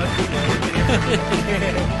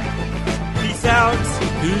 Peace out.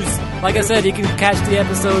 Peace. Like I said, you can catch the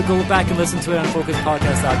episode, go back and listen to it on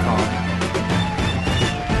FocusPodcast.com.